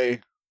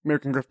AGLA,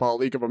 American Griffball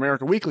League of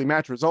America weekly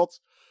match results.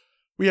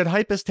 We had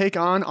Hypest take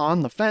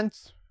on the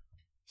fence.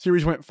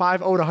 Series went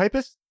 5-0 to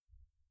Hypest.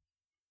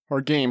 Or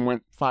game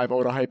went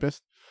 5-0 to Hypest.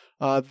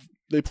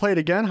 They played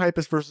again,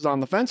 Hypest versus On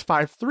the Fence,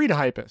 5-3 to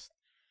Hypest.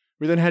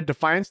 We then had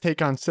Defiance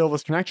take on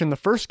Silva's Connection. The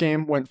first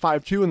game went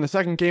 5-2, and the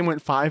second game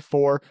went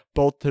 5-4,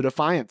 both to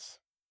Defiance.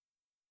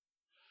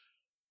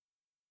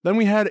 Then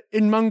we had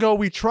In Mungo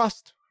We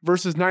Trust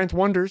versus Ninth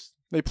Wonders.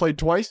 They played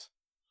twice.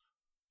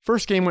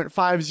 First game went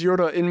 5-0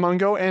 to In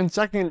Mungo, and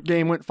second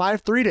game went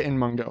 5-3 to In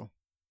Mungo.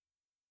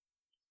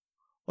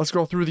 Let's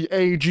go through the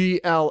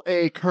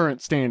AGLA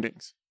current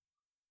standings.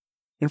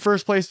 In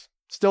first place,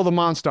 still the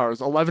Monstars,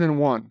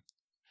 11-1.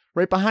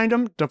 Right behind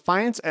them,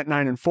 Defiance at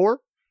 9-4.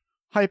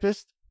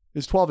 Hypest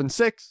is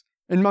 12-6.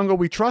 In Mungo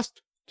We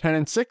Trust,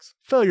 10-6.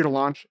 Failure to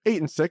Launch,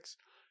 8-6.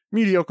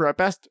 Mediocre at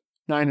best,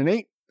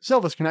 9-8.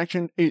 Silva's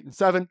Connection,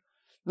 8-7.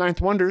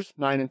 Ninth Wonders,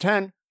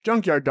 9-10.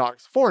 Junkyard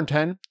Dogs,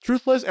 4-10.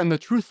 Truthless and the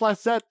Truthless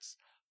Sets,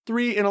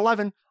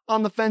 3-11.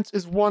 On the Fence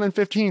is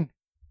 1-15.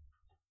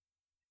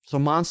 So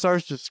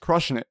Monstars just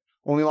crushing it.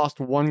 Only lost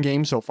one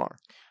game so far.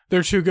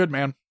 They're too good,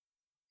 man.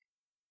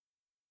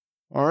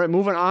 All right,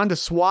 moving on to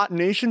SWAT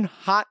Nation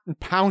Hot and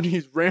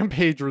Poundy's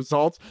Rampage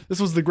results. This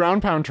was the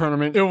ground pound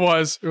tournament. It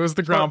was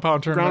the ground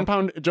pound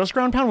tournament. Just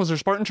ground pound? Was there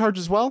Spartan Charge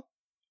as well?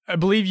 I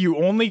believe you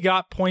only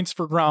got points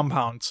for ground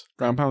pounds.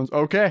 Ground pounds,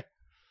 okay.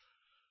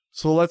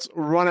 So let's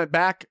run it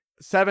back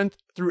 7th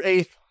through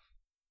 8th.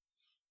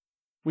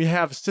 We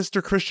have Sister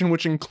Christian,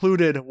 which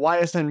included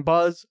YSN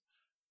Buzz.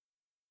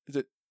 Is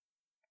it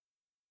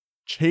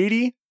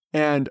Chady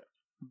and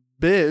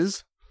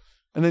Biz?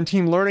 And then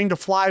Team Learning to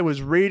Fly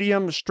was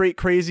Radium, Straight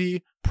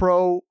Crazy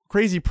Pro,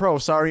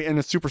 and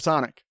a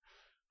Supersonic.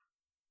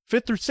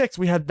 5th through 6th,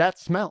 we had That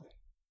Smell.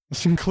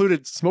 This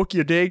included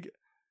Smokey a Dig,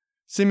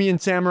 Simeon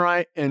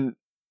Samurai, and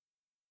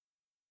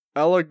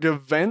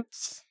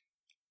Elegance.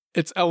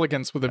 It's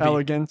Elegance with a V.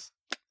 Elegance.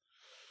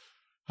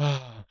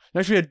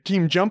 Next, we had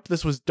Team Jump.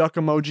 This was Duck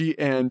Emoji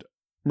and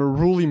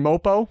Maruli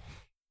Mopo.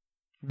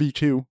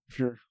 V2, if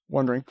you're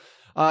wondering.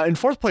 In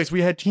 4th place,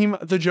 we had Team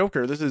The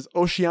Joker. This is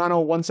Oceano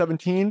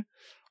 117,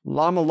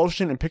 Llama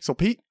Lotion, and Pixel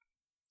Pete.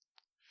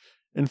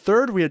 In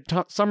 3rd, we had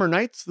Summer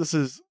Nights. This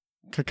is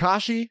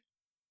Kakashi,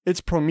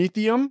 It's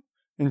Prometheum,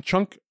 and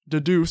Chunk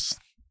Deduce.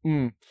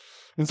 In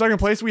 2nd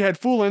place, we had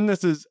Foolin'.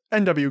 This is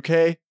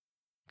NWK,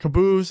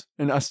 Caboose,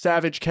 and A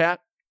Savage Cat.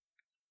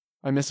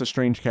 I miss a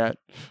strange cat.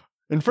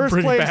 In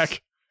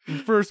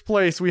first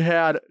place, we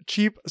had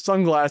Cheap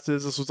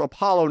Sunglasses. This was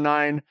Apollo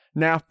 9,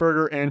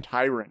 Nafburger, and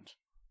Tyrant.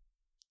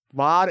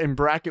 VOD and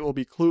bracket will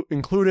be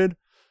included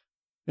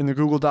in the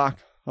Google Doc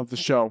of the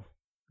show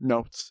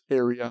notes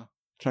area.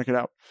 Check it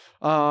out.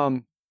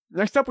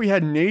 Next up, we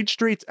had Nade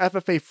Straight's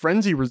FFA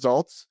Frenzy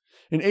results.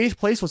 In 8th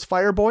place was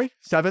Fireboy.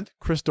 7th,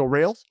 Crystal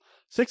Rails.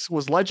 6th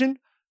was Legend.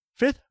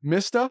 5th,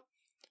 Mista.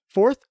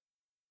 4th,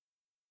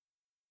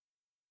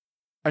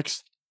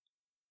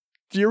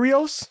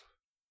 Exterios.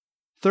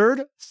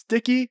 3rd,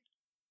 Sticky.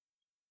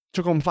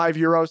 Took home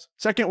 €5.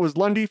 2nd was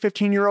Lundy,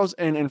 €15.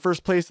 And in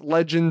first place,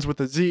 Legends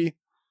with a Z.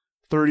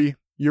 €30.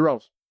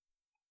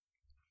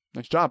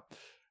 Nice job.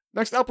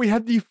 Next up, we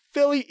had the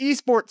Philly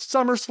Esports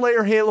Summer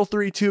Slayer Halo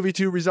 3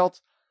 2v2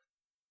 results.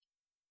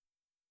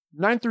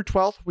 9th through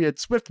 12th, we had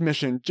Swift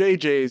Mission,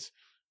 JJ's,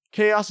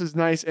 Chaos is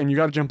Nice, and You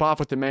Gotta Jump Off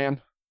with the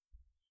Man.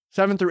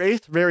 7th through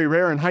 8th, Very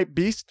Rare and Hype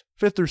Beast.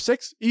 5th through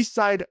 6th,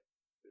 Eastside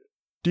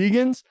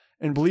Deegans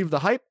and Believe the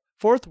Hype.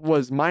 4th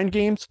was Mind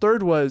Games.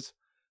 3rd was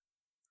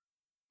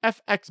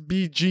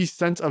FXBG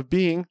Sense of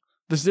Being.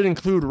 This did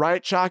include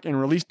Riot Shock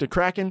and Release to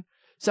Kraken.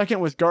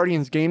 2nd was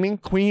Guardians Gaming,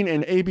 Queen,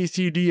 and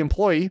ABCD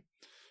Employee.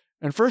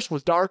 And first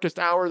was Darkest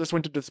Hour. This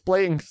went to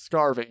Display and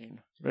Scarvane.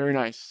 Very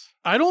nice.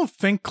 I don't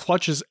think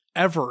Clutch is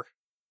ever,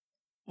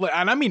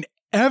 and I mean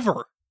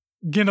ever,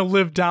 gonna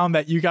live down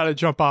that You Gotta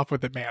Jump Off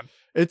with it, man.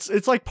 It's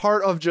like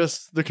part of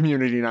just the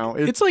community now.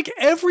 It's like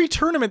every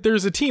tournament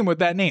there's a team with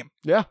that name.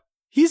 Yeah.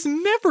 He's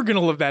never gonna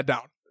live that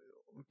down.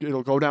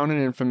 It'll go down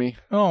in infamy.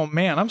 Oh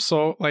man, I'm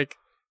so like,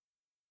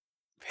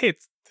 hey,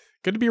 it's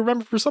good to be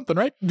remembered for something,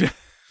 right?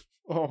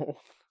 Oh.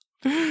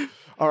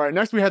 All right,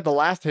 next we had the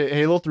last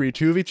Halo 3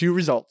 2v2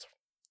 results.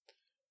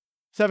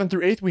 7th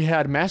through 8th, we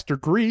had Master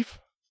Grief,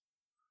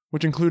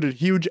 which included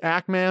Huge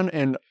Ackman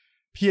and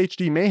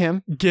PhD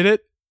Mayhem. Get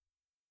it?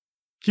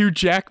 Hugh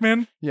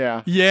Jackman?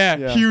 Yeah.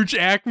 Yeah. Huge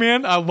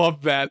Ackman. I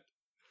love that.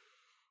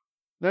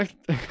 Next,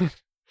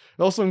 it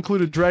also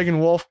included Dragon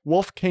Wolf,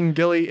 Wolf King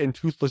Gilly, and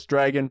Toothless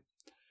Dragon.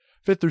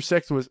 5th through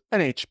 6th was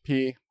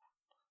NHP,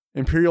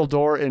 Imperial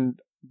Door, and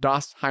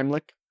Das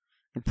Heimlich,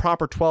 and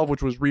Proper 12,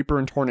 which was Reaper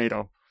and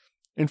Tornado.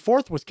 In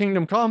 4th was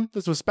Kingdom Come.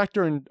 This was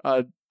Spectre and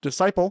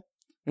Disciple.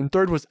 In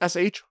 3rd was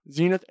SH,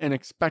 Zenith, and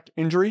Expect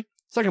Injury.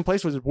 2nd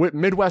place was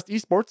Midwest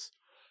Esports,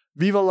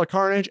 Viva La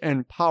Carnage,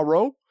 and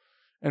Power.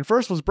 And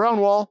first was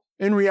Brownwall,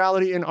 In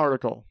Reality, and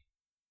Article.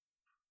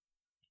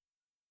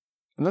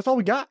 And that's all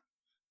we got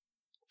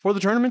for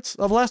the tournaments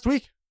of last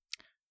week.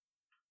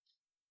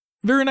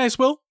 Very nice,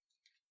 Will.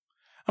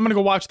 I'm gonna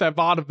go watch that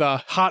VOD of the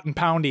Hot and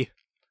Poundy.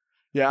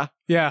 Yeah.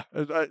 Yeah,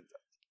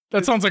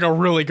 that sounds like a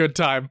really good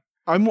time.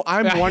 I'm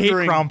I hate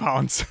wondering. ground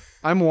pounds.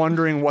 I'm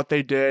wondering what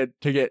they did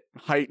to get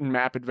height and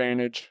map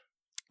advantage.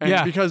 And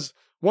Yeah. because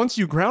once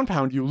you ground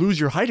pound, you lose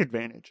your height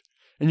advantage,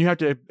 and you have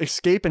to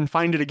escape and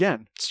find it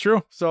again. It's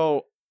true.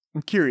 So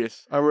I'm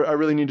curious. I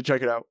really need to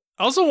check it out.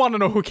 I also want to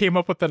know who came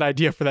up with that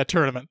idea for that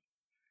tournament.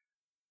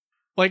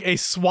 Like a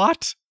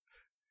SWAT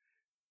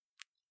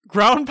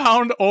ground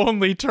pound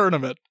only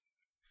tournament.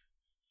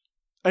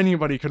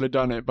 Anybody could have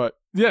done it, but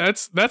Yeah,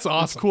 that's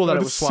awesome. cool that it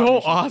is was SWAT so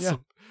Nation.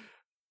 awesome.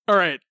 All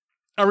right.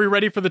 Are we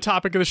ready for the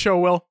topic of the show,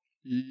 Will?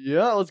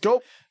 yeah, let's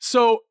go.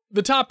 So,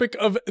 the topic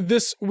of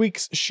this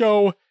week's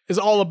show is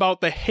all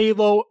about the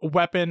Halo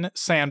weapon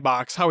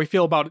sandbox, how we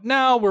feel about it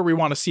now, where we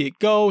want to see it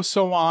go,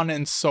 so on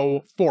and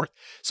so forth.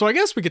 So, I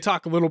guess we could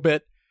talk a little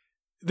bit.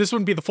 This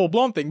wouldn't be the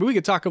full-blown thing, but we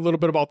could talk a little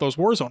bit about those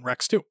Warzone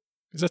wrecks too,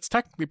 because that's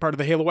technically part of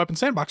the Halo weapon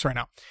sandbox right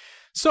now.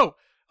 So,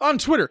 on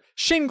Twitter,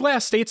 Shane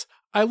Glass states,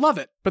 I love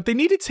it, but they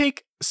need to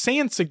take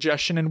sand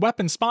suggestion and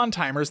weapon spawn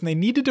timers, and they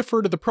need to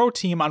defer to the pro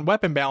team on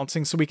weapon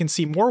balancing so we can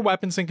see more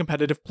weapons in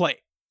competitive play.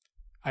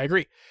 I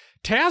agree.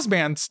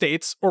 Tasman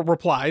states, or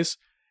replies,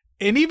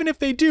 and even if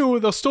they do,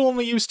 they'll still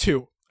only use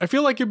 2. I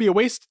feel like it'd be a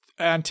waste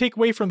and take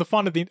away from the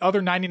fun of the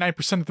other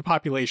 99% of the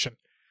population.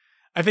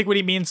 I think what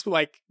he means,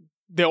 like,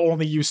 they'll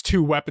only use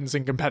 2 weapons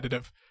in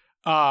competitive.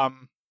 I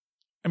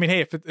mean,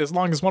 hey, as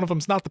long as one of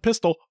them's not the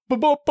pistol.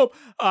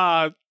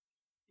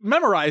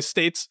 Memorize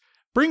states,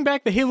 bring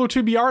back the Halo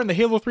 2 BR and the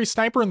Halo 3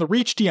 Sniper and the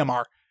Reach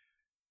DMR.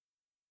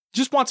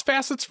 Just wants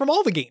facets from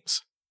all the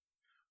games.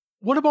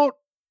 What about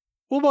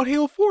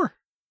Halo 4?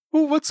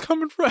 Well, what's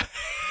coming from?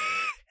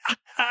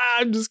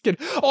 I'm just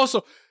kidding.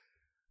 Also,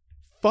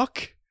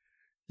 fuck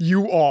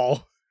you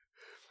all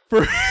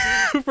for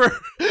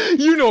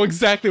you know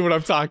exactly what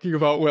I'm talking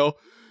about, Will.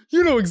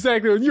 You know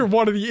exactly. You're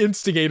one of the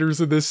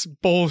instigators of this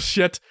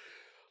bullshit.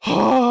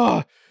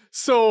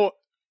 So,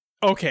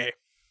 okay.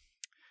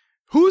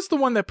 Who's the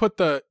one that put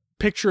the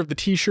picture of the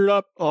t-shirt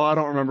up? Oh, I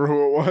don't remember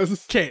who it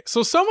was. Okay,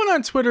 so someone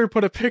on Twitter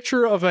put a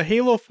picture of a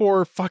Halo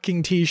 4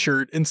 fucking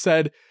t-shirt and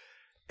said,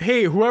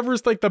 hey,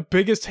 whoever's like the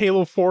biggest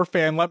Halo 4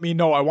 fan, let me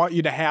know. I want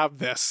you to have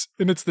this.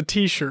 And it's the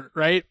t-shirt,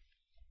 right?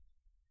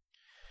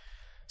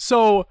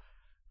 So,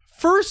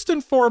 first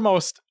and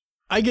foremost,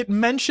 I get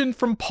mentioned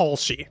from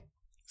Palshi.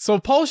 So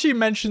Palshi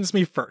mentions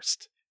me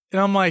first.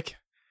 And I'm like,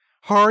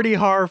 hardy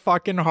har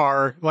fucking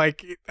har.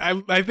 Like,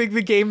 I think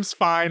the game's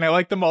fine. I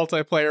like the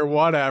multiplayer,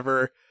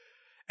 whatever.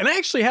 And I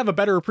actually have a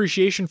better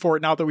appreciation for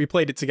it now that we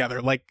played it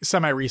together, like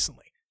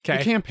semi-recently. Okay.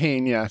 The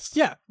campaign, yes.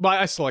 Yeah, but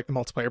I still like the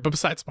multiplayer, but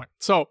besides the point.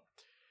 So,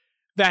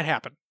 that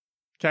happened.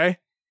 Okay?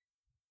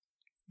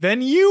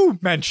 Then you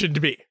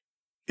mentioned me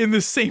in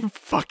the same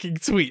fucking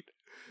tweet.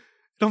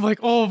 And I'm like,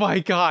 oh my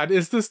god,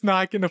 is this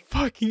not gonna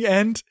fucking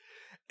end?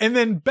 And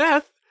then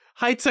Beth,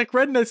 High Tech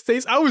Rednet,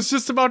 states, I was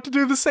just about to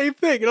do the same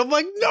thing. And I'm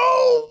like,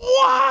 no,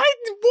 what?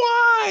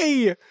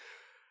 Why?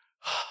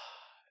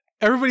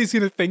 Everybody's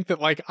gonna think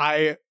that, like,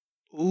 I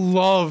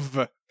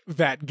love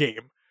that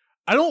game.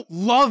 I don't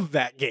love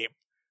that game.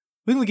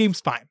 I think the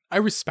game's fine. I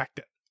respect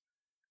it.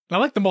 And I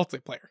like the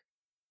multiplayer.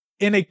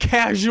 In a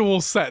casual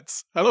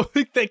sense. I don't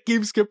think that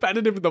game's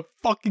competitive in the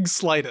fucking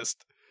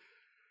slightest.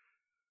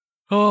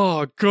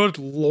 Oh, good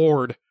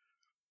lord.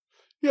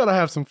 You gotta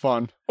have some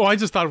fun. Oh, I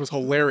just thought it was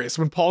hilarious.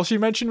 When Palshi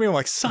mentioned me, I'm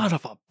like, son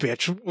of a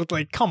bitch.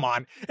 Like, come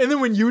on. And then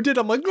when you did,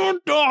 I'm like,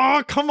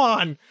 oh, come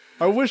on.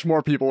 I wish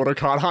more people would have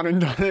caught on and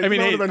done it. I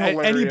mean, That would've been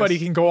hilarious. anybody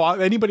can go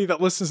on. Anybody that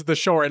listens to the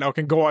show right now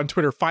can go on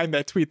Twitter, find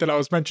that tweet that I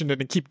was mentioning,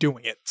 and keep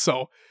doing it.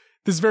 So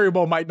this very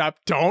well might not.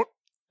 Don't.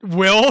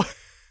 Will.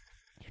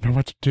 You know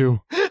what to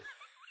do.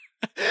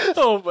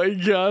 Oh my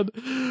god.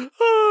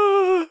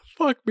 Ah,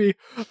 fuck me.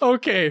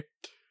 Okay.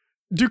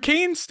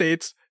 Duquesne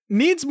states,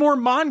 needs more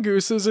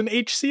mongooses in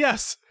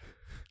HCS.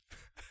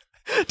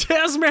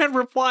 Tasman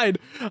replied,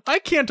 I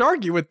can't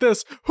argue with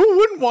this. Who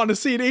wouldn't want to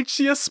see an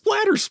HCS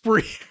splatter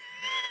spree?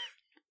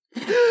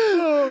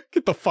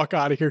 Get the fuck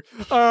out of here.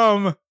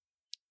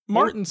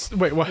 Martin's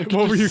wait, what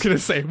were you gonna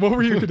say? What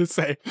were you gonna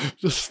say?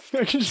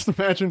 I can just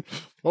imagine.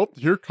 Oh,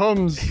 here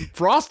comes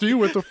Frosty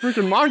with the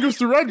freaking mongoose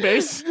to red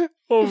base.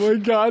 Oh my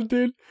god,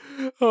 dude.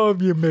 Oh, it'd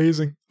be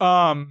amazing.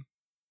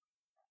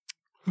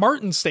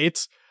 Martin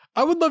states,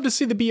 I would love to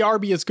see the BR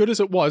be as good as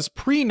it was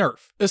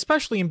pre-nerf,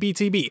 especially in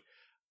BTB.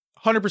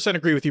 100%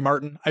 agree with you,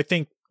 Martin. I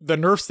think the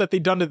nerfs that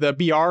they've done to the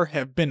BR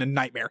have been a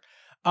nightmare.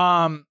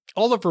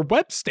 Oliver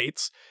Webb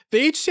states,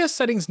 the HCS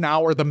settings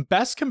now are the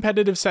best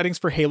competitive settings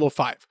for Halo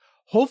 5.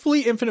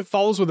 Hopefully Infinite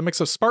follows with a mix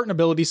of Spartan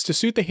abilities to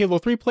suit the Halo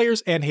 3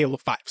 players and Halo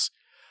 5s.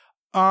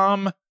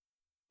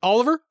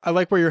 Oliver, I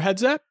like where your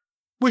head's at.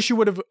 Wish you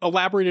would have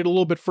elaborated a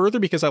little bit further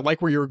because I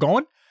like where you were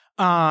going.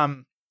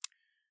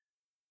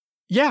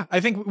 Yeah, I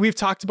think we've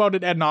talked about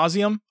it ad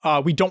nauseum.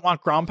 We don't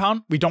want ground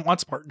pound. We don't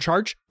want Spartan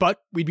charge, but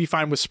we'd be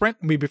fine with sprint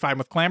and we'd be fine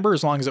with clamber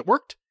as long as it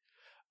worked.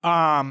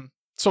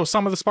 So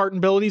some of the Spartan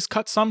abilities,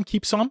 cut some,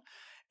 keep some.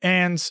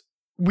 And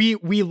we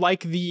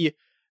like the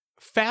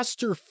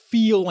faster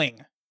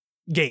feeling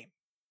game.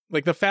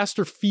 like the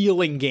faster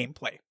feeling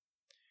gameplay.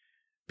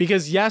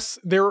 Because yes,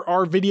 there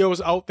are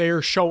videos out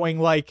there showing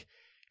like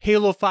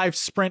Halo 5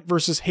 sprint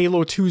versus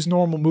Halo 2's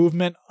normal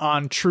movement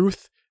on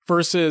Truth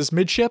versus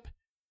Midship.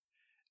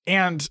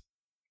 And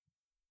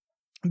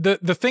the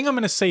thing I'm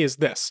going to say is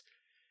this.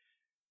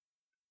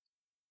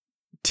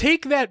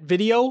 Take that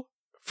video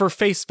for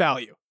face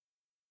value.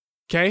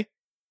 Okay?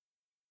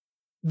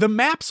 The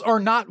maps are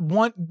not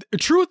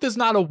Truth is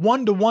not a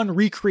 1-to-1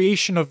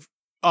 recreation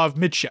of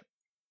Midship.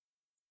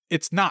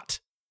 It's not.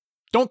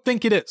 Don't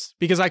think it is,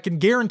 because I can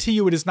guarantee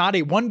you it is not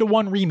a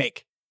 1-to-1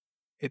 remake.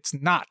 It's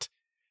not.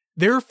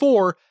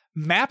 Therefore,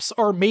 maps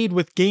are made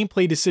with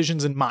gameplay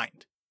decisions in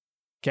mind.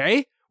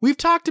 Okay? We've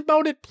talked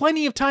about it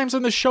plenty of times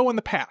on the show in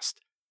the past.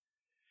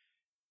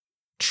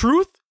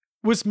 Truth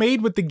was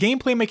made with the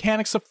gameplay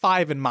mechanics of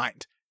 5 in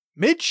mind.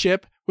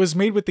 Midship was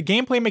made with the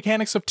gameplay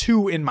mechanics of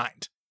 2 in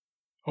mind.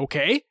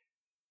 Okay?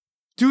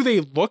 Do they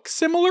look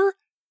similar?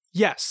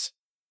 Yes.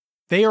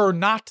 They are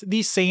not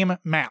the same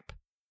map.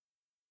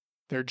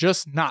 They're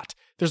just not.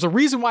 There's a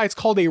reason why it's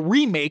called a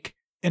remake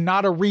and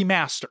not a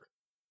remaster.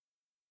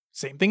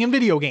 Same thing in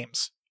video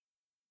games.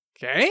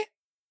 Okay?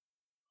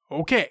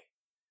 Okay.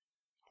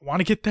 I want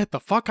to get that the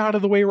fuck out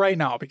of the way right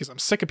now because I'm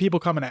sick of people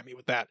coming at me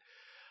with that.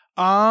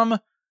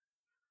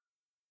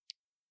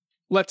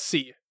 Let's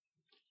see.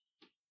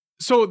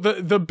 So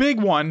the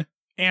big one,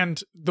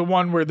 and the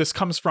one where this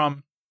comes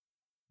from,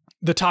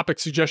 the topic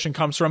suggestion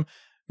comes from,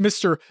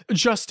 Mr.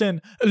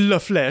 Justin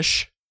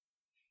LaFlèche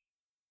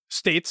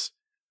states,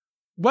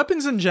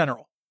 weapons in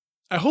general.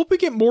 I hope we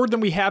get more than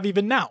we have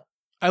even now.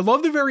 I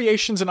love the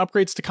variations and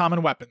upgrades to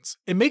common weapons.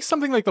 It makes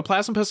something like the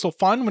plasma pistol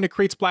fun when it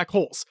creates black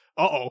holes.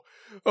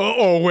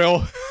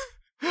 Will.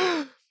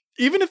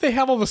 Even if they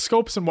have all the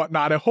scopes and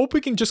whatnot, I hope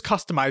we can just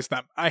customize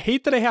them. I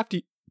hate that I have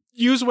to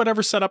use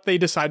whatever setup they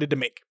decided to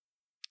make.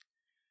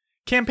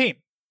 Campaign.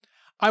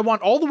 I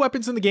want all the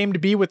weapons in the game to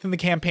be within the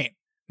campaign.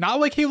 Not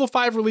like Halo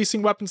 5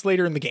 releasing weapons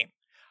later in the game.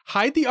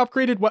 Hide the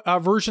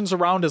upgraded versions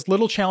around as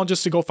little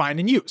challenges to go find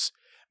and use.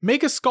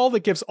 Make a skull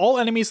that gives all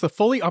enemies the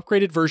fully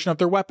upgraded version of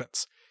their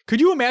weapons. Could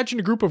you imagine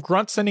a group of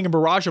grunts sending a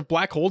barrage of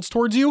black holes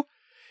towards you?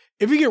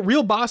 If you get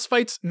real boss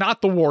fights,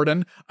 not the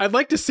Warden, I'd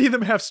like to see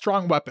them have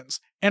strong weapons.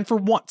 And for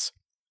once,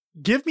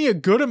 give me a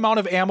good amount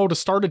of ammo to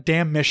start a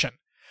damn mission.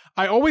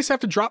 I always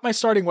have to drop my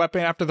starting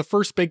weapon after the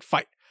first big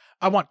fight.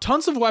 I want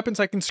tons of weapons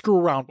I can screw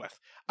around with.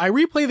 I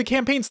replay the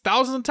campaigns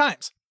thousands of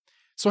times.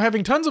 So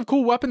having tons of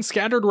cool weapons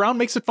scattered around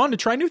makes it fun to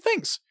try new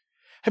things.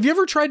 Have you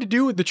ever tried to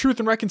do the Truth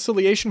and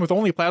Reconciliation with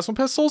only plasma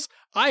pistols?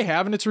 I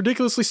have, and it's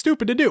ridiculously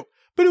stupid to do,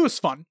 but it was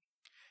fun.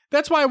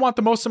 That's why I want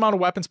the most amount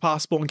of weapons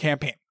possible in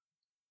campaign.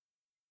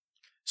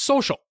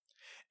 Social.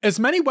 As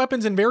many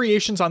weapons and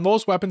variations on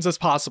those weapons as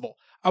possible.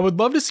 I would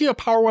love to see a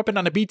power weapon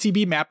on a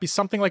BTB map be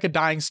something like a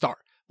Dying Star,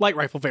 light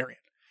rifle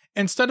variant,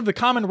 instead of the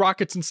common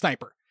rockets and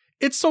sniper.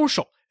 It's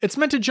social. It's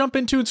meant to jump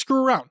into and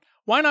screw around.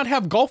 Why not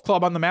have Golf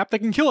Club on the map that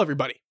can kill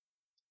everybody?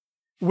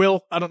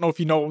 Will, I don't know if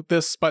you know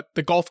this, but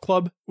the Golf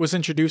Club was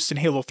introduced in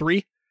Halo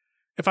 3,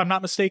 if I'm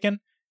not mistaken,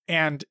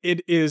 and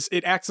it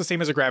acts the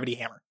same as a gravity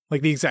hammer,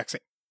 like the exact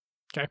same.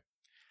 Okay.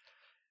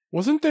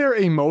 Wasn't there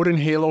a mode in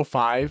Halo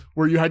 5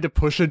 where you had to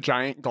push a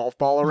giant golf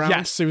ball around?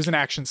 Yes, it was an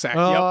action sack.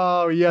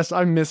 Oh, yes,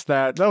 I missed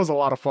that. That was a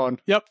lot of fun.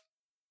 Yep.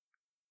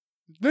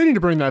 They need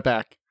to bring that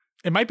back.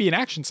 It might be an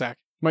action sack.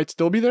 Might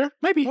still be there?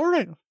 Maybe. All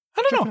right.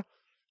 I don't know.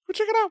 Go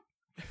check it out.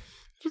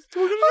 Let's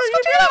go check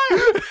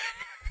it out.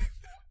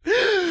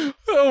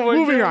 Oh my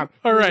Moving God. on.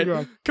 All right.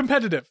 Moving on.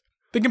 Competitive.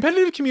 The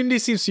competitive community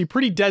seems to be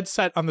pretty dead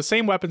set on the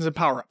same weapons and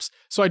power-ups,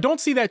 so I don't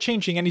see that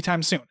changing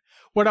anytime soon.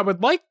 What I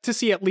would like to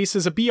see at least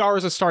is a BR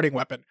as a starting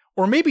weapon,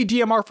 or maybe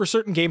DMR for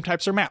certain game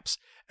types or maps,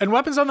 and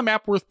weapons on the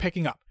map worth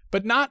picking up,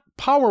 but not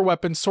power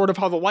weapons sort of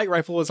how the light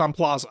rifle is on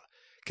Plaza.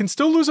 Can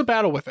still lose a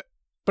battle with it,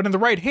 but in the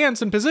right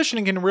hands and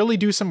positioning can really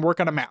do some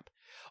work on a map.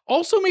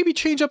 Also maybe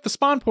change up the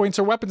spawn points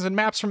or weapons and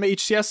maps from the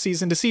HCS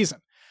season to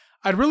season.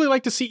 I'd really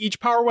like to see each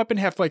power weapon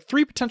have like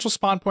 3 potential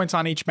spawn points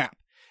on each map.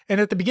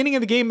 And at the beginning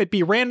of the game, it'd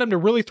be random to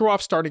really throw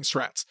off starting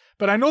strats.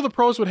 But I know the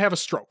pros would have a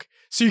stroke.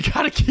 So you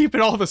gotta keep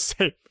it all the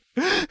same.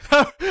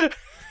 to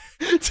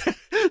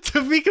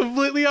be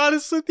completely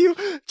honest with you,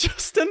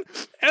 Justin,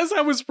 as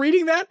I was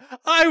reading that,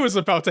 I was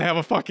about to have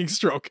a fucking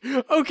stroke.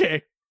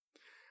 Okay.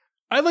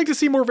 I'd like to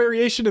see more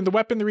variation in the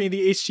weaponry in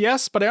the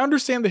HCS, but I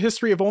understand the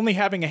history of only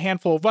having a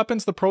handful of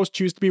weapons the pros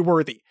choose to be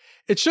worthy.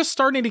 It's just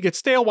starting to get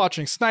stale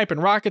watching Snipe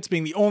and Rockets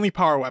being the only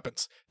power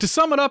weapons. To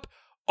sum it up,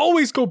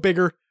 always go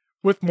bigger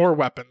with more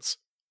weapons.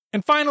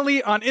 And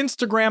finally, on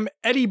Instagram,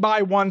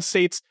 EddieBuy1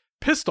 states,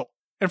 pistol.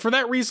 And for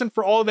that reason,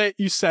 for all that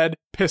you said,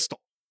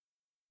 pistol.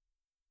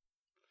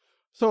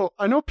 So,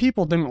 I know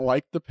people didn't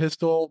like the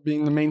pistol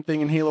being the main thing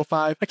in Halo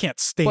 5. I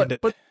can't stand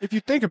it. But if you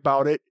think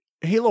about it,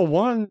 Halo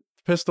 1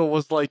 pistol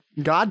was like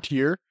God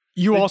tier.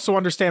 You also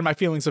understand my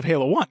feelings of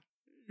Halo 1.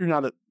 You're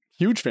not a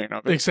huge fan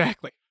of it.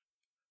 Exactly.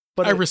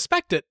 But I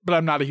respect it, but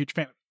I'm not a huge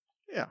fan of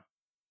it. Yeah.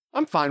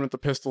 I'm fine with the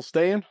pistol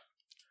staying.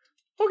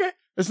 Okay.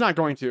 It's not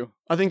going to.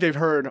 I think they've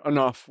heard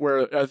enough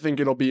where I think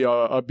it'll be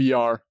a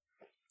BR.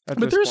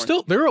 But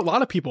there are a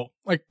lot of people,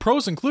 like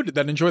pros included,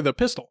 that enjoy the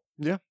pistol.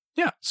 Yeah.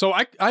 Yeah. So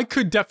I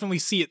could definitely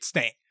see it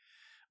staying,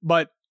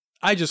 but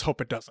I just hope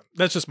it doesn't.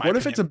 That's just my opinion.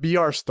 What if it's a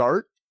BR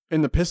start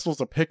and the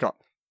pistol's a pickup?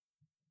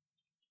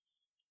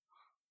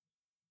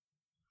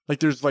 Like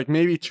there's like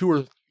maybe two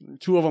of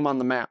them on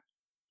the map.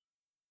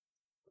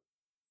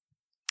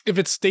 If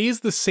it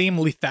stays the same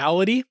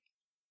lethality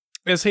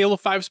as Halo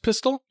 5's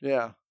pistol,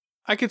 Yeah.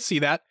 I could see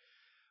that.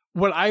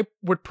 What I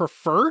would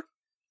prefer,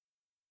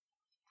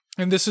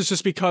 and this is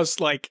just because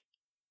like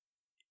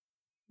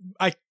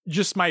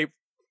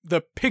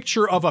the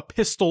picture of a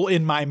pistol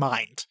in my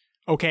mind,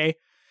 okay,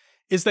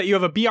 is that you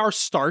have a BR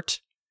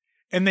start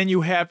and then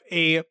you have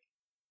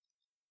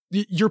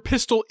your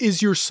pistol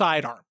is your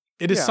sidearm.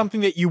 It is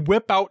something that you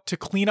whip out to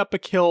clean up a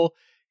kill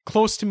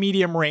close to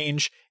medium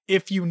range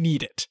if you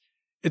need it.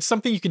 It's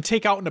something you can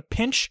take out in a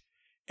pinch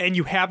and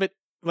you have it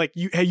like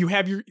you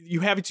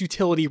have its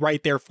utility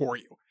right there for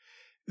you.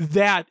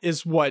 That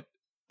is what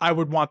I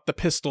would want the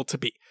pistol to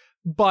be.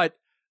 But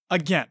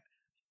again,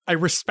 I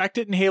respect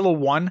it in Halo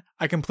 1.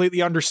 I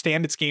completely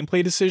understand its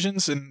gameplay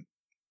decisions and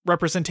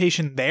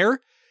representation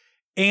there.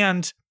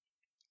 And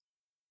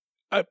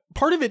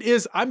part of it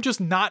is I'm just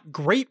not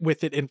great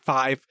with it in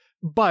 5,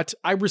 but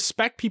I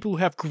respect people who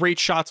have great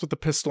shots with the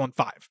pistol in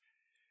 5.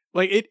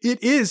 Like,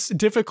 it is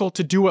difficult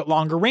to do at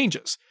longer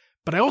ranges,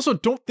 but I also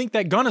don't think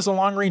that gun is a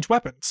long-range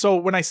weapon. So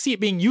when I see it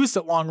being used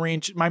at long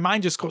range, my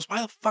mind just goes,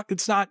 why the fuck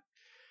does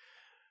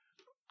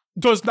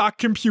not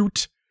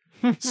compute.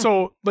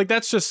 So, like,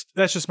 that's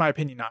just my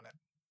opinion on it.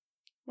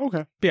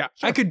 Okay. But yeah,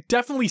 sure. I could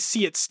definitely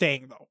see it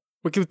staying, though.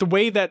 With the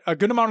way that a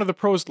good amount of the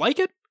pros like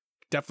it,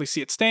 definitely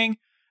see it staying.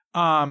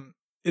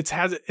 It's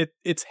had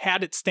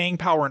its staying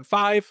power in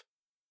 5.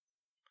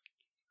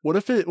 What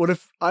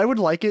if I would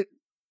like it?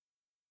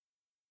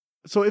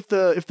 So if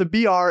the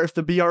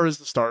BR is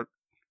the start,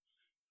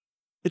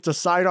 it's a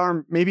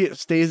sidearm. Maybe it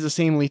stays the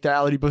same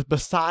lethality, but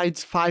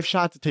besides 5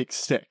 shots, it takes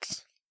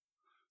 6.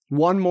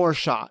 One more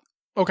shot.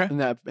 Okay. In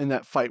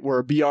that fight, where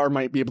a BR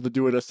might be able to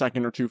do it a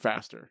second or two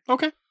faster.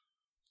 Okay.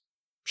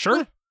 Sure.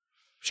 Yeah.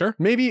 Sure.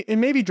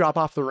 Maybe drop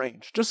off the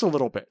range just a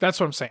little bit. That's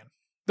what I'm saying.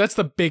 That's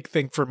the big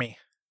thing for me.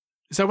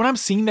 Is that when I'm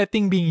seeing that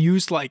thing being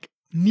used like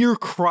near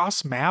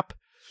cross map,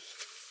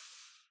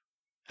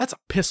 that's a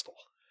pistol.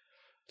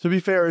 To be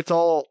fair,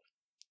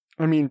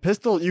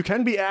 pistol, you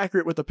can be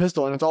accurate with the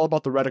pistol, and it's all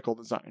about the reticle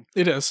design.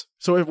 It is.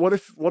 So what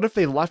if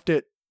they left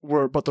it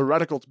but the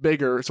reticle's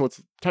bigger, so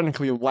it's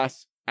technically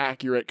less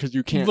accurate because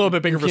you can't... A little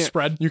bit bigger of a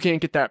spread. You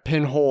can't get that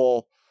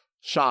pinhole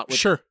shot.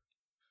 Sure.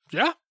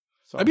 Yeah.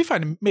 So, I'd be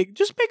fine to make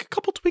a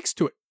couple tweaks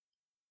to it.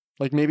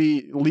 Like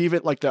maybe leave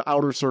it like the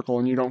outer circle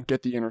and you don't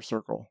get the inner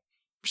circle.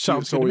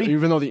 Sounds so good to me.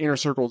 Even though the inner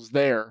circle's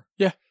there,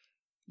 yeah,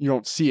 you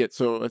don't see it,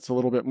 so it's a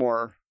little bit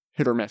more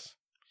hit or miss.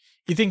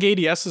 You think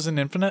ADS is an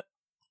infinite?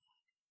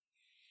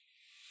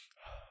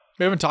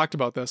 We haven't talked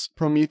about this.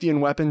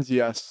 Promethean weapons,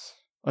 yes.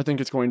 I think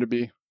it's going to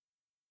be.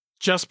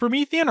 Just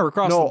Promethean or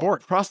across the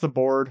board? Across the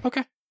board.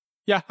 Okay.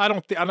 Yeah, I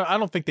don't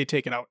think they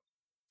take it out.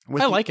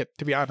 I like it,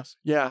 to be honest.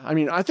 Yeah,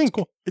 I think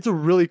it's a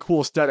really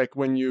cool aesthetic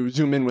when you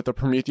zoom in with the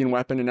Promethean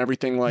weapon and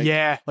everything. Like,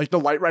 yeah. Like the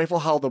light rifle,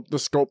 how the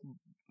scope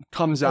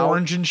comes out.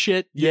 Orange and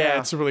shit. Yeah,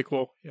 it's really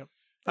cool. Yeah,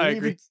 I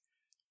agree.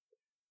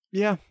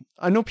 Yeah,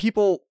 I know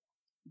people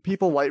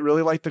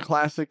really like the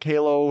classic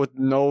Halo with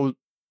no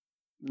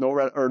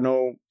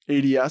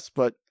ADS,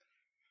 but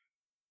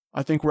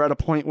I think we're at a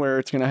point where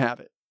it's going to have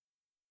it.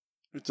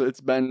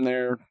 It's been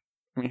there.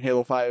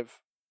 Halo 5,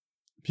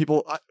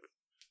 people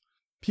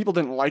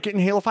didn't like it in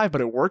Halo 5,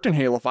 but it worked in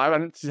Halo 5. I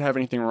didn't have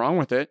anything wrong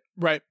with it.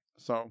 Right.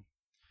 So.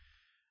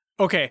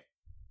 Okay.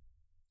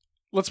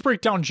 Let's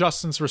break down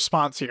Justin's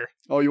response here.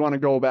 Oh, you want to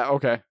go back?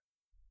 Okay.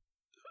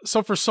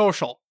 So for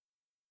social,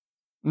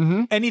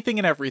 anything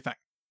and everything.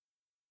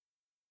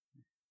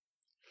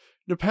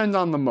 Depends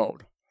on the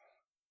mode.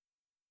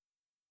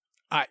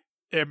 I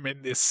am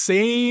in the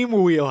same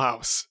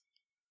wheelhouse.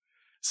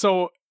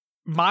 So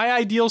my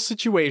ideal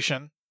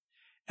situation,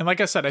 and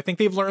like I said, I think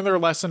they've learned their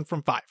lesson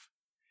from 5,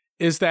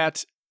 is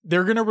that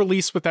they're going to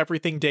release with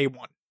everything day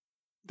 1.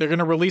 They're going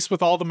to release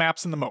with all the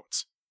maps and the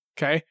modes.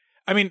 Okay?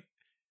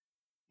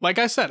 Like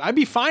I said, I'd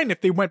be fine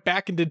if they went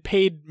back and did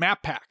paid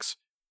map packs,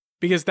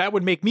 because that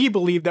would make me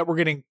believe that we're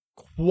getting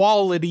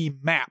quality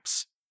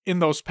maps in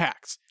those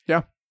packs.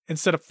 Yeah.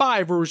 Instead of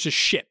 5 where it was just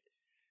shit.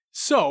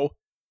 So,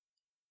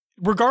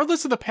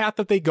 regardless of the path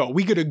that they go,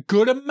 we get a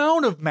good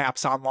amount of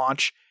maps on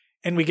launch,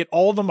 and we get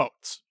all the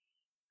modes.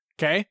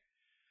 Okay?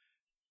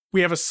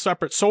 We have a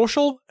separate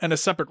social and a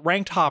separate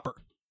ranked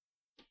hopper.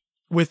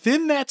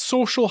 Within that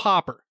social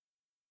hopper,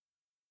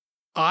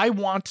 I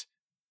want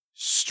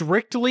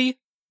strictly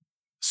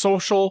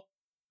social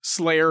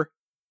Slayer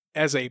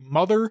as a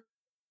mother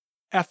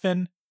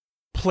effing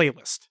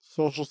playlist.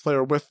 Social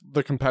Slayer with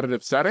the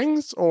competitive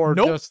settings, or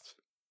nope. Just...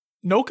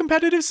 No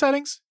competitive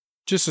settings.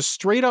 Just a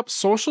straight up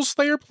social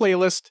Slayer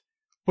playlist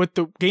with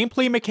the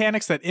gameplay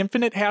mechanics that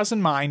Infinite has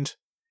in mind,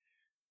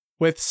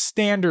 with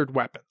standard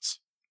weapons.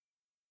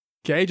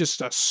 Okay,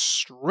 just a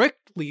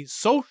strictly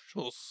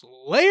social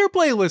Slayer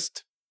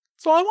playlist.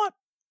 That's all I want.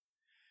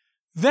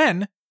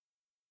 Then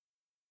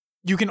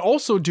you can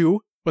also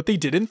do what they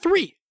did in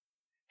 3.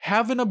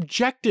 Have an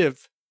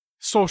objective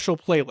social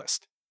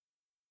playlist.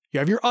 You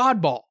have your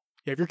oddball.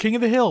 You have your King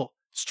of the Hill.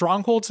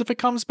 Strongholds if it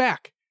comes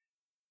back.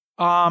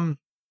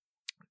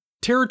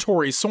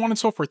 Territories, so on and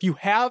so forth. You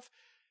have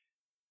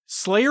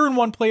Slayer in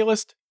one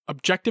playlist,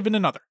 objective in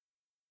another.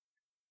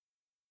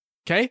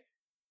 Okay?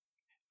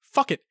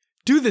 Fuck it.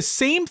 Do the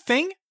same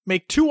thing.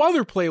 Make 2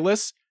 other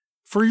playlists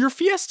for your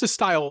Fiesta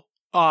style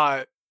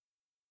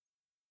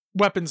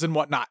weapons and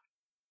whatnot.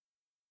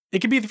 It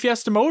could be the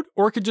Fiesta mode,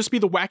 or it could just be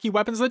the wacky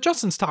weapons that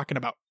Justin's talking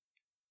about.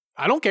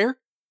 I don't care.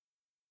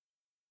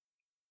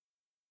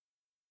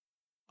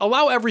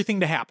 Allow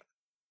everything to happen.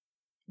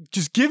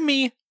 Just give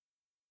me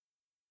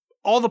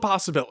all the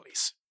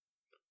possibilities.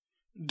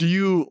 Do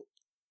you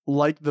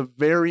like the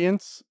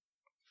variants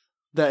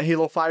that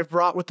Halo 5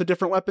 brought with the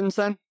different weapons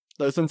then?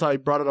 Since I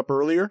brought it up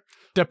earlier?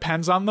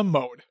 Depends on the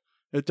mode.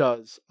 It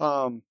does.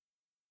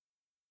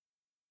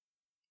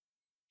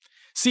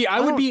 See, I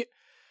would be...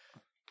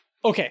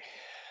 Okay.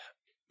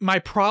 My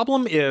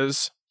problem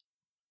is...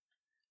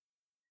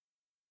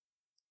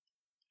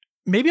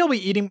 Maybe I'll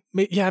be eating...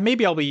 Yeah,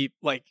 maybe I'll be,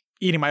 like,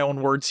 eating my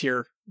own words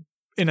here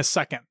in a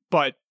second,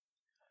 but...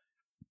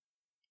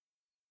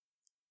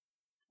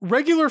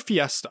 Regular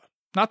Fiesta.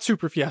 Not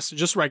Super Fiesta,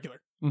 just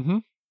regular. Mm-hmm.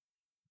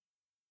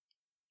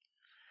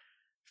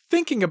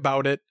 Thinking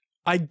about it,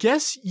 I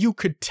guess you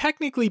could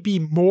technically be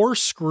more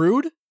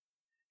screwed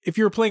if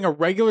you're playing a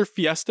regular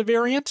Fiesta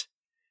variant,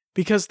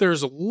 because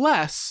there's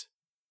less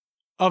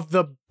of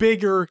the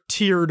bigger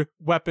tiered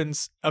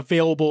weapons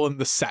available in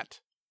the set.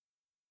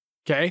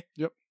 Okay?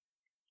 Yep.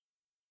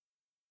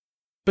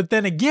 But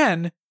then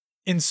again,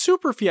 in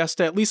Super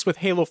Fiesta, at least with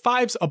Halo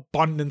 5's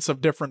abundance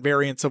of different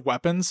variants of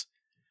weapons,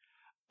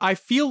 I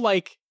feel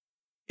like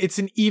it's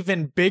an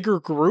even bigger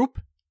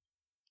group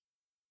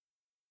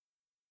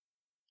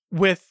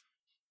with,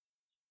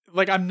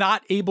 like, I'm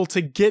not able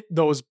to get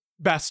those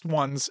best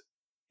ones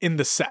in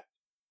the set.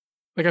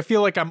 Like, I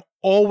feel like I'm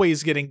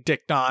always getting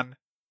dicked on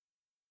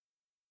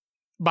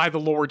by the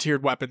lower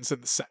tiered weapons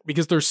in the set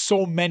because there's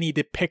so many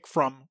to pick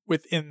from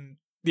with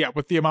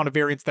the amount of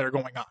variants that are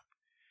going on.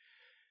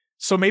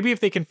 So maybe if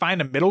they can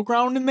find a middle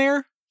ground in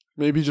there,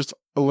 maybe just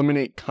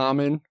eliminate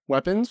common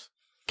weapons,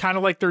 kind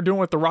of like they're doing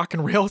with the Rock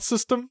and Rail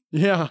system.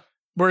 Yeah,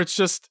 where it's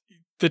just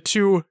the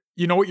 2,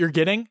 you know what you're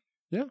getting.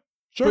 Yeah,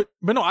 sure.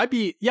 But no, I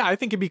think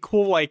it'd be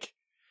cool, like,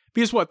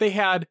 because what they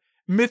had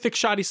mythic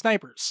shoddy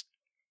snipers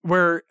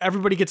where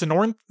everybody gets a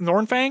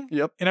Nornfang.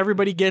 Yep. And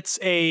everybody gets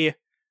an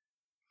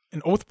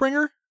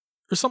Oathbringer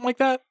or something like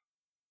that.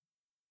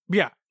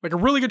 Yeah, like a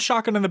really good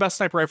shotgun and the best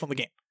sniper rifle in the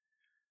game.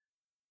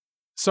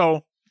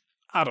 So,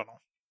 I don't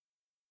know.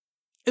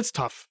 It's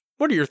tough.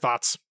 What are your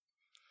thoughts?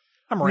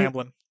 I'm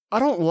rambling. I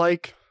don't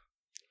like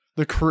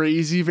the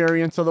crazy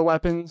variants of the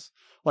weapons.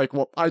 Like,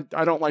 well, I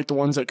don't like the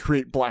ones that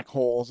create black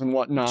holes and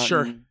whatnot.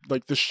 Sure. And,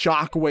 like the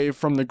shockwave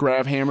from the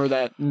grav hammer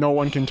that no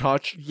one can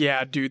touch.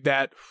 Yeah, dude,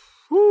 that.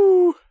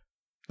 Whoo.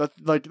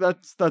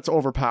 That's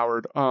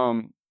overpowered.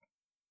 I'd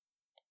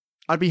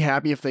be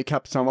happy if they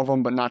kept some of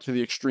them, but not to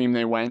the extreme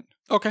they went.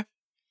 Okay.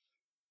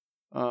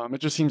 It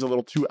just seems a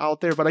little too out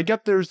there, but I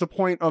get there's the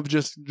point of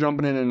just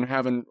jumping in and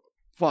having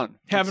fun.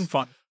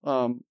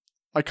 I'm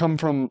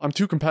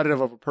too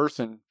competitive of a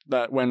person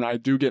that when I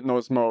do get in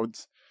those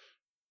modes,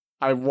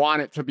 I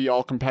want it to be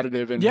all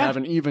competitive and have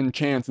an even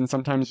chance. And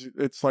sometimes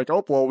it's like,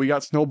 oh, well, we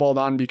got snowballed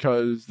on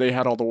because they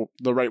had all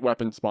the right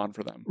weapons spawned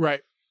for them.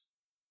 Right.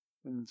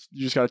 And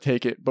you just got to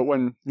take it. But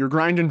when you're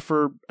grinding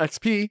for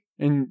XP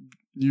and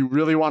you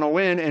really want to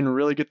win and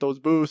really get those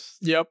boosts,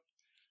 yep,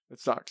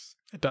 it sucks.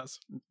 It does.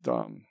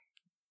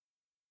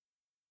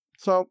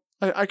 So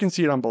I can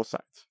see it on both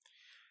sides.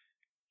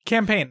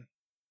 Campaign.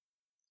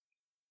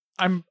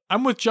 I'm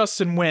with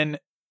Justin when,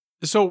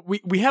 so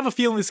we have a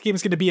feeling this game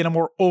is going to be in a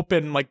more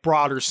open, like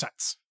broader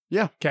sense.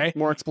 Yeah. Okay.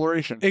 More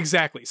exploration.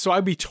 Exactly. So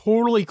I'd be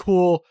totally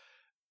cool,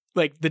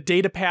 like the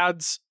data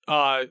pads,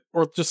 or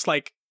just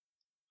like,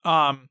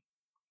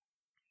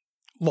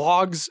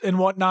 logs and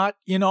whatnot,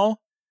 you know,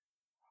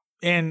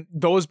 and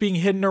those being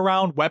hidden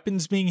around,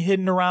 weapons being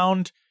hidden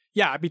around.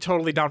 Yeah, I'd be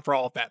totally down for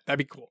all of that. That'd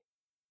be cool.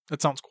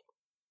 That sounds cool.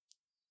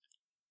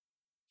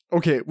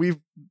 Okay,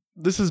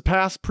 this is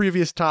past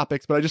previous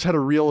topics, but I just had a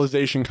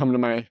realization come to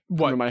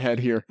my head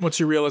here. What's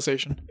your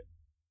realization?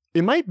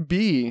 It might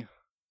be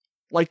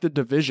like the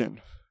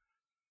Division.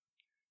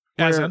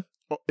 As in?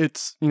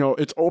 It's,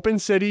 it's open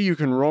city, you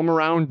can roam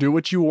around, do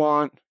what you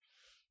want.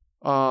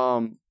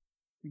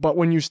 But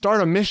when you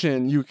start a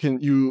mission,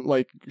 you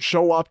like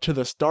show up to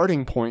the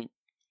starting point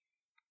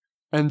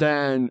and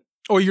then...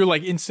 Oh, you're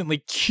like instantly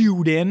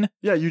queued in?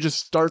 Yeah, you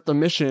just start the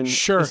mission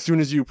as soon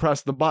as you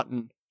press the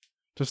button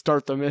to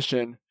start the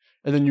mission.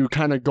 And then you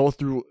kind of go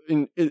through...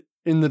 In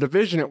the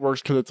Division, it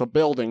works because it's a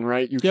building,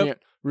 right? You can't...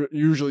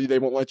 Usually, they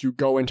won't let you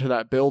go into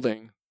that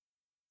building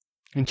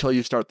until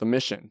you start the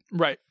mission.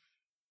 Right.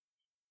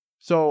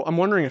 So I'm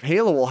wondering if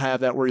Halo will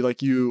have that where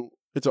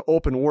it's an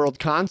open world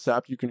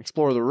concept. You can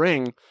explore the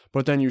ring,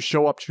 but then you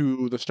show up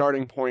to the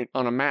starting point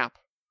on a map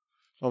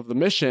of the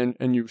mission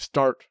and you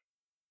start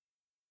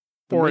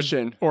the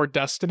mission. Or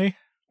Destiny.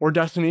 Or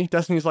Destiny.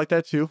 Destiny's like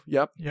that too.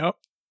 Yep. Yep.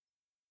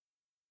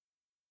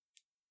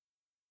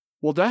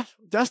 Well,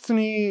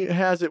 Destiny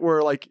has it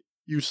where like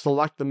you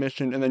select the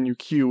mission and then you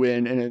queue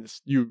in and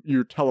it's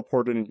you're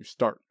teleported and you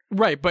start.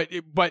 Right, but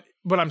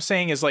what I'm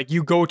saying is like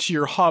you go to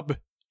your hub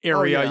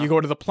area, you go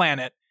to the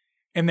planet,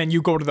 and then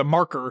you go to the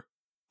marker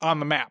on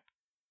the map.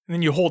 And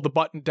then you hold the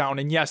button down,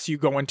 and yes, you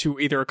go into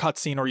either a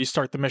cutscene or you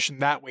start the mission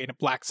that way and it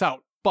blacks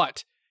out.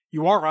 But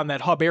you are on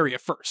that hub area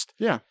first.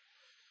 Yeah.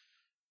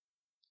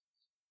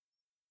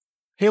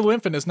 Halo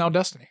Infinite is now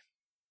Destiny.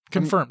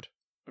 Confirmed.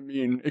 I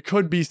mean, it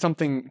could be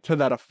something to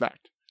that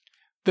effect.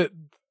 The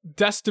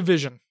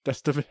Division.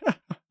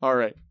 All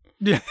right.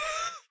 Yeah.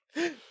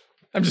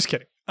 I'm just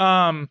kidding.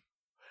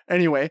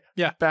 Anyway,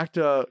 yeah. Back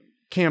to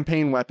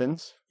campaign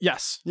weapons.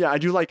 Yes. Yeah, I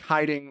do like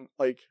hiding,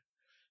 like,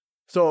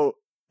 so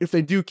if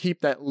they do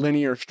keep that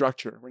linear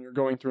structure when you're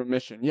going through a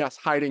mission, yes,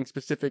 hiding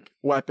specific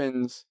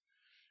weapons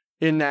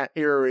in that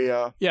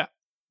area. Yeah.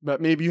 But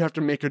maybe you have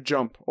to make a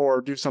jump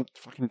or do some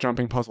fucking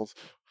jumping puzzles.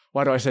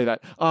 Why do I say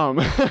that?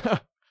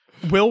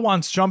 Will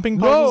wants jumping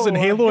puzzles in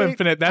Halo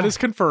Infinite. That is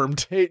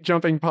confirmed. Hate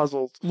jumping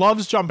puzzles.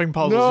 Loves jumping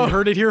puzzles. No. You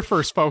heard it here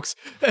first, folks.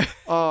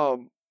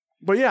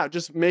 But yeah,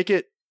 just make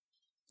it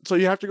so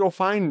you have to go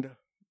find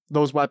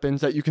those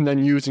weapons that you can then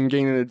use and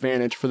gain an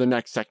advantage for the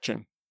next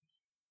section.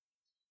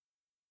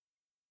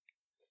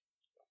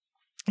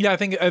 Yeah, I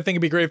think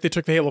it'd be great if they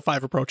took the Halo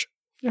 5 approach.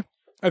 Yeah.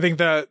 I think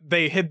that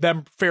they hid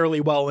them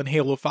fairly well in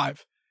Halo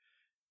 5.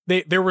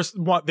 There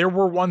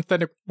were ones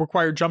that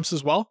required jumps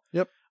as well.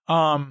 Yep.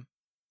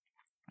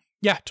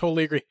 Yeah,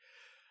 totally agree.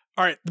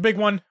 All right, the big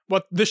one,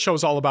 what this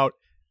show's all about,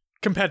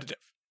 competitive.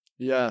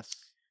 Yes.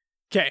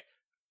 Okay.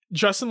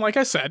 Justin, like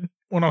I said,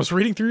 when I was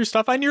reading through your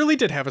stuff, I nearly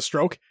did have a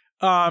stroke.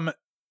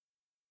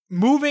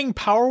 Moving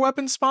power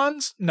weapon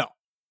spawns? No.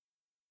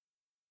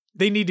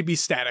 They need to be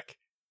static.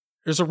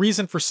 There's a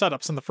reason for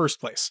setups in the first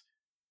place.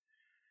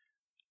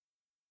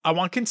 I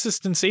want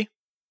consistency.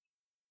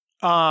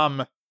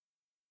 The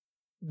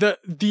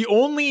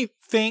only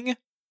thing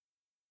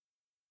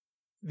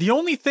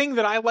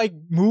that I like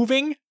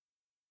moving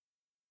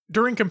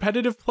during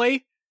competitive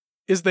play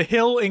is the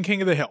hill in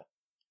King of the Hill.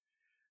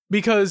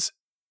 Because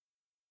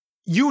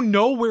you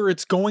know where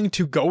it's going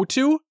to go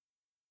to,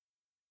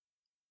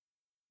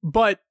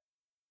 but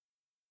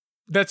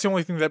that's the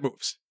only thing that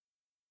moves.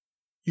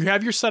 You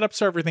have your setups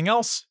for everything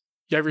else.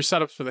 You have your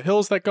setups for the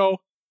hills that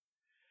go.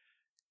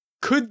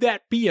 Could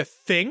that be a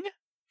thing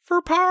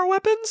for power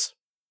weapons?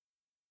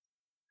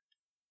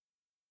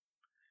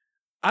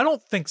 I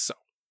don't think so.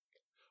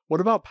 What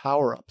about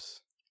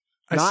power-ups?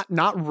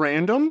 Not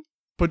random,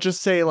 but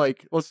just say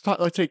like let's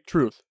take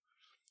truth.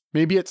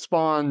 Maybe it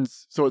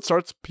spawns, so it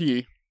starts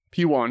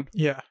P1.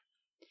 Yeah.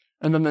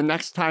 And then the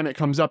next time it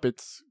comes up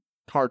it's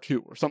car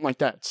 2 or something like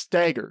that. It's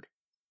staggered.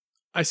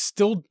 I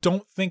still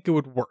don't think it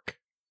would work.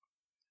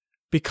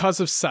 Because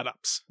of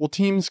setups. Well,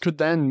 teams could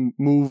then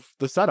move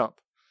the setup.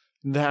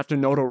 They have to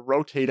know to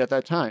rotate at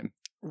that time.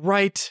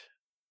 Right.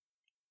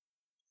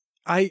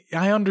 I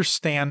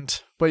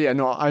understand. But yeah,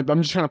 no,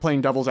 I'm just kind of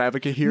playing devil's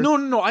advocate here.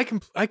 No.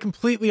 I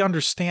completely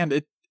understand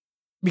it.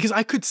 Because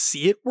I could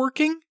see it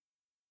working.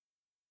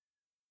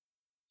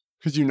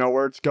 Because you know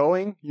where it's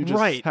going. You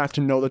just have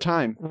to know the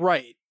time.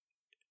 Right.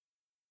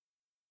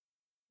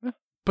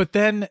 But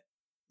then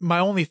my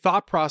only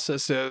thought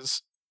process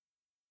is,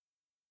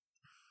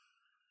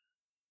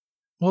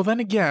 well, then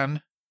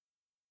again...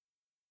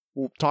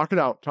 Well, talk it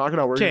out.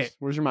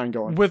 Where's your mind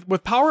going?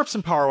 With power-ups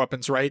and power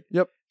weapons, right?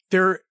 Yep.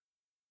 For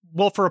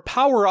a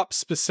power-up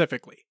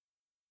specifically,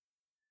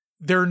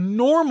 they're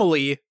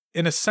normally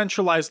in a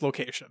centralized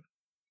location.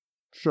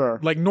 Sure.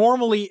 Like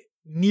normally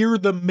near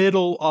the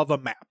middle of a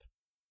map.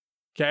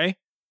 Okay?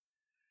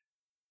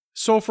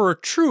 So for a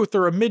truth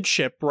or a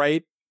midship,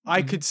 right? Mm-hmm.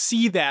 I could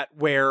see that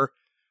where,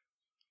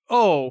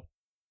 camo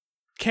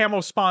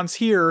spawns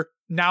here,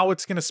 now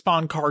it's going to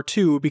spawn car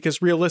 2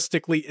 because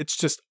realistically it's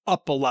just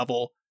up a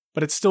level,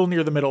 but it's still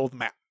near the middle of the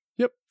map.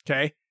 Yep.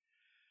 Okay?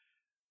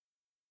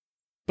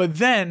 But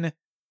then,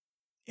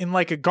 in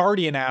like a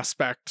Guardian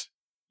aspect,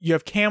 you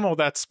have camo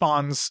that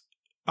spawns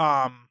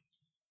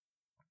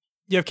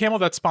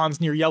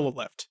near Yellow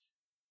Lift.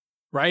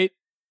 Right?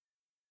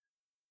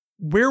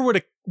 Where would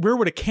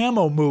a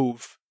camo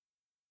move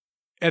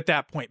at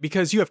that point?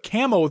 Because you have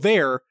camo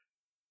there,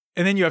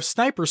 and then you have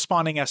sniper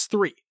spawning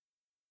S3.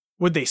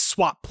 Would they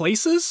swap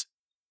places?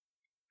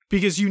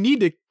 Because you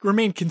need to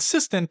remain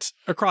consistent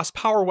across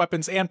power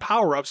weapons and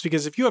power-ups,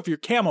 because if you have your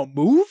camo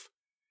move,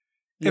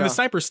 and the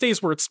sniper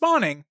stays where it's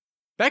spawning,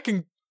 that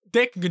can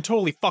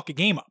totally fuck a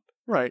game up.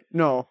 Right.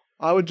 No,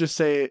 I would just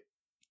say,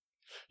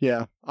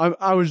 yeah,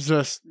 I was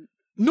just...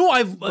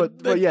 No,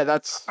 but yeah,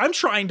 that's... I'm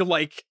trying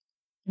to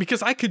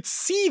because I could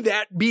see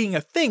that being a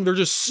thing. There's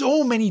just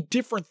so many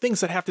different things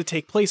that have to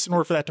take place in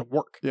order for that to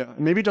work. Yeah,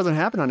 maybe it doesn't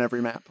happen on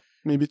every map.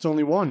 Maybe it's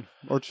only 1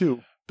 or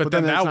 2. But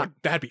then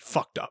that'd be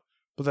fucked up.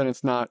 But then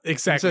it's not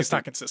exactly. consistent. It's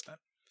not consistent,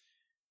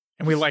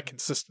 and we like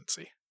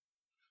consistency.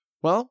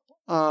 Well,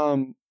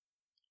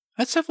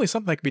 that's definitely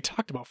something that could be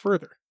talked about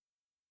further.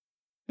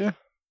 Yeah.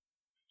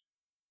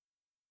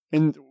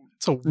 And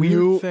It's a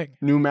weird thing.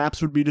 New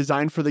maps would be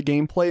designed for the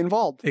gameplay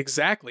involved.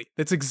 Exactly.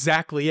 That's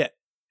exactly it.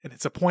 And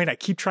it's a point I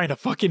keep trying to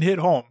fucking hit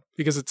home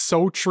because it's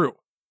so true.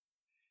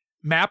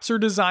 Maps are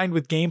designed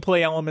with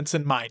gameplay elements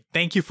in mind.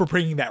 Thank you for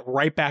bringing that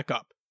right back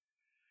up.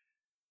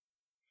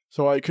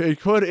 So it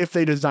could if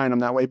they design them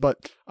that way,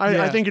 but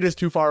I think it is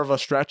too far of a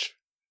stretch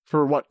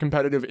for what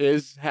competitive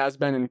is, has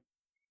been, and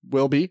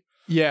will be.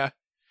 Yeah.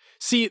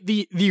 See,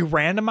 the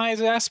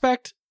randomized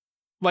aspect,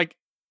 like,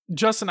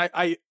 Justin,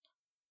 I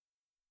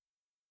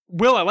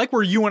like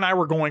where you and I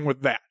were going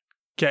with that,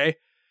 okay?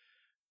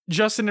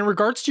 Justin, in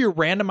regards to your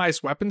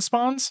randomized weapon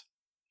spawns,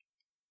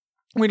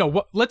 we know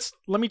what.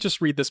 Let me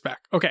just read this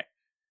back. Okay.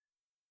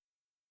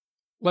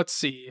 Let's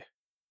see.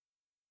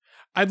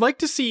 I'd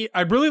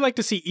really like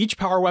to see each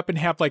power weapon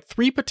have like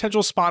 3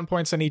 potential spawn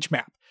points on each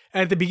map.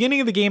 And at the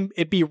beginning of the game,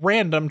 it'd be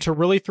random to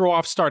really throw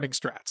off starting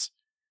strats.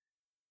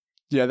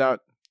 Yeah,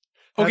 that.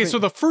 Okay, so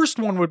the first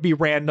one would be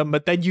random,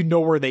 but then you know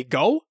where they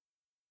go.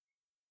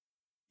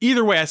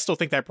 Either way, I still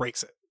think that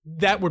breaks it.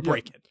 That would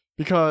break it.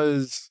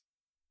 Because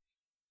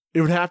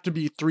it would have to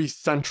be 3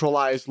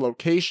 centralized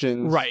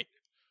locations. Right.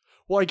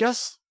 Well, I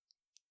guess,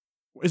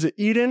 is it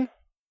Eden?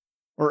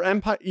 Or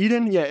Empire?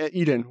 Eden? Yeah,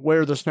 Eden,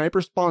 where the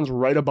sniper spawns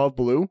right above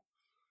blue.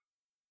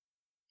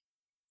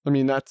 I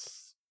mean, I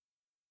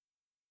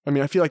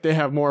feel like they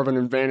have more of an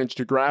advantage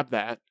to grab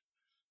that.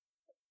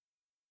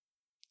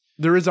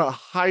 There is a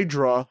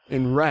Hydra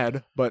in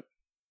red, but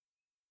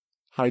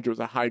Hydra's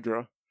a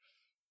Hydra.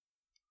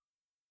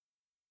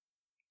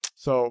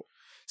 So,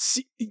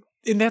 see,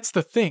 and that's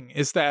the thing,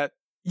 is that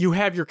you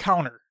have your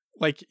counter.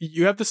 Like,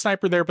 you have the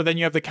sniper there, but then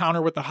you have the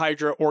counter with the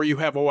Hydra, or you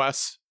have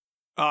OS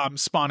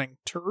spawning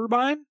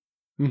Turbine?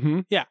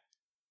 mm-hmm. Yeah.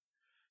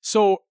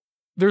 So,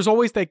 there's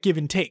always that give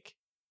and take,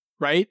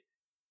 right?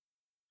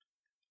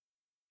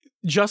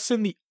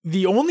 Justin,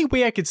 the only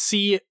way I could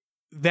see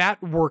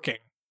that working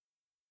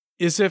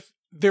is if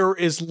there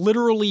is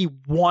literally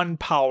one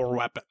power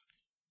weapon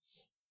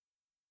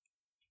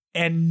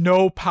and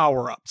no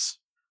power-ups.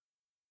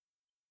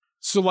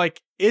 So,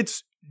 like,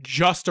 it's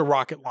just a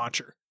rocket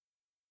launcher.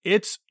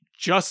 It's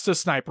just a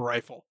sniper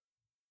rifle.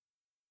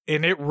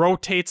 And it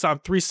rotates on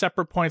 3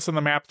 separate points on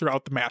the map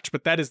throughout the match.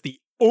 But that is the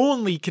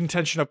only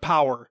contention of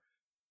power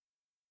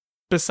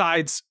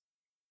besides,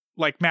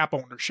 like, map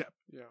ownership.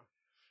 Yeah.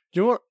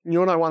 You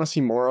know what I want to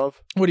see more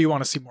of? What do you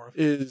want to see more of?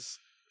 Is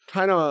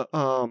kind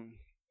of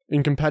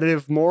in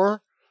competitive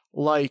more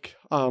like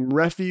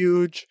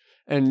Refuge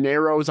and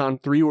Narrows on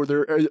 3 where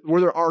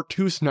there are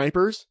 2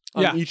 snipers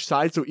on each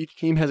side, so each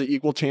team has an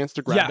equal chance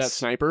to grab that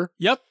sniper.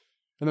 Yep.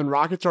 And then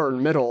rockets are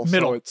in middle.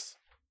 So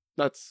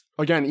that's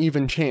again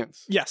even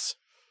chance. Yes.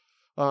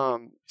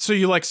 So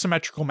you like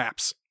symmetrical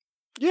maps?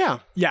 Yeah.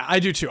 Yeah, I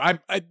do too. I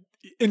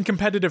in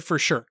competitive for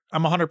sure.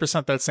 I'm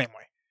 100% that same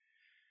way.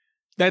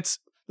 That's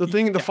the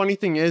thing. The funny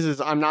thing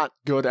is I'm not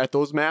good at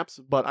those maps,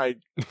 but I.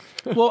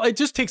 Well, it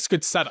just takes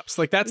good setups.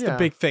 Like that's the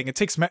big thing. It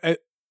takes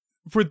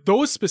for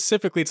those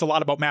specifically. It's a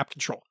lot about map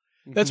control.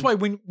 Mm-hmm. That's why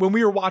when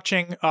we were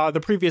watching the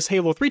previous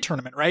Halo 3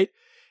 tournament, right,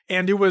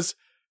 and it was,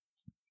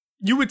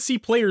 you would see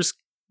players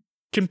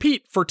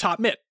compete for top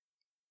mid.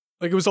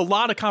 Like it was a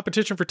lot of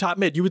competition for top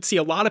mid. You would see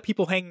a lot of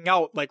people hanging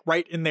out like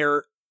right in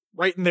their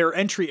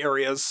entry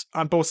areas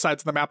on both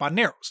sides of the map on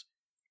narrows,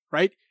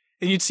 right?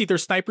 And you'd see their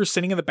snipers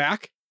sitting in the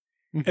back.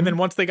 Mm-hmm. And then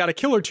once they got a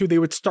kill or two, they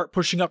would start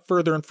pushing up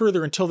further and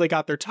further until they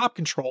got their top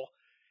control.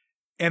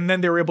 And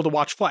then they were able to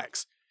watch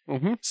flags.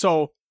 Mm-hmm.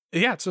 So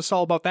yeah, it's just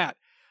all about that.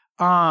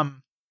 But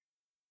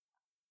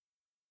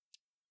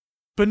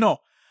no,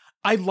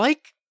 I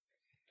like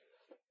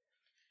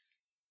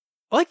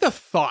the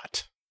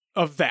thought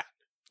of that.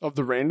 Of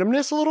the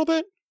randomness a little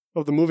bit?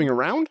 Of the moving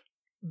around?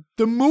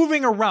 The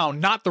moving around,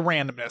 not the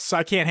randomness.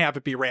 I can't have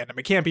it be random.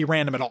 It can't be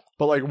random at all.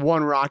 But like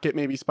one rocket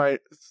maybe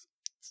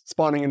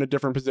spawning in a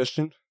different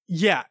position?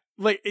 Yeah.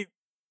 Like,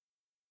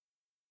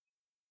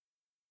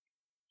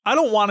 I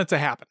don't want it to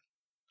happen.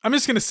 I'm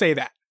just going to say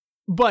that.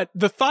 But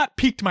the thought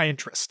piqued my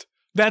interest.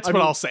 That's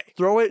what I'll say.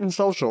 Throw it in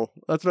social.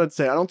 That's what I'd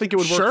say. I don't think it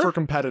would work for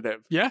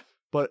competitive. Yeah.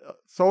 But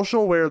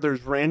social, where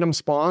there's random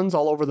spawns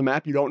all over the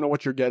map, you don't know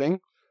what you're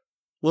getting.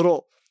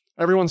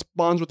 Everyone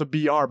spawns with a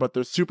BR, but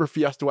the super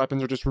Fiesta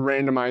weapons are just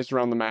randomized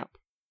around the map.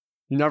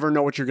 You never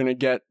know what you're going to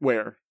get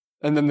where.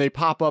 And then they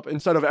pop up,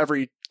 instead of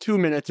every 2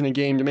 minutes in a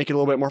game to make it a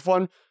little bit more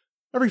fun,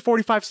 every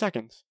 45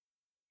 seconds.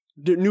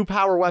 New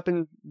power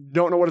weapon,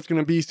 don't know what it's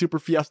going to be, super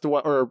Fiesta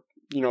or,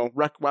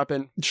 wreck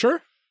weapon.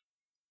 Sure.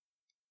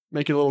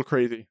 Make it a little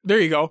crazy. There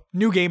you go.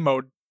 New game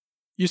mode.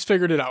 You just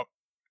figured it out.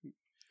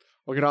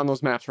 We'll get on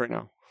those maps right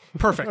now.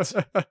 Perfect.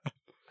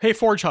 Hey,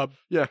 Forge Hub.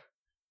 Yeah.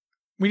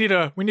 We need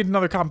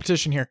another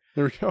competition here.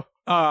 There we go.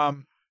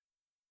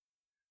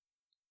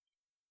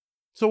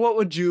 So what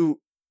would you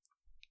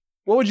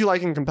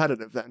like in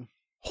competitive then?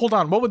 Hold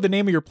on. What would the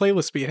name of your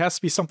playlist be? It has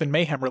to be something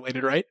Mayhem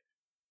related, right?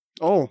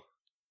 Oh.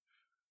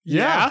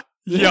 Yeah.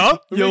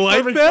 Yup. You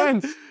like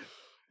that? Sense.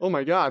 Oh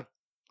my God.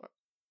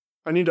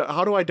 I need to,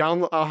 how do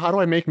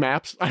I make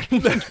maps?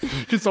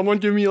 Can someone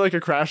give me like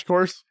a crash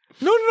course?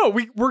 No.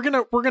 We're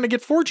gonna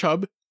get Forge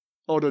Hub.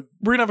 we're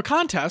gonna have a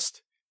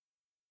contest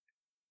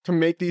to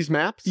make these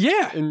maps.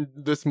 Yeah. In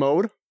this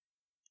mode.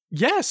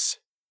 Yes.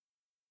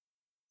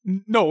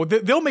 No,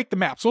 they'll make the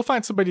maps. We'll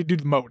find somebody to do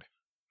the mode.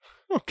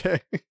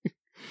 Okay.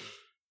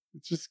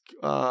 It's just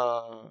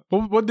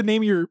what's the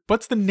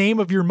name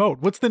of your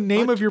mode? What's the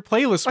name of your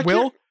playlist,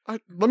 Will?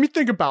 Let me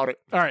think about it.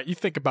 All right, you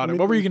think about it.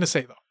 What were you gonna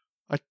say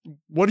though?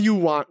 What do you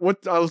want?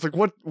 What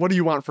do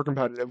you want for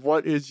competitive?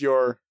 What do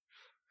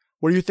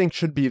you think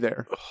should be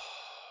there?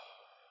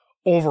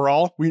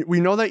 Overall, we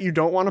know that you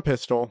don't want a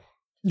pistol.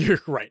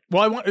 You're right.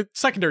 Well, I want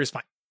secondary is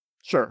fine.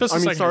 Sure. Pistol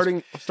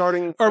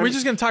starting. Are we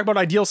just going to talk about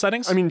ideal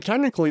settings? I mean,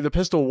 technically, the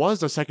pistol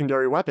was a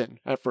secondary weapon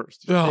at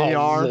first. Oh,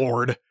 AR,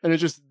 Lord. And it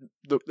just...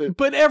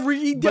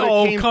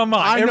 come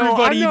on.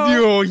 Everybody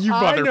knew. You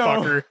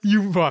motherfucker.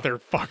 You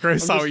motherfucker. I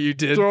saw what you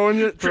did.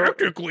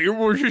 Technically, it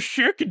was a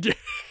secondary.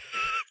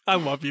 I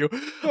love you.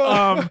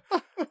 That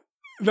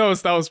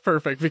was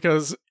perfect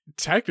because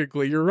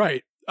technically you're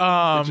right.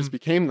 It just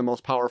became the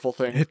most powerful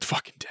thing. It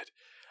fucking did.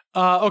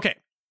 Okay.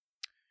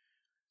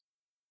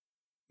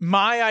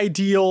 My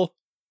ideal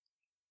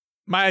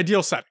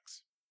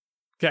settings.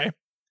 Okay.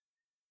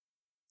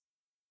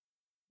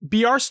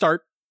 BR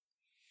start.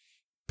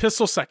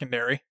 Pistol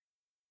secondary.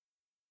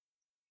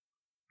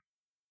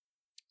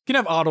 You can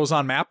have autos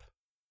on map.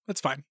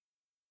 That's fine.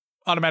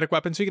 Automatic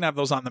weapons, you can have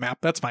those on the map.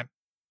 That's fine.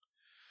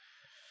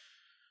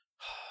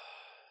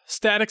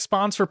 Static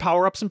spawns for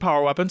power-ups and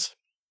power weapons.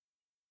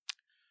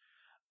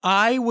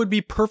 I would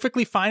be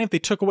perfectly fine if they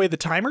took away the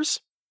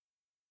timers,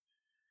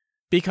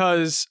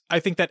 because I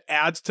think that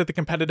adds to the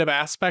competitive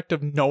aspect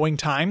of knowing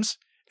times,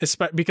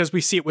 because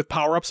we see it with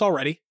power-ups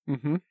already.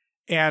 Mm-hmm.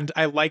 And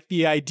I like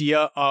the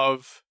idea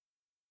of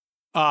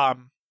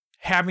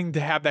having to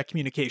have that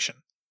communication.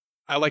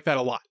 I like that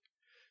a lot.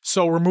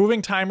 So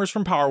removing timers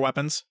from power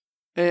weapons.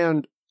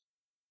 And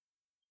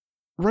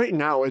right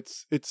now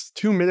it's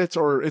 2 minutes,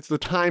 or it's the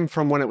time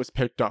from when it was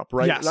picked up,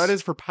 right? Yes. That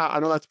is for I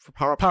know that's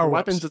for power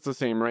weapons. It's the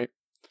same, right?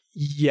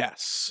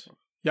 Yes.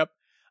 Yep.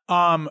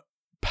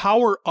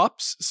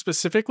 Power-ups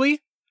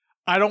specifically,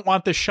 I don't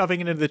want this shoving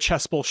it into the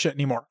chest bullshit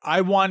anymore.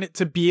 I want it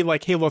to be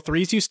like Halo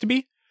 3's used to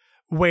be,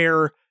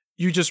 where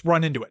you just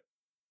run into it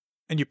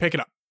and you pick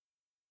it up.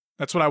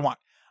 That's what I want.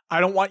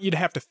 I don't want you to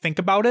have to think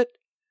about it.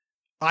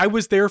 I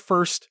was there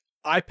first.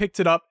 I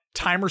picked it up.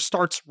 Timer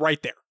starts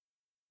right there.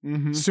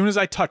 Mm-hmm. As soon as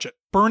I touch it,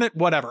 burn it,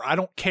 whatever. I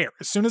don't care.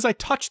 As soon as I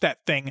touch that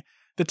thing,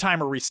 the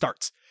timer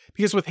restarts.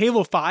 Because with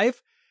Halo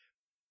 5,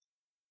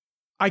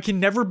 I can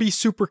never be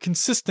super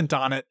consistent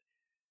on it,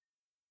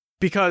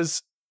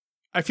 because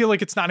I feel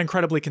like it's not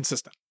incredibly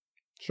consistent.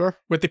 Sure.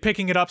 With the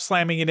picking it up,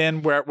 slamming it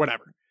in,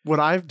 whatever. What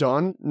I've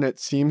done, and it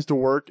seems to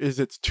work, is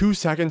it's 2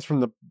 seconds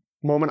from the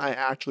moment I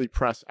actually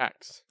press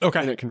X. Okay.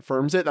 And it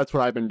confirms it. That's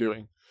what I've been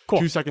doing. Cool.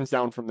 2 seconds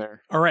down from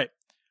there. All right.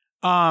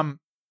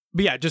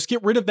 But yeah, just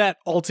get rid of that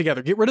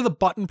altogether. Get rid of the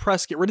button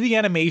press. Get rid of the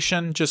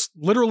animation. Just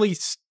literally,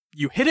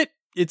 you hit it,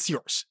 it's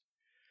yours.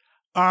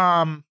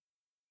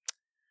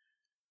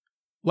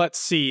 Let's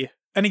see.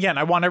 And again,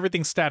 I want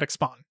everything static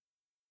spawn.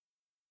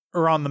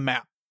 Or on the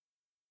map.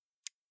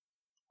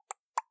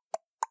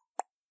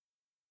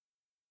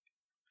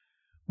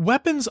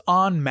 Weapons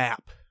on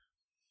map.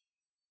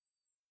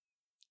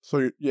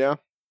 So, yeah.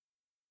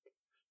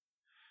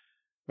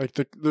 Like,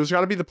 there's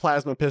got to be the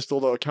plasma pistol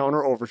to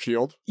counter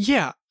overshield.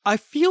 Yeah, I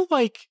feel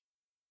like...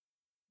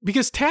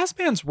 Because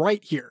Tasman's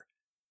right here.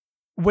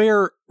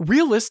 Where,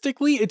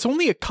 realistically, it's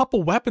only a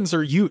couple weapons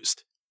are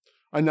used.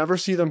 I never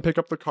see them pick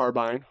up the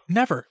carbine.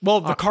 Never.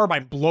 Well, the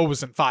carbine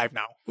blows in 5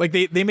 now. Like,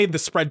 they made the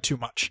spread too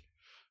much.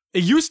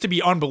 It used to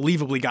be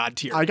unbelievably god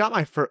tier. I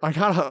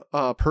got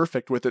a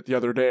perfect with it the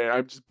other day.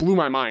 I just blew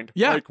my mind.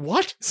 Yeah. Like,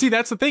 what? See,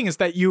 that's the thing, is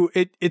that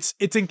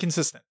it's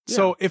inconsistent. Yeah.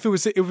 So if it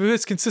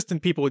was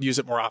consistent, people would use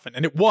it more often.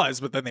 And it was,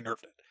 but then they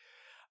nerfed it.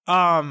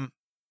 But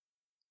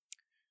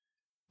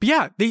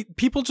yeah,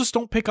 people just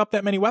don't pick up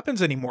that many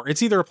weapons anymore.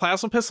 It's either a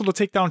plasma pistol to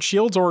take down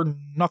shields or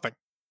nothing.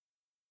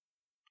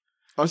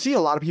 I see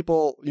a lot of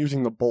people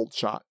using the bolt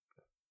shot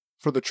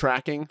for the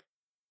tracking.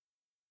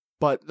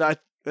 But I'm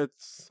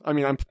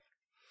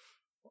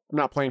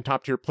not playing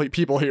top tier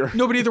people here.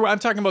 No, but either way, I'm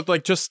talking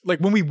about just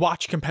when we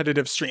watch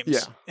competitive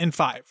streams in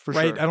 5, for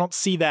right? Sure. I don't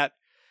see that.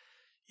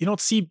 You don't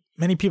see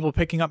many people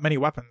picking up many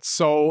weapons.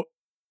 So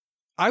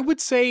I would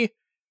say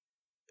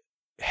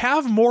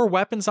have more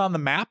weapons on the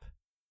map.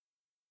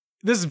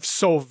 This is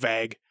so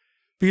vague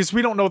because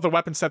we don't know the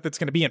weapon set that's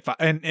going to be in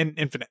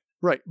Infinite.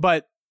 Right.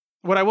 But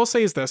what I will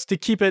say is this, to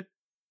keep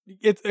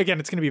it's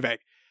going to be vague.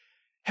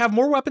 Have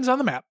more weapons on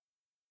the map.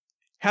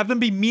 Have them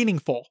be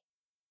meaningful.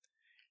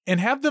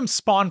 And have them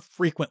spawn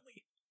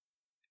frequently.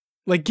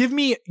 Like, give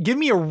me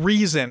a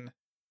reason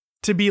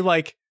to be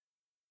like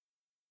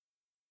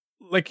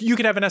you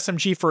could have an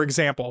SMG, for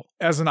example,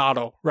 as an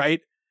auto,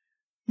 right?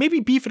 Maybe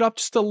beef it up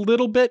just a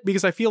little bit,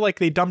 because I feel like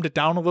they dumbed it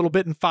down a little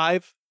bit in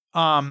 5.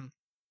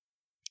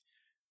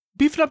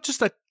 Beef it up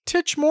just a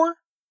titch more.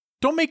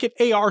 Don't make it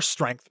AR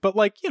strength, but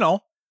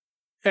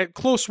at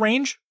close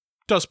range,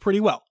 does pretty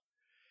well.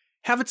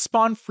 Have it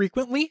spawn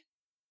frequently.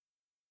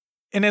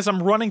 And as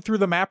I'm running through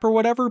the map or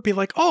whatever, be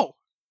like, oh,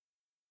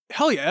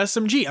 hell yeah,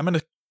 SMG. I'm in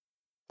a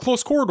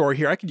close corridor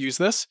here. I could use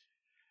this.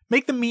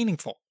 Make them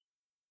meaningful.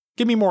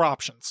 Give me more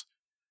options.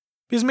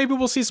 Because maybe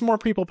we'll see some more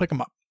people pick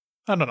them up.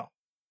 I don't know.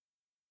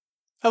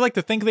 I like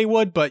to think they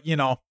would, but,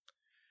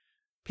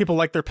 people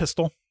like their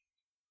pistol.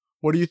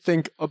 What do you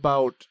think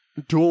about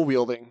dual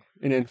wielding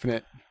in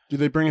Infinite? Do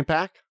they bring it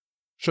back?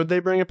 Should they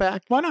bring it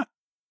back? Why not?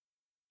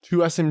 2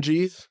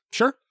 SMGs?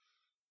 Sure.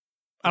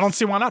 I don't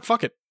see why not.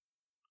 Fuck it.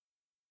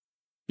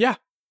 Yeah.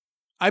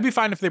 I'd be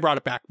fine if they brought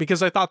it back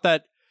because I thought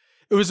that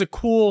it was a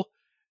cool,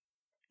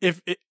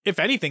 if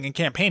anything in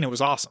campaign, it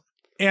was awesome.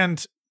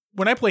 And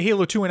when I play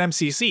Halo 2 and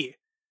MCC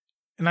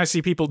and I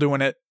see people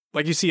doing it,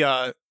 like you see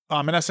an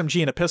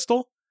SMG and a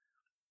pistol,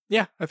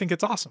 yeah, I think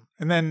it's awesome.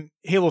 And then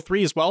Halo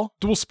 3 as well,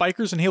 dual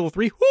spikers in Halo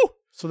 3, whoo!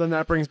 So then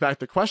that brings back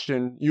the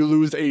question, you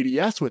lose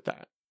ADS with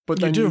that, but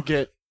then you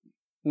get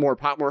more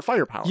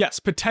firepower. Yes,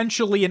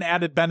 potentially an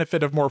added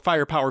benefit of more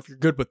firepower if you're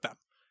good with them.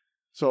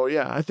 So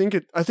yeah, I think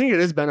it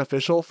is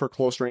beneficial for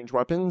close range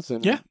weapons,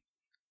 and yeah,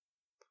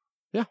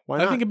 why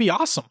not? I think it'd be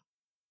awesome.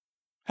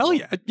 Hell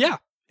yeah, yeah,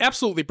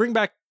 absolutely. Bring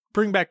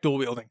back dual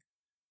wielding,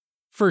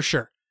 for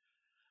sure.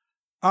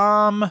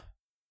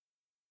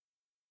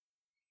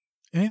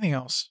 Anything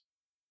else?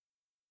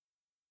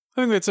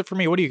 I think that's it for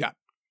me. What do you got?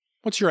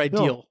 What's your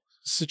ideal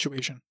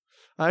situation?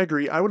 I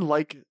agree. I would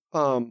like.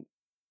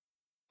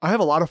 I have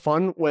a lot of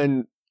fun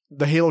when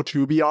the Halo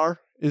 2 BR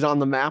is on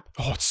the map.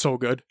 Oh, it's so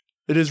good.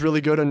 It is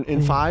really good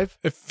in 5.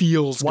 It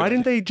feels Why good.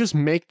 didn't they just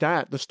make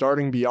that the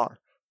starting BR?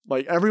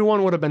 Like,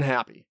 everyone would have been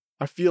happy.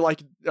 I feel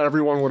like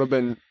everyone would have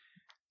been...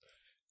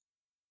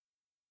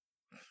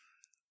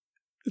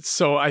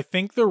 So I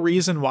think the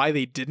reason why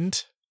they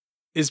didn't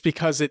is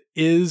because it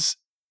is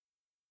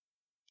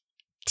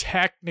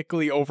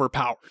technically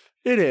overpowered.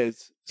 It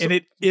is. And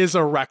it is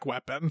a rec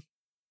weapon.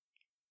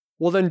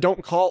 Well, then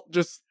don't call...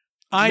 Just...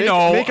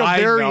 Make a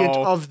variant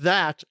of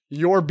that,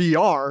 your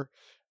BR,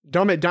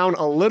 dumb it down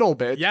a little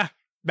bit. Yeah,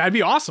 that'd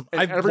be awesome.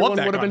 And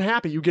everyone would have been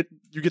happy. You get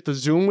the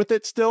zoom with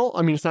it still.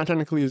 I mean, it's not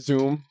technically a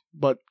zoom,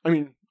 but I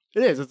mean,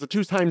 it is. It's a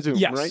 2x zoom,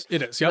 yes, right?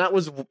 It is. Yep. And that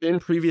was in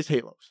previous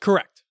Halos.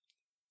 Correct.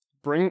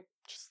 I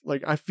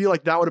feel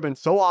like that would have been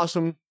so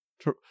awesome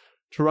to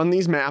run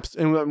these maps,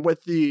 and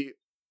with the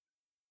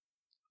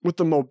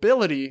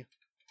mobility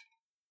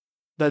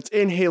that's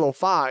in Halo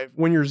 5,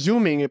 when you're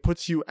zooming, it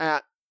puts you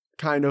at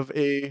kind of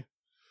a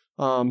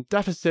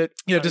deficit.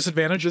 Yeah,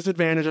 disadvantage.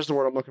 Disadvantage is the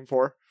word I'm looking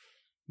for.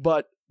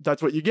 But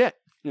that's what you get.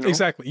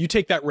 Exactly. You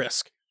take that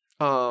risk.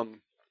 It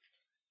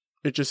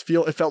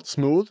felt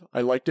smooth.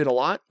 I liked it a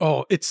lot.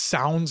 Oh, it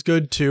sounds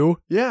good too.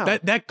 Yeah.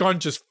 That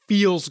gun just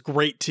feels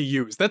great to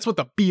use. That's what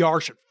the BR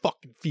should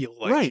fucking feel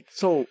like. Right.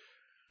 So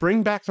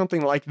bring back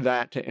something like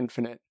that to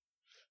Infinite.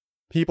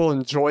 People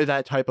enjoy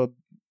that type of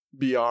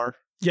BR.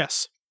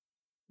 Yes.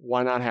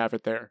 Why not have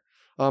it there?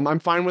 I'm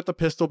fine with the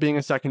pistol being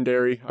a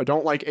secondary. I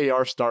don't like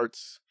AR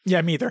starts.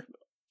 Yeah, me either.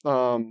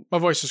 My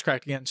voice just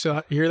cracked again.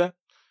 So you hear that?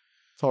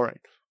 It's all right.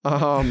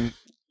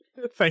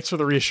 Thanks for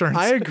the reassurance.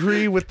 I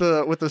agree with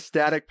the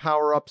static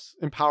power-ups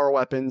and power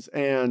weapons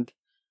and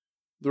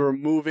the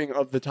removing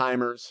of the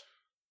timers.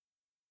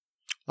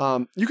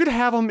 You could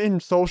have them in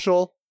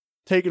social,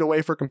 take it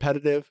away for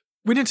competitive.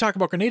 We didn't talk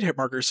about grenade hit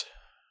markers.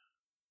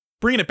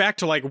 Bringing it back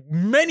to like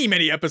many,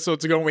 many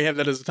episodes ago when we had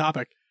that as a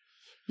topic.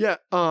 Yeah.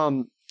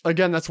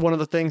 Again, that's one of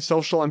the things.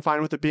 Social, I'm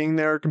fine with it being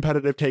there.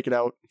 Competitive, take it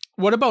out.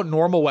 What about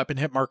normal weapon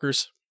hit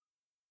markers?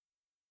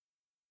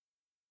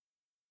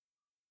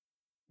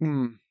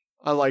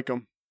 I like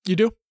them. You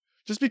do?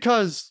 Just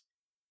because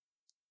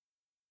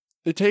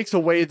it takes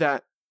away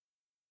that.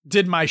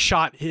 Did my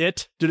shot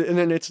hit? And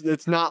then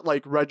it's not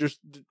like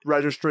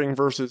registering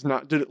versus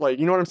not. Did it like,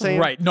 you know what I'm saying?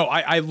 Right. No,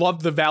 I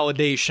love the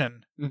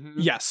validation. Mm-hmm.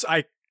 Yes,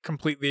 I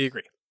completely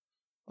agree.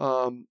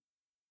 I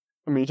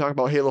mean, you talk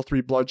about Halo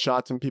 3 blood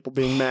shots and people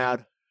being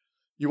mad.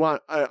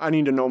 I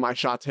need to know my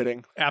shots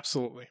hitting.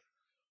 Absolutely.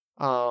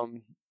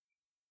 Even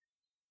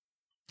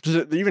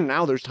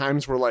now, there's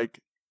times where like,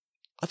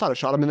 I thought I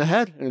shot him in the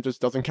head and it just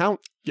doesn't count.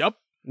 Yep.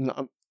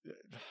 There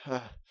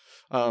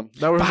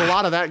was a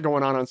lot of that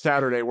going on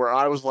Saturday where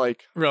I was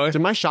like, really?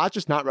 Did my shot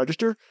just not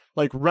register?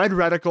 Like red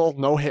reticle,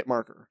 no hit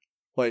marker.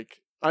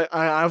 Like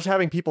I was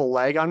having people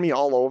lag on me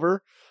all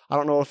over. I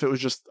don't know if it was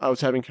just I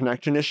was having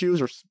connection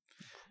issues or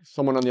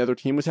someone on the other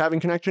team was having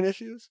connection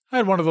issues. I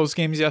had one of those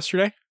games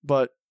yesterday.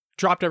 But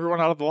dropped everyone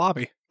out of the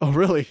lobby. Oh,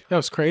 really? That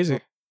was crazy.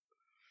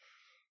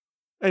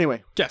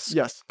 Anyway. Yes.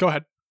 Go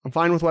ahead. I'm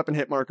fine with weapon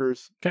hit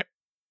markers. Okay.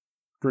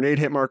 Grenade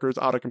hit markers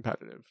out of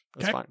competitive.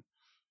 That's fine.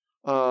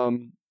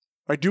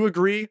 I do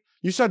agree.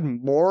 You said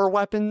more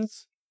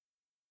weapons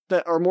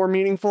that are more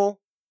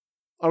meaningful.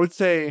 I would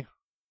say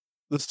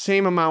the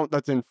same amount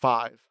that's in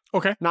 5.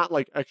 Okay. Not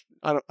like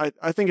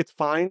I think it's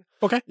fine.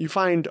 Okay. You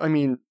find, I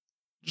mean,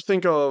 just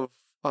think of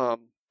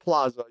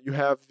Plaza. You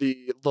have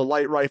the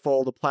light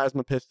rifle, the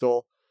plasma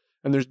pistol,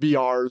 and there's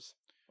BRs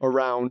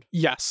around.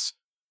 Yes.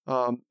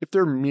 If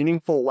they're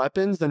meaningful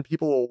weapons, then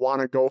people will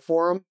want to go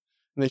for them.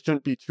 And they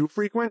shouldn't be too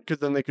frequent because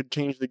then they could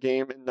change the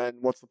game. And then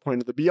what's the point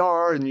of the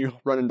BR? And you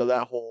run into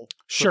that whole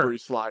slippery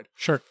slide.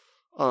 Sure.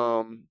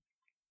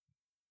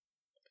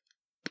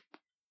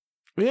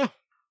 But yeah,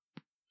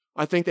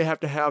 I think they have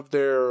to have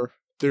their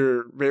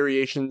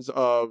variations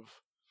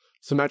of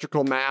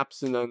symmetrical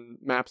maps and then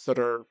maps that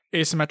are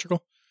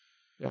asymmetrical.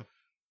 Yeah,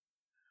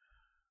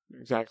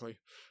 exactly.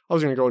 I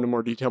was going to go into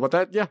more detail, but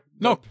that, yeah.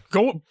 No,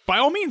 go by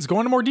all means, go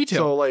into more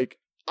detail. So, like,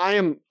 I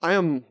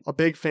am a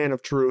big fan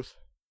of Truth.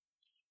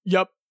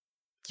 Yep.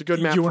 It's a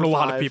good map You for and a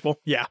lot 5. of people.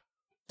 Yeah.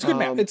 It's a good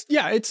map.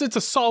 It's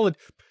a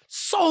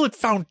solid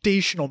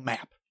foundational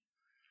map.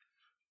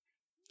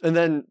 And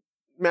then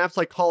maps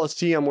like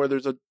Coliseum, where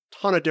there's a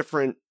ton of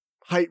different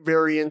height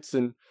variants,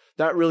 and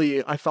that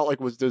really, I felt like,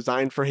 was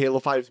designed for Halo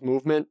 5's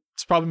movement.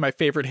 It's probably my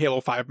favorite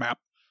Halo 5 map.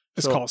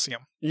 Is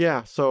Coliseum.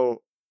 Yeah,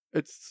 so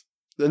it's...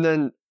 And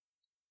then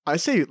I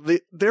say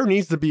there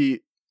needs to be...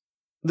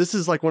 This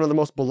is like one of the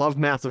most beloved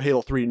maps of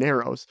Halo 3,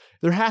 Narrows.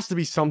 There has to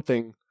be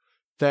something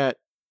that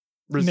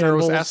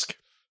resembles... Narrows-esque.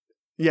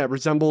 Yeah,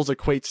 resembles,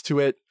 equates to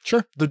it.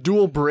 Sure. The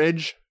dual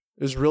bridge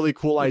is really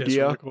cool idea. It is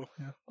really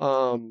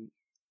cool.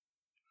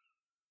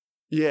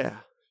 Yeah.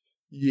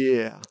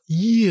 Yeah.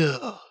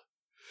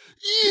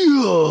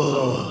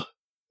 So,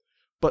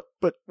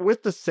 but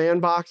with the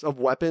sandbox of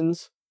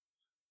weapons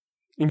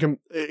in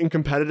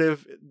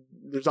competitive,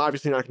 there's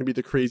obviously not going to be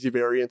the crazy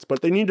variants,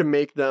 but they need to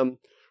make them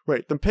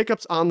right. The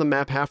pickups on the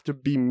map have to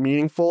be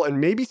meaningful and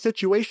maybe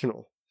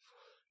situational.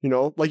 You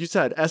know, like you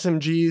said,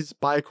 SMGs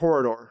by a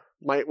corridor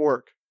might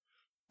work,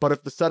 but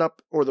if the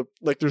setup or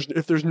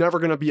if there's never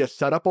going to be a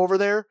setup over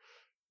there,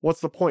 what's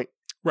the point?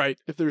 Right.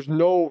 If there's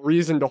no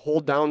reason to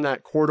hold down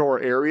that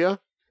corridor area,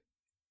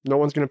 no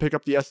one's going to pick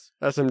up the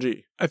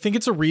SMG. I think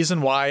it's a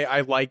reason why I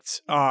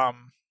liked,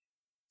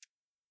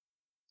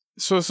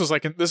 so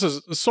this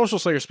is Social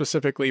Slayer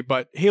specifically,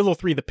 but Halo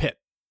 3, The Pit.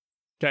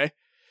 Okay.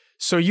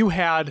 So you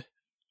had,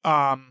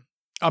 on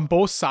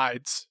both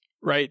sides,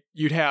 right?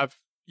 You'd have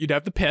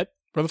the pit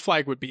where the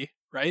flag would be,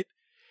 right?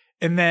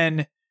 And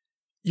then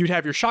you'd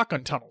have your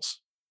shotgun tunnels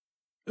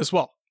as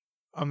well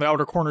on the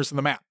outer corners of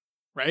the map,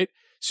 right?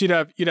 So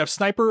you'd have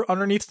sniper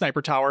underneath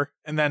sniper tower,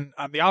 and then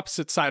on the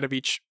opposite side of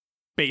each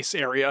base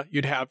area,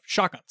 you'd have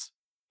shotguns.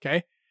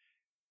 Okay.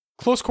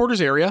 Close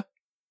quarters area.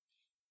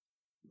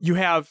 You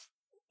have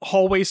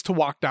hallways to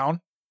walk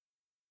down.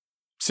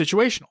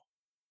 Situational.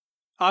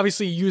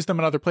 Obviously, you use them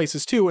in other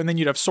places too, and then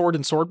you'd have sword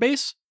and sword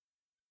base.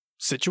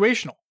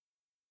 Situational.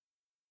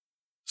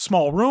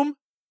 Small room.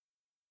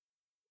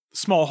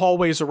 Small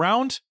hallways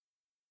around.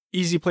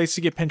 Easy place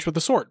to get pinched with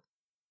a sword.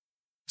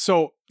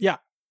 So, yeah,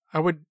 I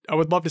would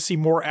love to see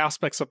more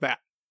aspects of that.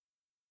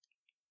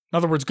 In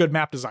other words, good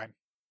map design.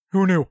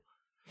 Who knew?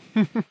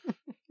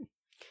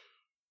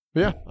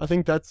 Yeah, I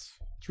think that's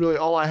really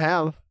all I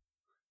have.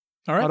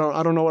 All right.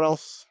 I don't know what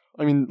else.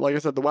 I mean, like I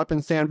said, the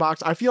weapon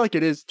sandbox, I feel like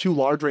it is too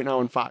large right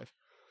now in 5.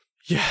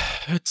 Yeah,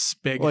 it's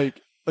big. Like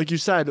you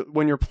said,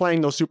 when you're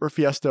playing those Super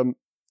Fiesta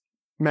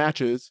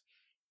matches,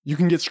 you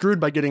can get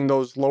screwed by getting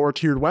those lower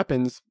tiered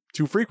weapons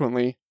too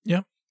frequently.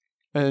 Yeah.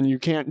 And you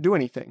can't do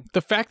anything.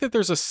 The fact that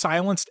there's a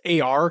silenced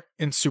AR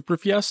in Super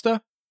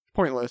Fiesta,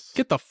 pointless.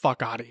 Get the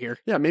fuck out of here.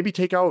 Yeah, maybe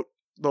take out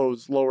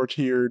those lower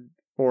tiered,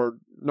 or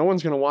no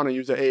one's going to want to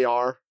use an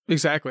AR.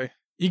 Exactly.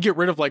 You get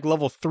rid of like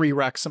level 3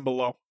 Rex and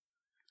below.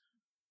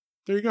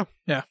 There you go.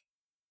 Yeah.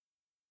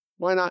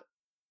 Why not?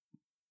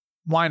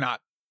 Why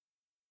not?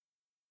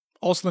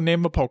 Also the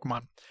name of a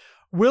Pokemon.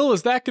 Will,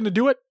 is that going to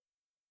do it?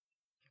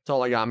 That's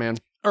all I got, man.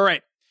 All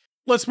right.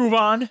 Let's move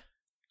on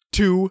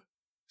to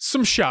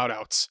some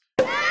shout-outs.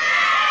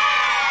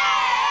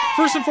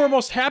 First and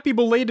foremost, happy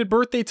belated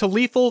birthday to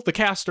Lethal, the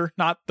caster,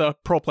 not the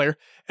pro player.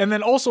 And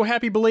then also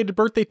happy belated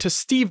birthday to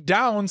Steve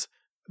Downs,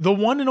 the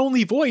one and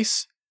only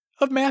voice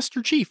of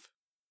Master Chief.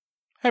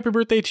 Happy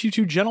birthday to you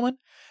two gentlemen.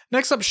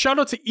 Next up, shout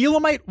out to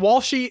Elamite,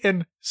 Walshy,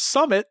 and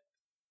Summit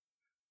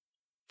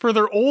for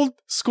their old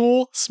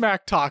school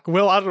smack talk.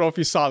 Will, I don't know if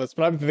you saw this,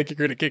 but I think you're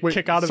going to get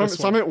kick out of this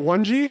one. Summit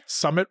 1G?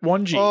 Summit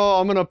 1G.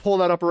 Oh, I'm going to pull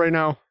that up right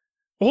now.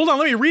 Hold on,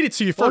 let me read it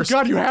to you first. Oh,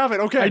 God, you have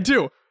it. Okay. I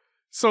do.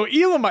 So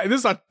Elamite,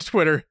 this is on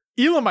Twitter.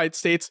 Elamite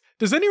states,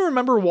 does anyone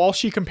remember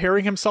Walshy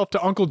comparing himself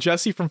to Uncle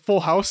Jesse from Full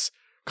House,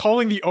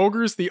 calling the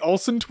ogres the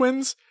Olsen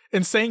twins,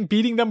 and saying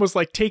beating them was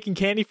like taking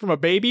candy from a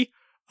baby?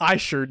 I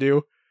sure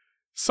do.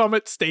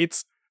 Summit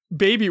states,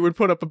 baby would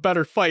put up a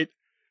better fight.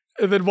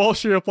 And then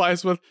Walshy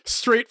replies with,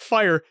 straight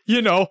fire,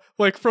 you know,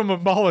 like from a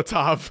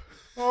Molotov.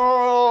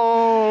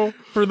 Oh.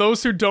 For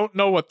those who don't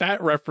know what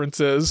that reference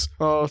is,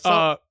 go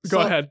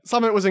ahead.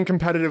 Summit was in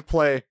competitive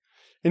play,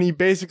 and he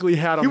basically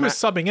had a He was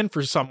subbing in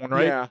for someone,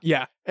 right?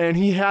 Yeah. And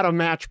he had a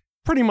match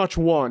pretty much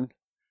won.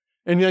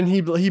 And then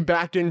he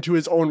backed into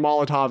his own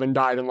Molotov and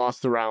died and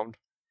lost the round.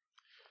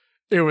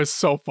 It was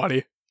so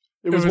funny.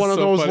 It was one of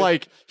those, funny.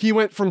 Like, he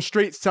went from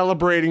straight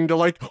celebrating to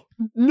like,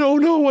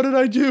 no, what did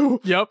I do?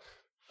 Yep.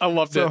 I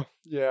loved it.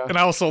 Yeah. And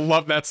I also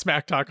love that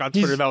smack talk on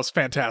Twitter. That was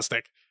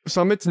fantastic.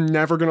 Summit's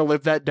never going to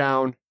live that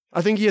down.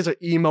 I think he has an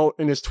emote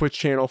in his Twitch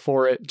channel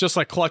for it. Just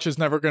like Clutch is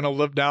never going to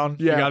live down.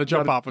 Yeah, you got to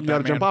jump off with that, man.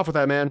 You got to jump off with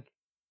that, man.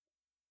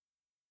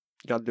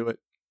 You got to do it.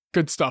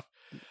 Good stuff.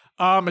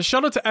 A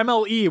shout out to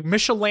MLE,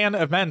 Michelin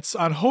Events,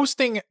 on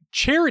hosting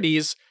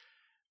charities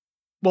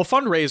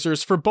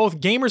fundraisers for both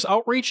Gamers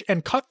Outreach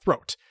and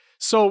Cutthroat.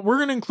 So we're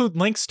going to include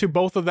links to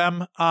both of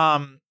them.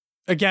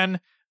 Again,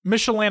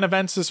 Michelin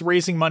Events is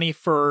raising money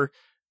for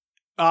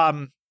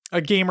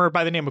a gamer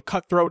by the name of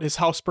Cutthroat. His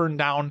house burned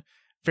down.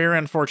 Very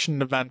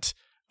unfortunate event.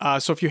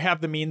 So if you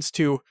have the means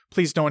to,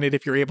 please donate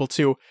if you're able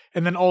to.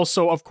 And then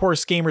also, of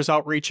course, Gamers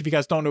Outreach. If you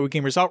guys don't know who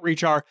Gamers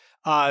Outreach are,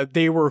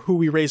 they were who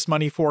we raised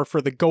money for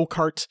the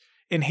go-kart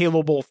in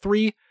Halo Bowl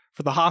 3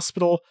 for the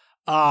hospital.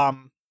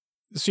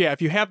 So yeah,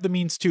 if you have the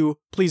means to,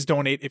 please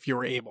donate if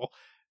you're able.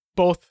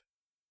 Both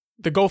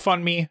the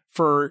GoFundMe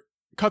for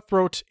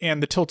Cutthroat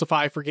and the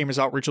Tiltify for Gamers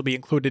Outreach will be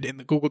included in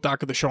the Google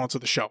Doc of the show notes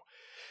of the show.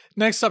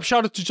 Next up,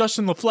 shout out to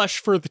Justin LaFleche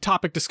for the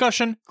topic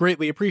discussion.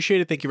 Greatly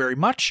appreciated. Thank you very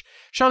much.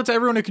 Shout out to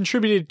everyone who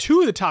contributed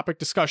to the topic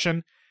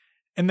discussion.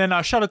 And then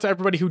shout out to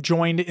everybody who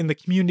joined in the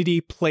community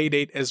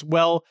playdate as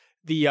well.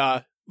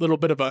 The little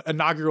bit of an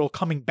inaugural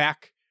coming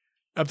back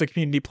of the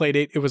community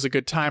playdate. It was a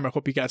good time. I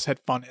hope you guys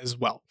had fun as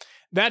well.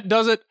 That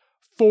does it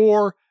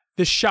for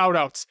the shout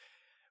outs.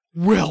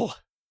 Will,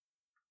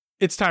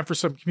 it's time for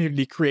some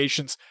community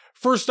creations.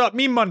 First up,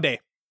 Meme Monday.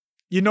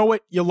 You know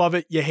it, you love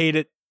it, you hate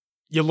it,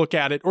 you look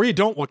at it, or you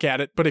don't look at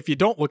it. But if you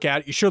don't look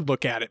at it, you should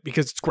look at it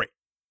because it's great.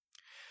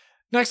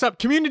 Next up,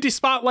 Community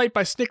Spotlight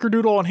by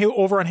Snickerdoodle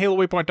over on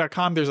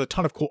HaloWaypoint.com. There's a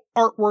ton of cool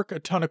artwork, a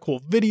ton of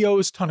cool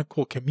videos, ton of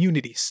cool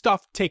community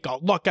stuff. Take a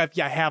look if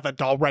you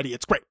haven't already.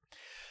 It's great.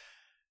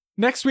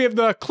 Next, we have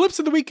the Clips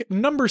of the Week,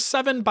 number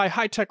 7 by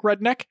High Tech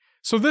Redneck.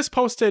 So this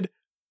posted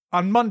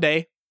on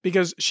Monday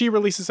because she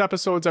releases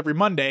episodes every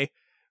Monday.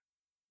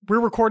 We're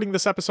recording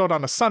this episode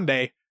on a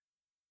Sunday.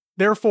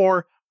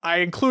 Therefore, I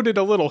included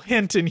a little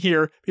hint in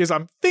here because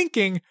I'm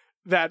thinking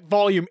that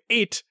Volume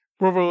 8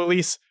 will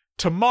release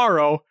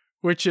tomorrow,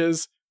 which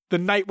is the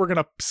night we're going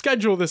to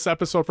schedule this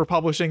episode for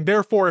publishing.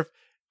 Therefore, if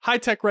High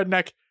Tech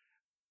Redneck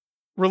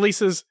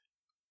releases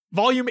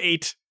Volume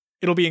 8,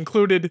 it'll be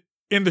included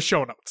in the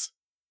show notes.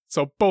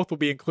 So both will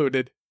be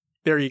included.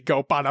 There you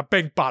go. Bada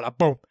bing, bada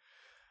boom.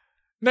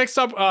 Next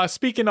up,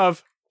 speaking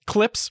of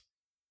clips,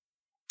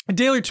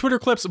 Daily Twitter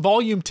Clips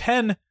Volume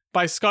 10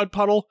 by Scud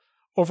Puddle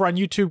over on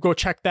YouTube. Go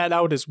check that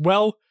out as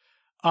well.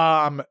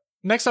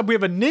 Next up, we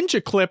have a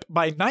Ninja Clip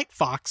by Night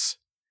Fox.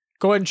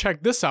 Go ahead and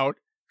check this out.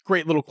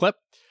 Great little clip.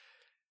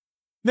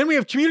 Then we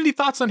have community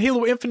thoughts on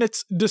Halo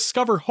Infinite's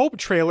Discover Hope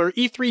trailer,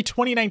 E3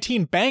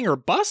 2019 Bang or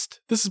Bust.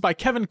 This is by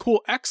Kevin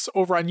Cool X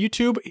over on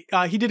YouTube.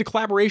 He did a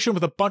collaboration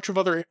with a bunch of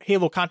other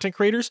Halo content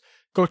creators.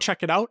 Go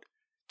check it out.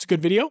 It's a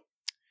good video.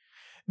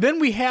 Then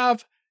we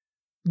have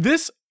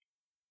this,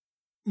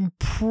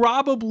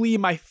 probably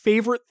my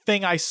favorite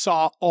thing I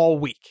saw all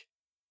week.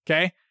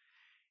 Okay?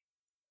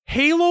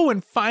 Halo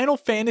and Final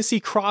Fantasy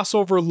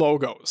crossover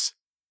logos.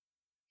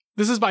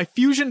 This is by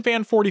Fusion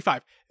Fan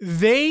 45.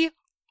 They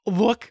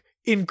look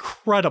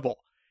incredible.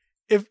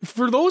 If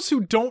for those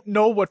who don't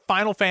know what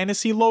Final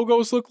Fantasy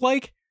logos look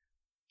like,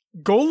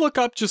 go look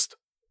up just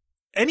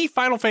any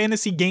Final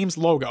Fantasy games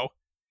logo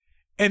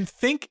and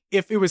think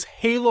if it was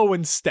Halo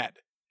instead.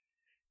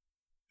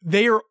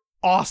 They are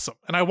awesome,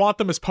 and I want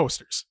them as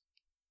posters.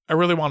 I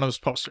really want them as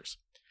posters.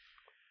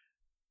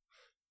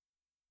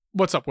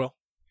 What's up, Will?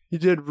 He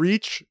did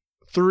Reach,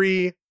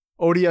 3,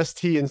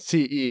 ODST, and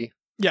CE.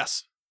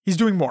 Yes, he's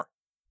doing more.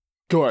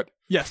 Good.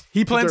 Yes,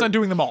 he plans on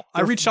doing them all.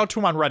 I reached out to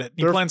him on Reddit.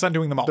 He plans on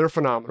doing them all. They're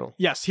phenomenal.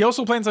 Yes, he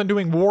also plans on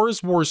doing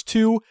Wars, Wars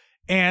 2,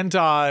 and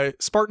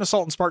Spartan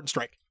Assault and Spartan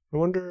Strike. I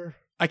wonder...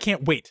 I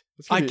can't wait.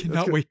 I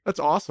cannot wait. That's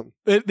awesome.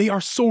 They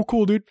are so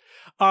cool, dude.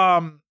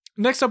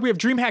 Next up, we have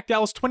DreamHack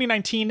Dallas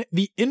 2019,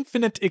 The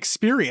Infinite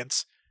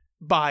Experience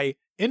by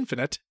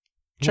Infinite.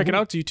 Check it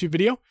out. It's a YouTube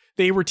video.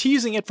 They were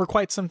teasing it for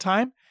quite some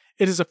time.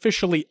 It is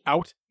officially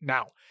out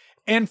now.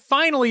 And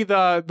finally,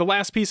 the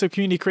last piece of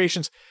community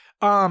creations.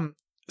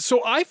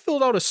 So I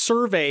filled out a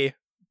survey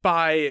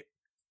by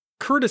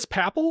Curtis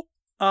Papel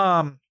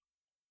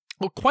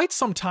quite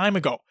some time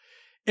ago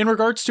in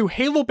regards to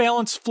Halo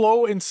balance,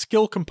 flow, and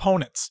skill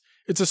components.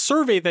 It's a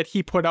survey that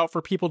he put out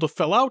for people to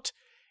fill out,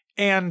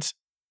 and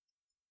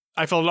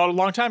I filled it out a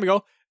long time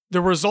ago.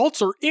 The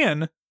results are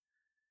in,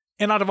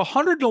 and out of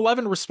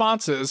 111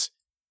 responses,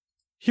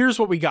 here's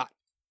what we got.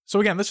 So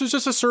again, this was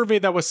just a survey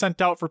that was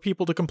sent out for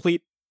people to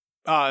complete.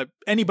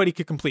 Anybody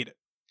could complete it.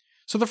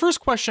 So the first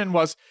question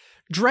was,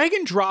 drag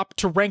and drop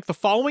to rank the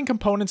following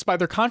components by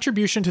their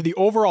contribution to the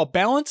overall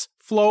balance,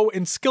 flow,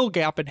 and skill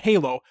gap in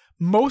Halo,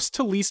 most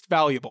to least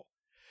valuable.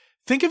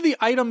 Think of the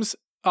item's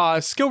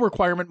skill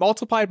requirement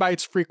multiplied by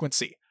its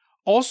frequency.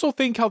 Also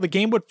think how the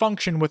game would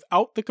function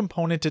without the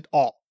component at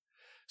all.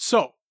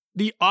 So,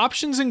 the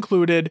options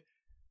included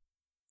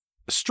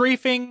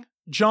strafing,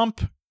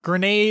 jump,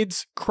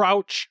 grenades,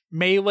 crouch,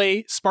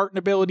 melee, Spartan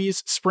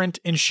abilities, sprint,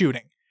 and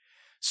shooting.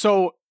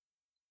 So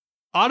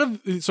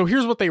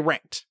here's what they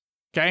ranked,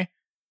 okay?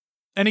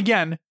 And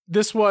again,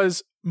 this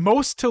was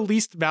most to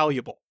least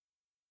valuable.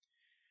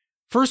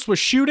 First was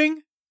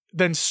shooting,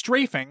 then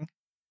strafing,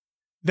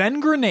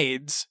 then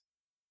grenades,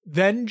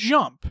 then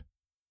jump,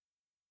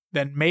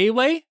 then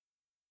melee,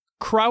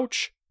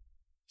 crouch,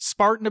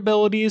 Spartan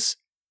abilities,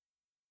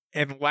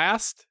 and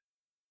last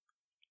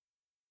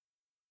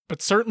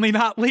but certainly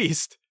not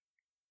least,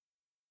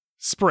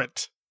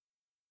 sprint.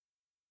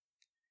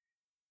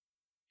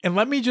 And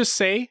let me just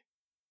say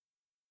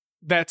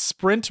that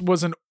sprint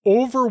was an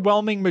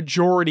overwhelming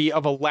majority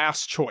of a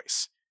last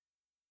choice.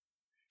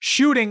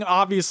 Shooting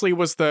obviously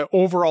was the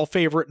overall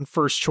favorite and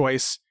first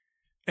choice.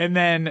 And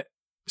then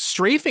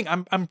strafing,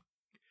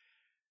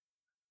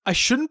 I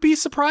shouldn't be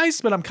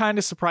surprised, but I'm kind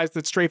of surprised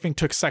that strafing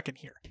took second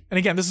here. And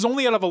again, this is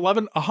only out of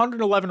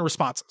 111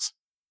 responses.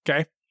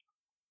 Okay?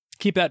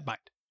 Keep that in mind.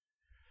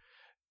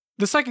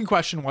 The second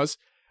question was,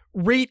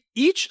 rate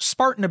each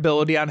Spartan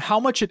ability on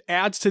how much it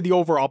adds to the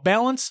overall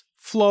balance,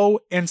 flow,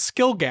 and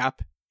skill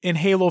gap in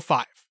Halo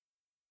 5.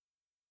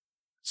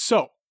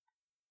 So,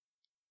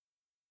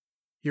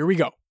 here we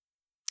go.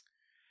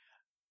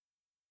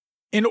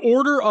 In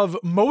order of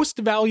most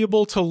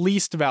valuable to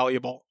least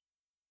valuable,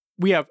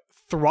 we have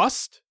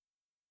thrust.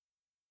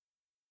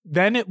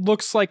 Then it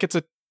looks like it's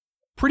a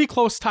pretty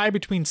close tie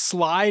between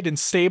slide and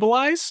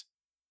stabilize.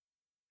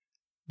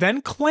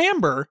 Then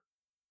clamber.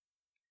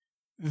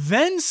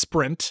 Then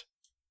sprint.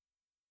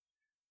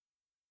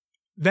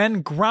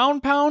 Then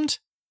ground pound.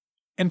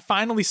 And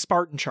finally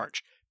Spartan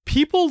charge.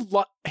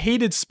 People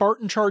hated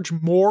Spartan charge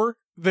more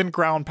than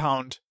ground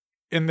pound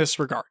in this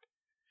regard.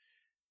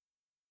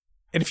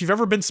 And if you've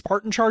ever been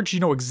Spartan charge, you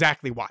know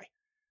exactly why.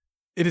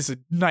 It is a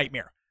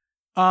nightmare.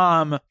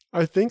 I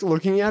think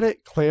looking at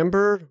it,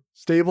 clamber,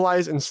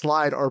 stabilize, and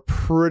slide are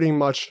pretty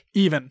much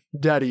even.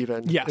 Dead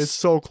even. Yes. It's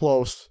so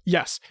close.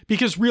 Yes.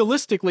 Because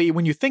realistically,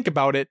 when you think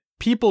about it,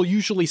 people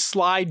usually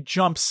slide,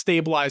 jump,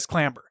 stabilize,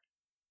 clamber.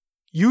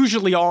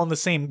 Usually all in the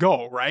same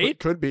go, right? It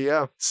could be,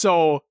 yeah.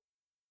 So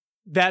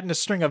that in a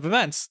string of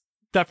events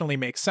definitely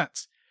makes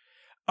sense.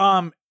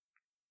 And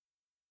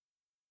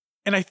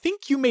I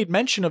think you made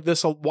mention of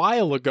this a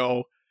while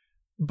ago,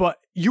 but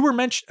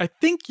I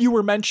think you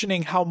were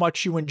mentioning how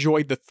much you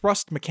enjoyed the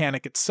thrust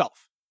mechanic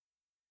itself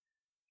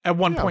at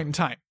one point in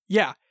time.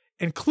 Yeah.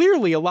 And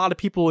clearly a lot of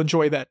people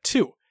enjoy that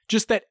too.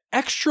 Just that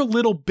extra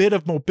little bit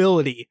of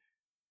mobility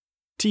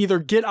to either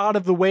get out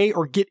of the way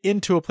or get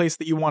into a place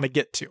that you want to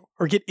get to,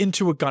 or get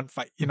into a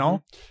gunfight, you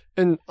know?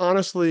 And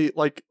honestly,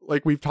 like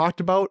we've talked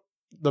about,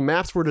 the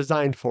maps were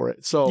designed for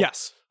it. So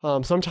yes.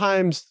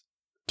 Sometimes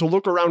to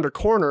look around a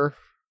corner,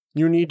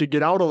 you need to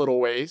get out a little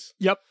ways.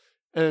 Yep.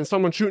 And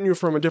someone shooting you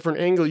from a different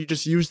angle, you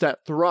just use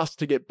that thrust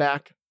to get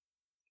back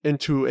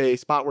into a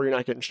spot where you're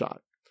not getting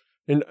shot.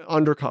 And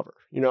undercover,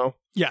 you know?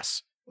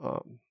 Yes.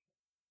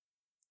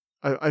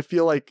 I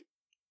feel like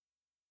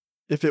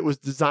if it was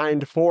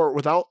designed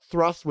without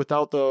thrust,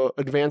 without the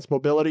advanced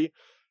mobility,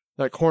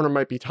 that corner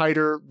might be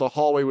tighter, the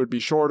hallway would be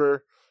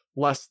shorter,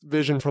 less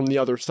vision from the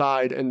other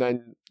side, and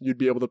then you'd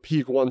be able to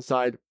peek one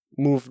side,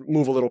 move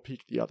a little,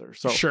 peek the other.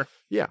 So sure.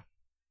 Yeah.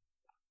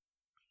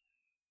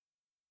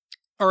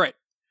 All right.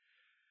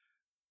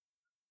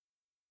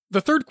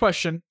 The third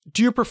question,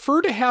 do you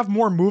prefer to have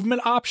more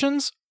movement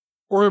options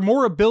or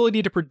more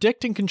ability to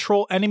predict and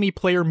control enemy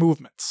player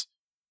movements?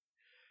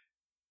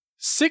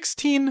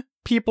 16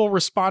 people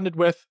responded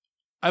with,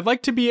 I'd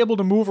like to be able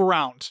to move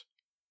around.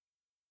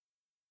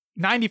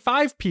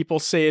 95 people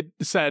said,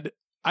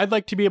 I'd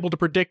like to be able to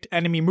predict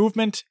enemy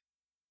movement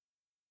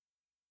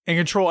and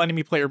control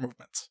enemy player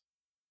movements.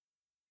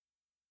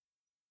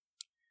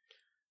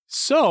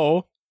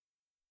 So,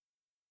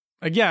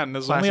 again,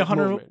 there's only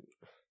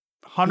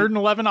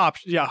 111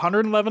 options. Yeah,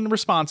 111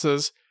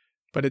 responses,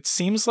 but it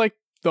seems like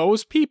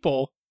those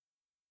people.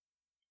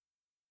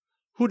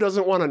 Who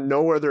doesn't want to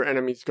know where their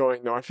enemy's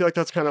going, though? I feel like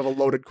that's kind of a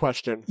loaded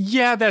question.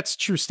 Yeah, that's a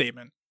true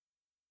statement.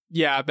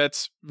 Yeah,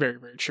 that's very,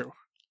 very true.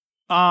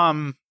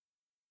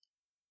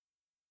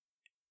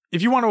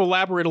 If you want to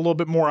elaborate a little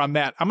bit more on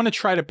that, I'm going to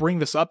try to bring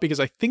this up because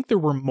I think there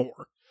were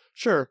more.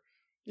 Sure.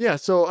 Yeah,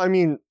 so, I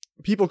mean,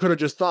 people could have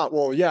just thought,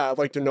 well, yeah, I'd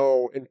like to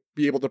know and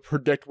be able to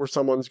predict where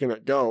someone's going to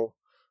go.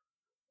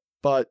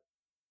 But,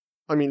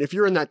 I mean, if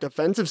you're in that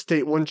defensive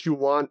state, wouldn't you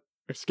want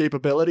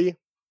escapability?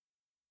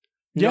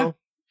 You know?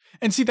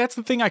 And see, that's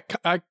the thing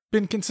I've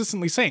been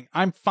consistently saying.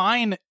 I'm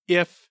fine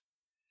if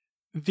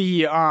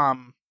the,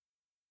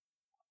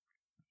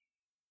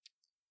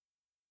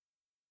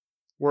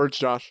 Words,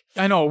 Josh.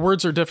 I know,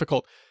 words are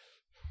difficult.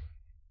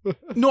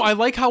 No, I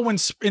like how in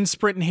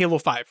Sprint in Halo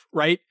 5,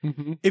 right?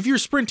 Mm-hmm. If you're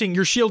sprinting,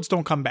 your shields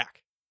don't come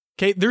back.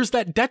 Okay, there's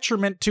that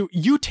detriment to,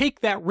 you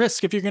take that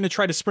risk if you're going to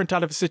try to sprint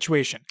out of a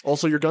situation.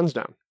 Also, your gun's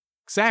down.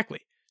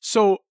 Exactly.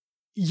 So,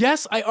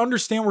 yes, I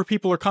understand where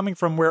people are coming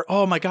from where,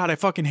 oh my God, I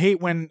fucking hate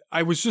when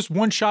I was just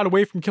one shot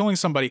away from killing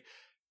somebody.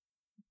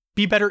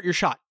 Be better at your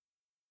shot.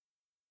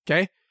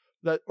 Okay?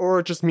 Or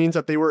it just means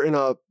that they were in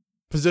a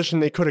position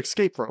they could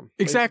escape from.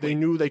 Exactly. They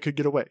knew they could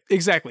get away.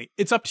 Exactly.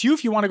 It's up to you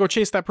if you want to go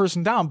chase that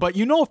person down, but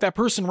you know if that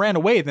person ran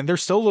away, then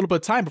there's still a little bit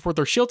of time before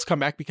their shields come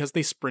back because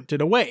they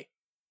sprinted away.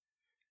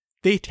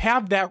 They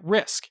have that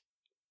risk.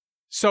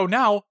 So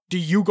now, do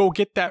you go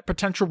get that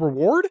potential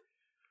reward?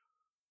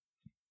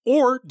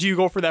 Or do you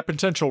go for that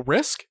potential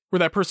risk where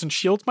that person's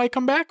shields might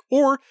come back?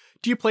 Or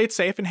do you play it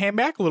safe and hang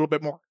back a little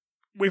bit more?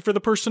 Wait for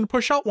the person to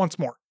push out once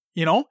more,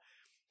 you know?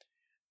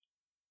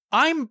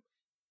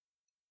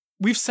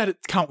 we've said it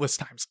countless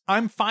times.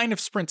 I'm fine if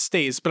Sprint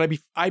stays, but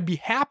I'd be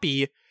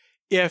happy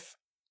if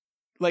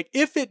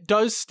it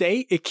does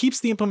stay, it keeps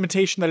the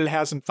implementation that it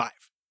has in 5.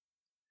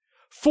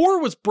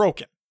 4 was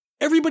broken.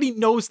 Everybody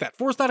knows that.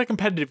 4 is not a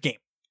competitive game.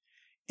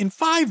 In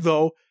 5,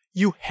 though,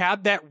 you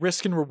had that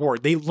risk and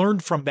reward. They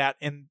learned from that,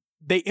 and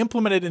they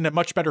implemented it in a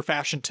much better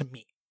fashion to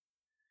me.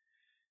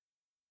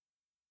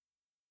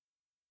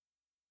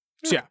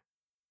 So yeah,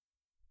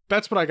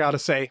 that's what I gotta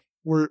say.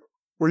 Were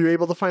you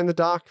able to find the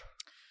doc?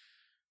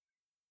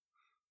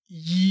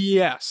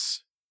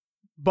 Yes,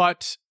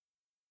 but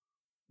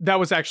that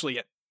was actually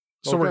it.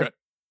 So we're good.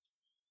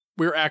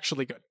 We're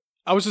actually good.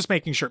 I was just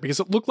making sure because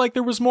it looked like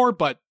there was more,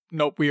 but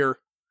nope, we're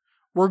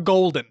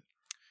golden.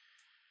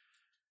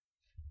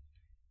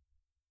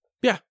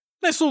 Yeah,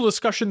 nice little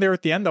discussion there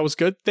at the end. That was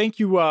good. Thank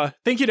you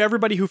to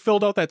everybody who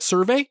filled out that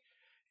survey,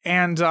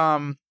 and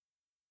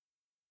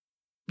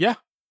yeah,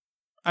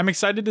 I'm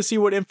excited to see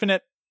what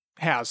Infinite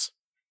has.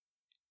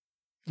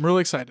 I'm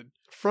really excited.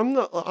 From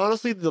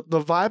honestly, the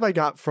vibe I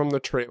got from the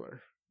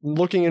trailer,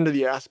 looking into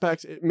the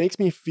aspects, it makes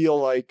me feel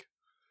like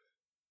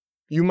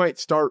you might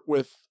start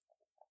with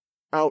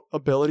out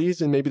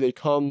abilities and maybe they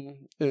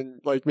come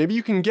and like maybe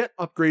you can get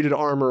upgraded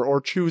armor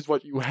or choose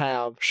what you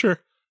have. Sure.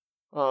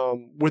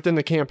 Within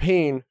the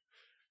campaign,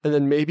 and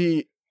then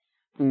maybe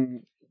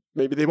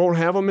they won't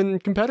have them in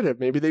competitive.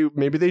 Maybe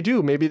they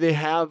do. Maybe they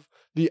have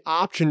the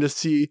option to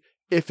see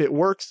if it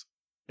works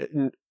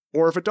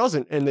or if it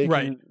doesn't, and they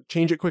can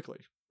change it quickly.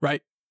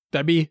 Right.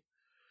 Wouldn't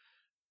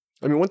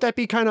that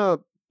be kind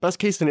of best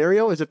case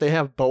scenario? Is if they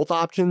have both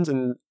options,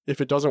 and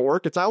if it doesn't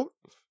work, it's out.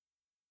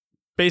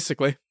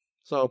 Basically.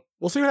 So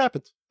we'll see what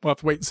happens. We'll have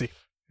to wait and see.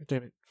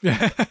 Damn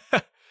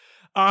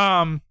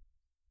it.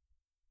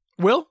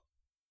 Will?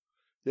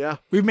 Yeah.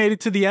 We've made it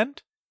to the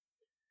end.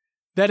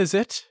 That is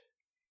it.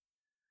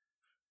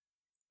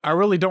 I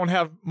really don't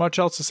have much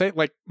else to say.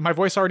 Like, my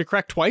voice already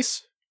cracked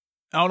twice.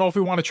 I don't know if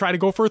we want to try to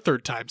go for a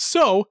third time.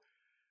 So,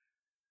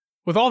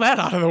 with all that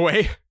out of the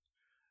way,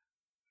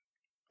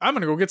 I'm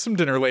going to go get some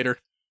dinner later.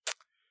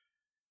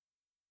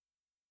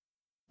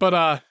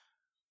 But,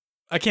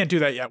 I can't do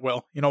that yet,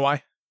 Will. You know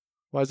why?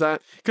 Why is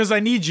that? Because I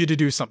need you to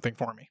do something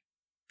for me.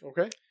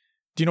 Okay.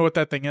 Do you know what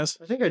that thing is?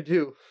 I think I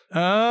do.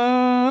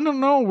 I don't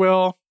know,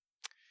 Will.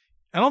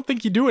 I don't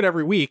think you do it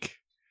every week.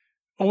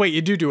 Oh, wait,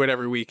 you do it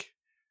every week.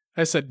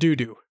 I said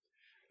do.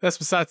 That's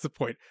besides the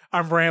point.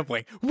 I'm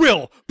rambling.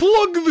 Will,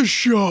 plug the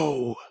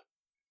show!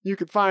 You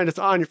can find us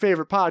on your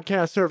favorite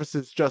podcast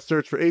services. Just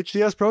search for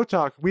HCS Pro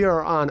Talk. We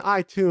are on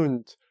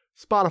iTunes,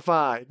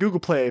 Spotify, Google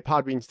Play,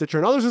 Podbean, Stitcher,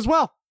 and others as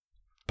well.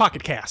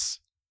 Pocket Casts.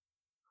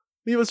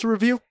 Leave us a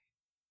review.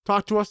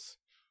 Talk to us.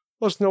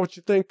 Let us know what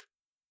you think.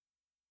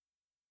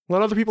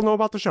 Let other people know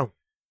about the show.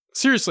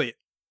 Seriously,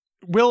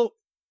 Will,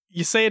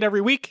 you say it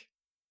every week.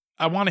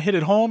 I want to hit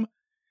it home.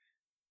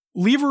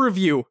 Leave a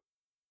review.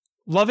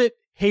 Love it,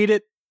 hate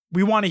it.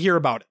 We want to hear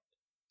about it.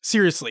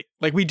 Seriously.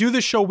 Like, we do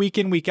this show week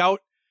in, week out.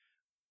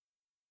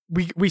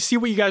 We see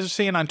what you guys are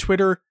saying on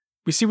Twitter.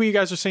 We see what you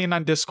guys are saying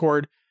on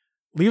Discord.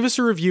 Leave us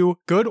a review,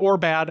 good or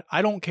bad.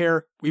 I don't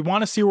care. We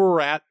want to see where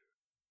we're at.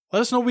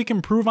 Let us know what we can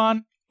improve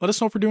on. Let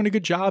us know if we're doing a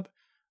good job.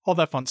 All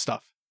that fun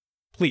stuff.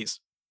 Please.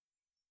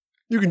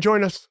 You can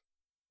join us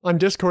on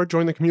Discord.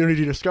 Join the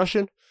community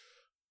discussion.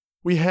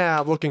 We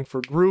have looking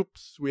for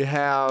groups. We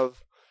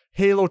have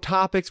Halo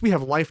topics. We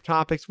have life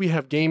topics. We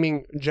have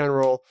gaming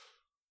general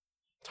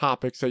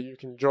topics that you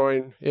can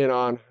join in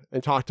on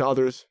and talk to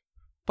others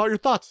about your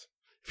thoughts.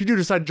 If you do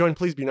decide to join,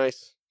 please be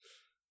nice.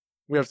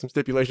 We have some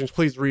stipulations.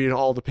 Please read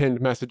all the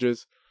pinned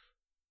messages.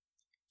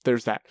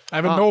 There's that. I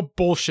have no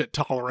bullshit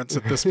tolerance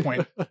at this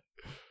point.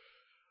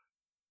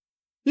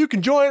 You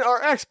can join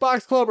our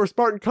Xbox Club or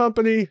Spartan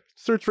Company.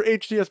 Search for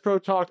HCS Pro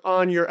Talk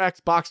on your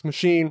Xbox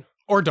machine.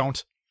 Or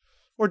don't.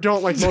 Or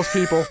don't, like most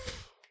people.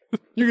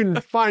 You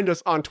can find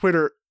us on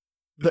Twitter,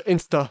 the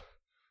Insta,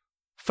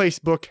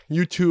 Facebook,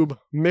 YouTube,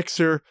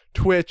 Mixer,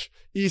 Twitch,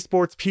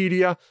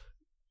 Esportspedia.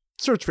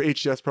 Search for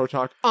HCS Pro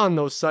Talk on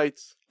those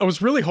sites. I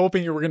was really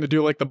hoping you were going to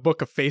do like the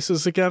Book of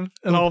Faces again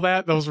and all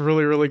that. That was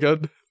really, really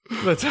good.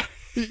 That's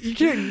you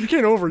can't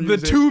overuse the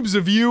it. tubes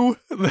of you.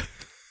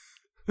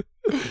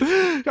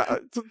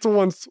 It's a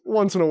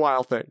once in a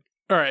while thing.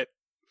 All right.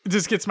 It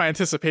just gets my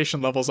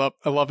anticipation levels up.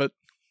 I love it.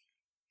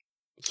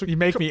 So you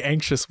make me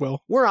anxious,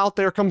 Will. We're out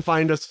there. Come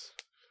find us.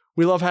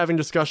 We love having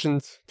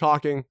discussions,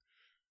 talking.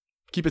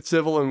 Keep it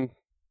civil and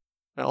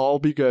it'll all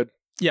be good.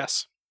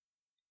 Yes.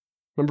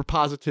 Remember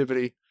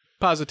positivity.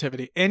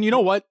 Positivity. And you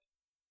know what?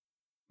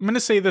 I'm going to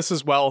say this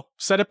as well.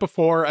 Said it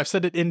before. I've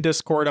said it in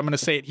Discord. I'm going to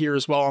say it here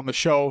as well on the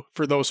show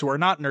for those who are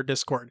not in our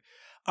Discord.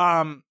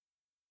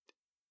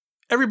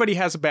 Everybody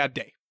has a bad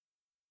day,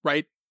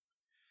 right?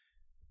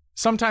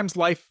 Sometimes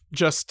life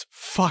just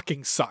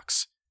fucking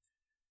sucks.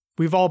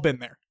 We've all been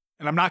there.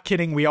 And I'm not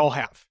kidding. We all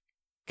have.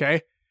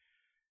 Okay?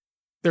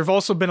 There have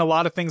also been a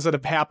lot of things that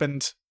have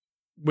happened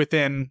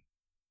within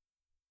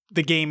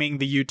the gaming,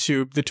 the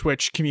YouTube, the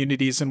Twitch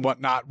communities and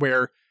whatnot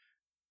where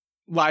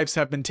lives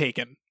have been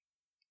taken.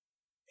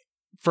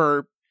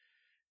 For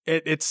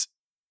it's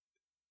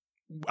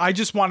I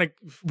just want to,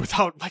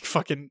 without like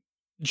fucking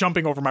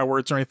jumping over my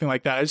words or anything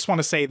like that, I just want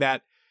to say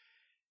that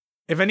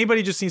if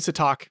anybody just needs to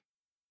talk,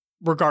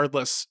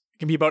 regardless, it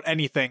can be about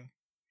anything.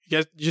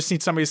 You just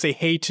need somebody to say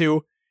hey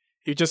to.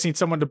 You just need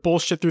someone to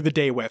bullshit through the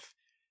day with.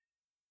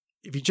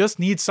 If you just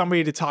need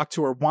somebody to talk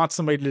to or want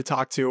somebody to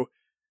talk to,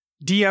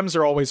 DMs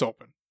are always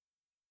open.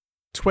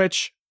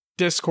 Twitch,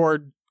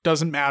 Discord,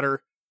 doesn't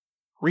matter.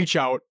 Reach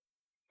out.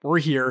 We're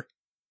here.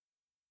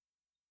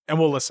 And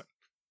we'll listen.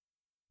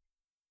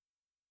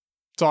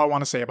 That's all I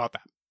want to say about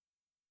that.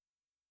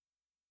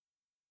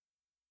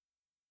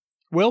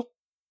 Will,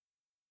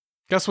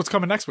 guess what's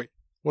coming next week?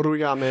 What do we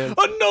got, man?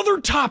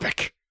 Another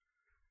topic!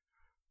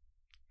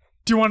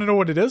 Do you want to know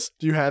what it is?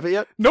 Do you have it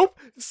yet? Nope.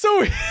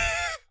 So,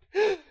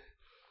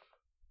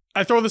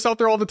 I throw this out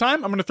there all the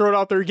time. I'm going to throw it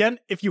out there again.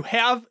 If you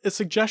have a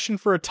suggestion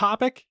for a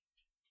topic,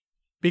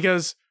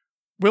 because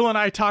Will and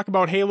I talk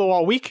about Halo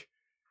all week,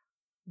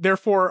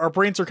 therefore our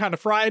brains are kind of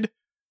fried.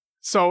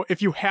 So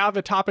if you have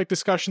a topic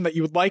discussion that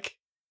you would like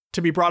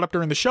to be brought up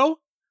during the show,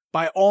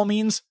 by all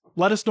means,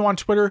 let us know on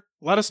Twitter,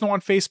 let us know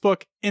on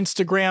Facebook,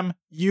 Instagram,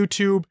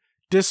 YouTube,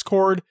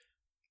 Discord,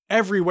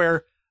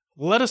 everywhere.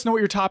 Let us know what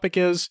your topic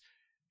is,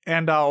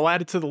 and I'll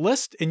add it to the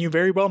list, and you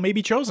very well may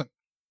be chosen.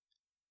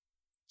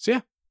 So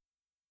yeah.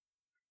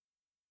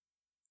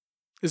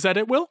 Is that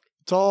it, Will?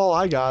 That's all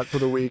I got for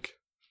the week.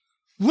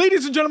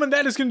 Ladies and gentlemen,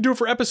 that is going to do it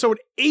for episode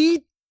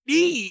 80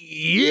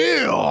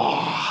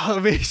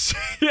 of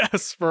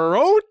ACS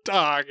Pro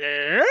Talk.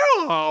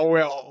 Yeah,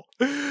 Will.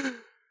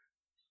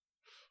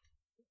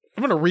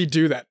 I'm going to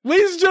redo that.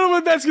 Ladies and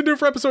gentlemen, that's going to do it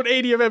for episode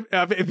 80 of... I'm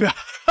going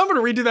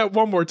to redo that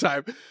one more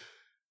time.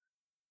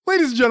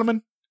 Ladies and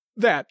gentlemen,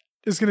 that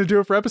is going to do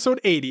it for episode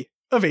 80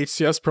 of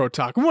HCS Pro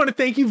Talk. I want to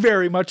thank you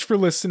very much for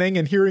listening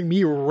and hearing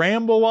me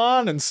ramble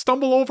on and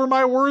stumble over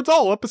my words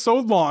all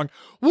episode long.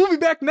 We'll be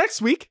back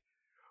next week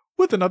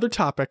with another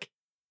topic.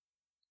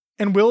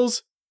 And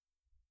Will's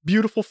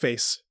beautiful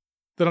face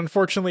that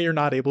unfortunately you're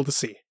not able to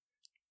see.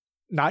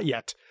 Not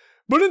yet.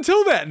 But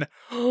until then...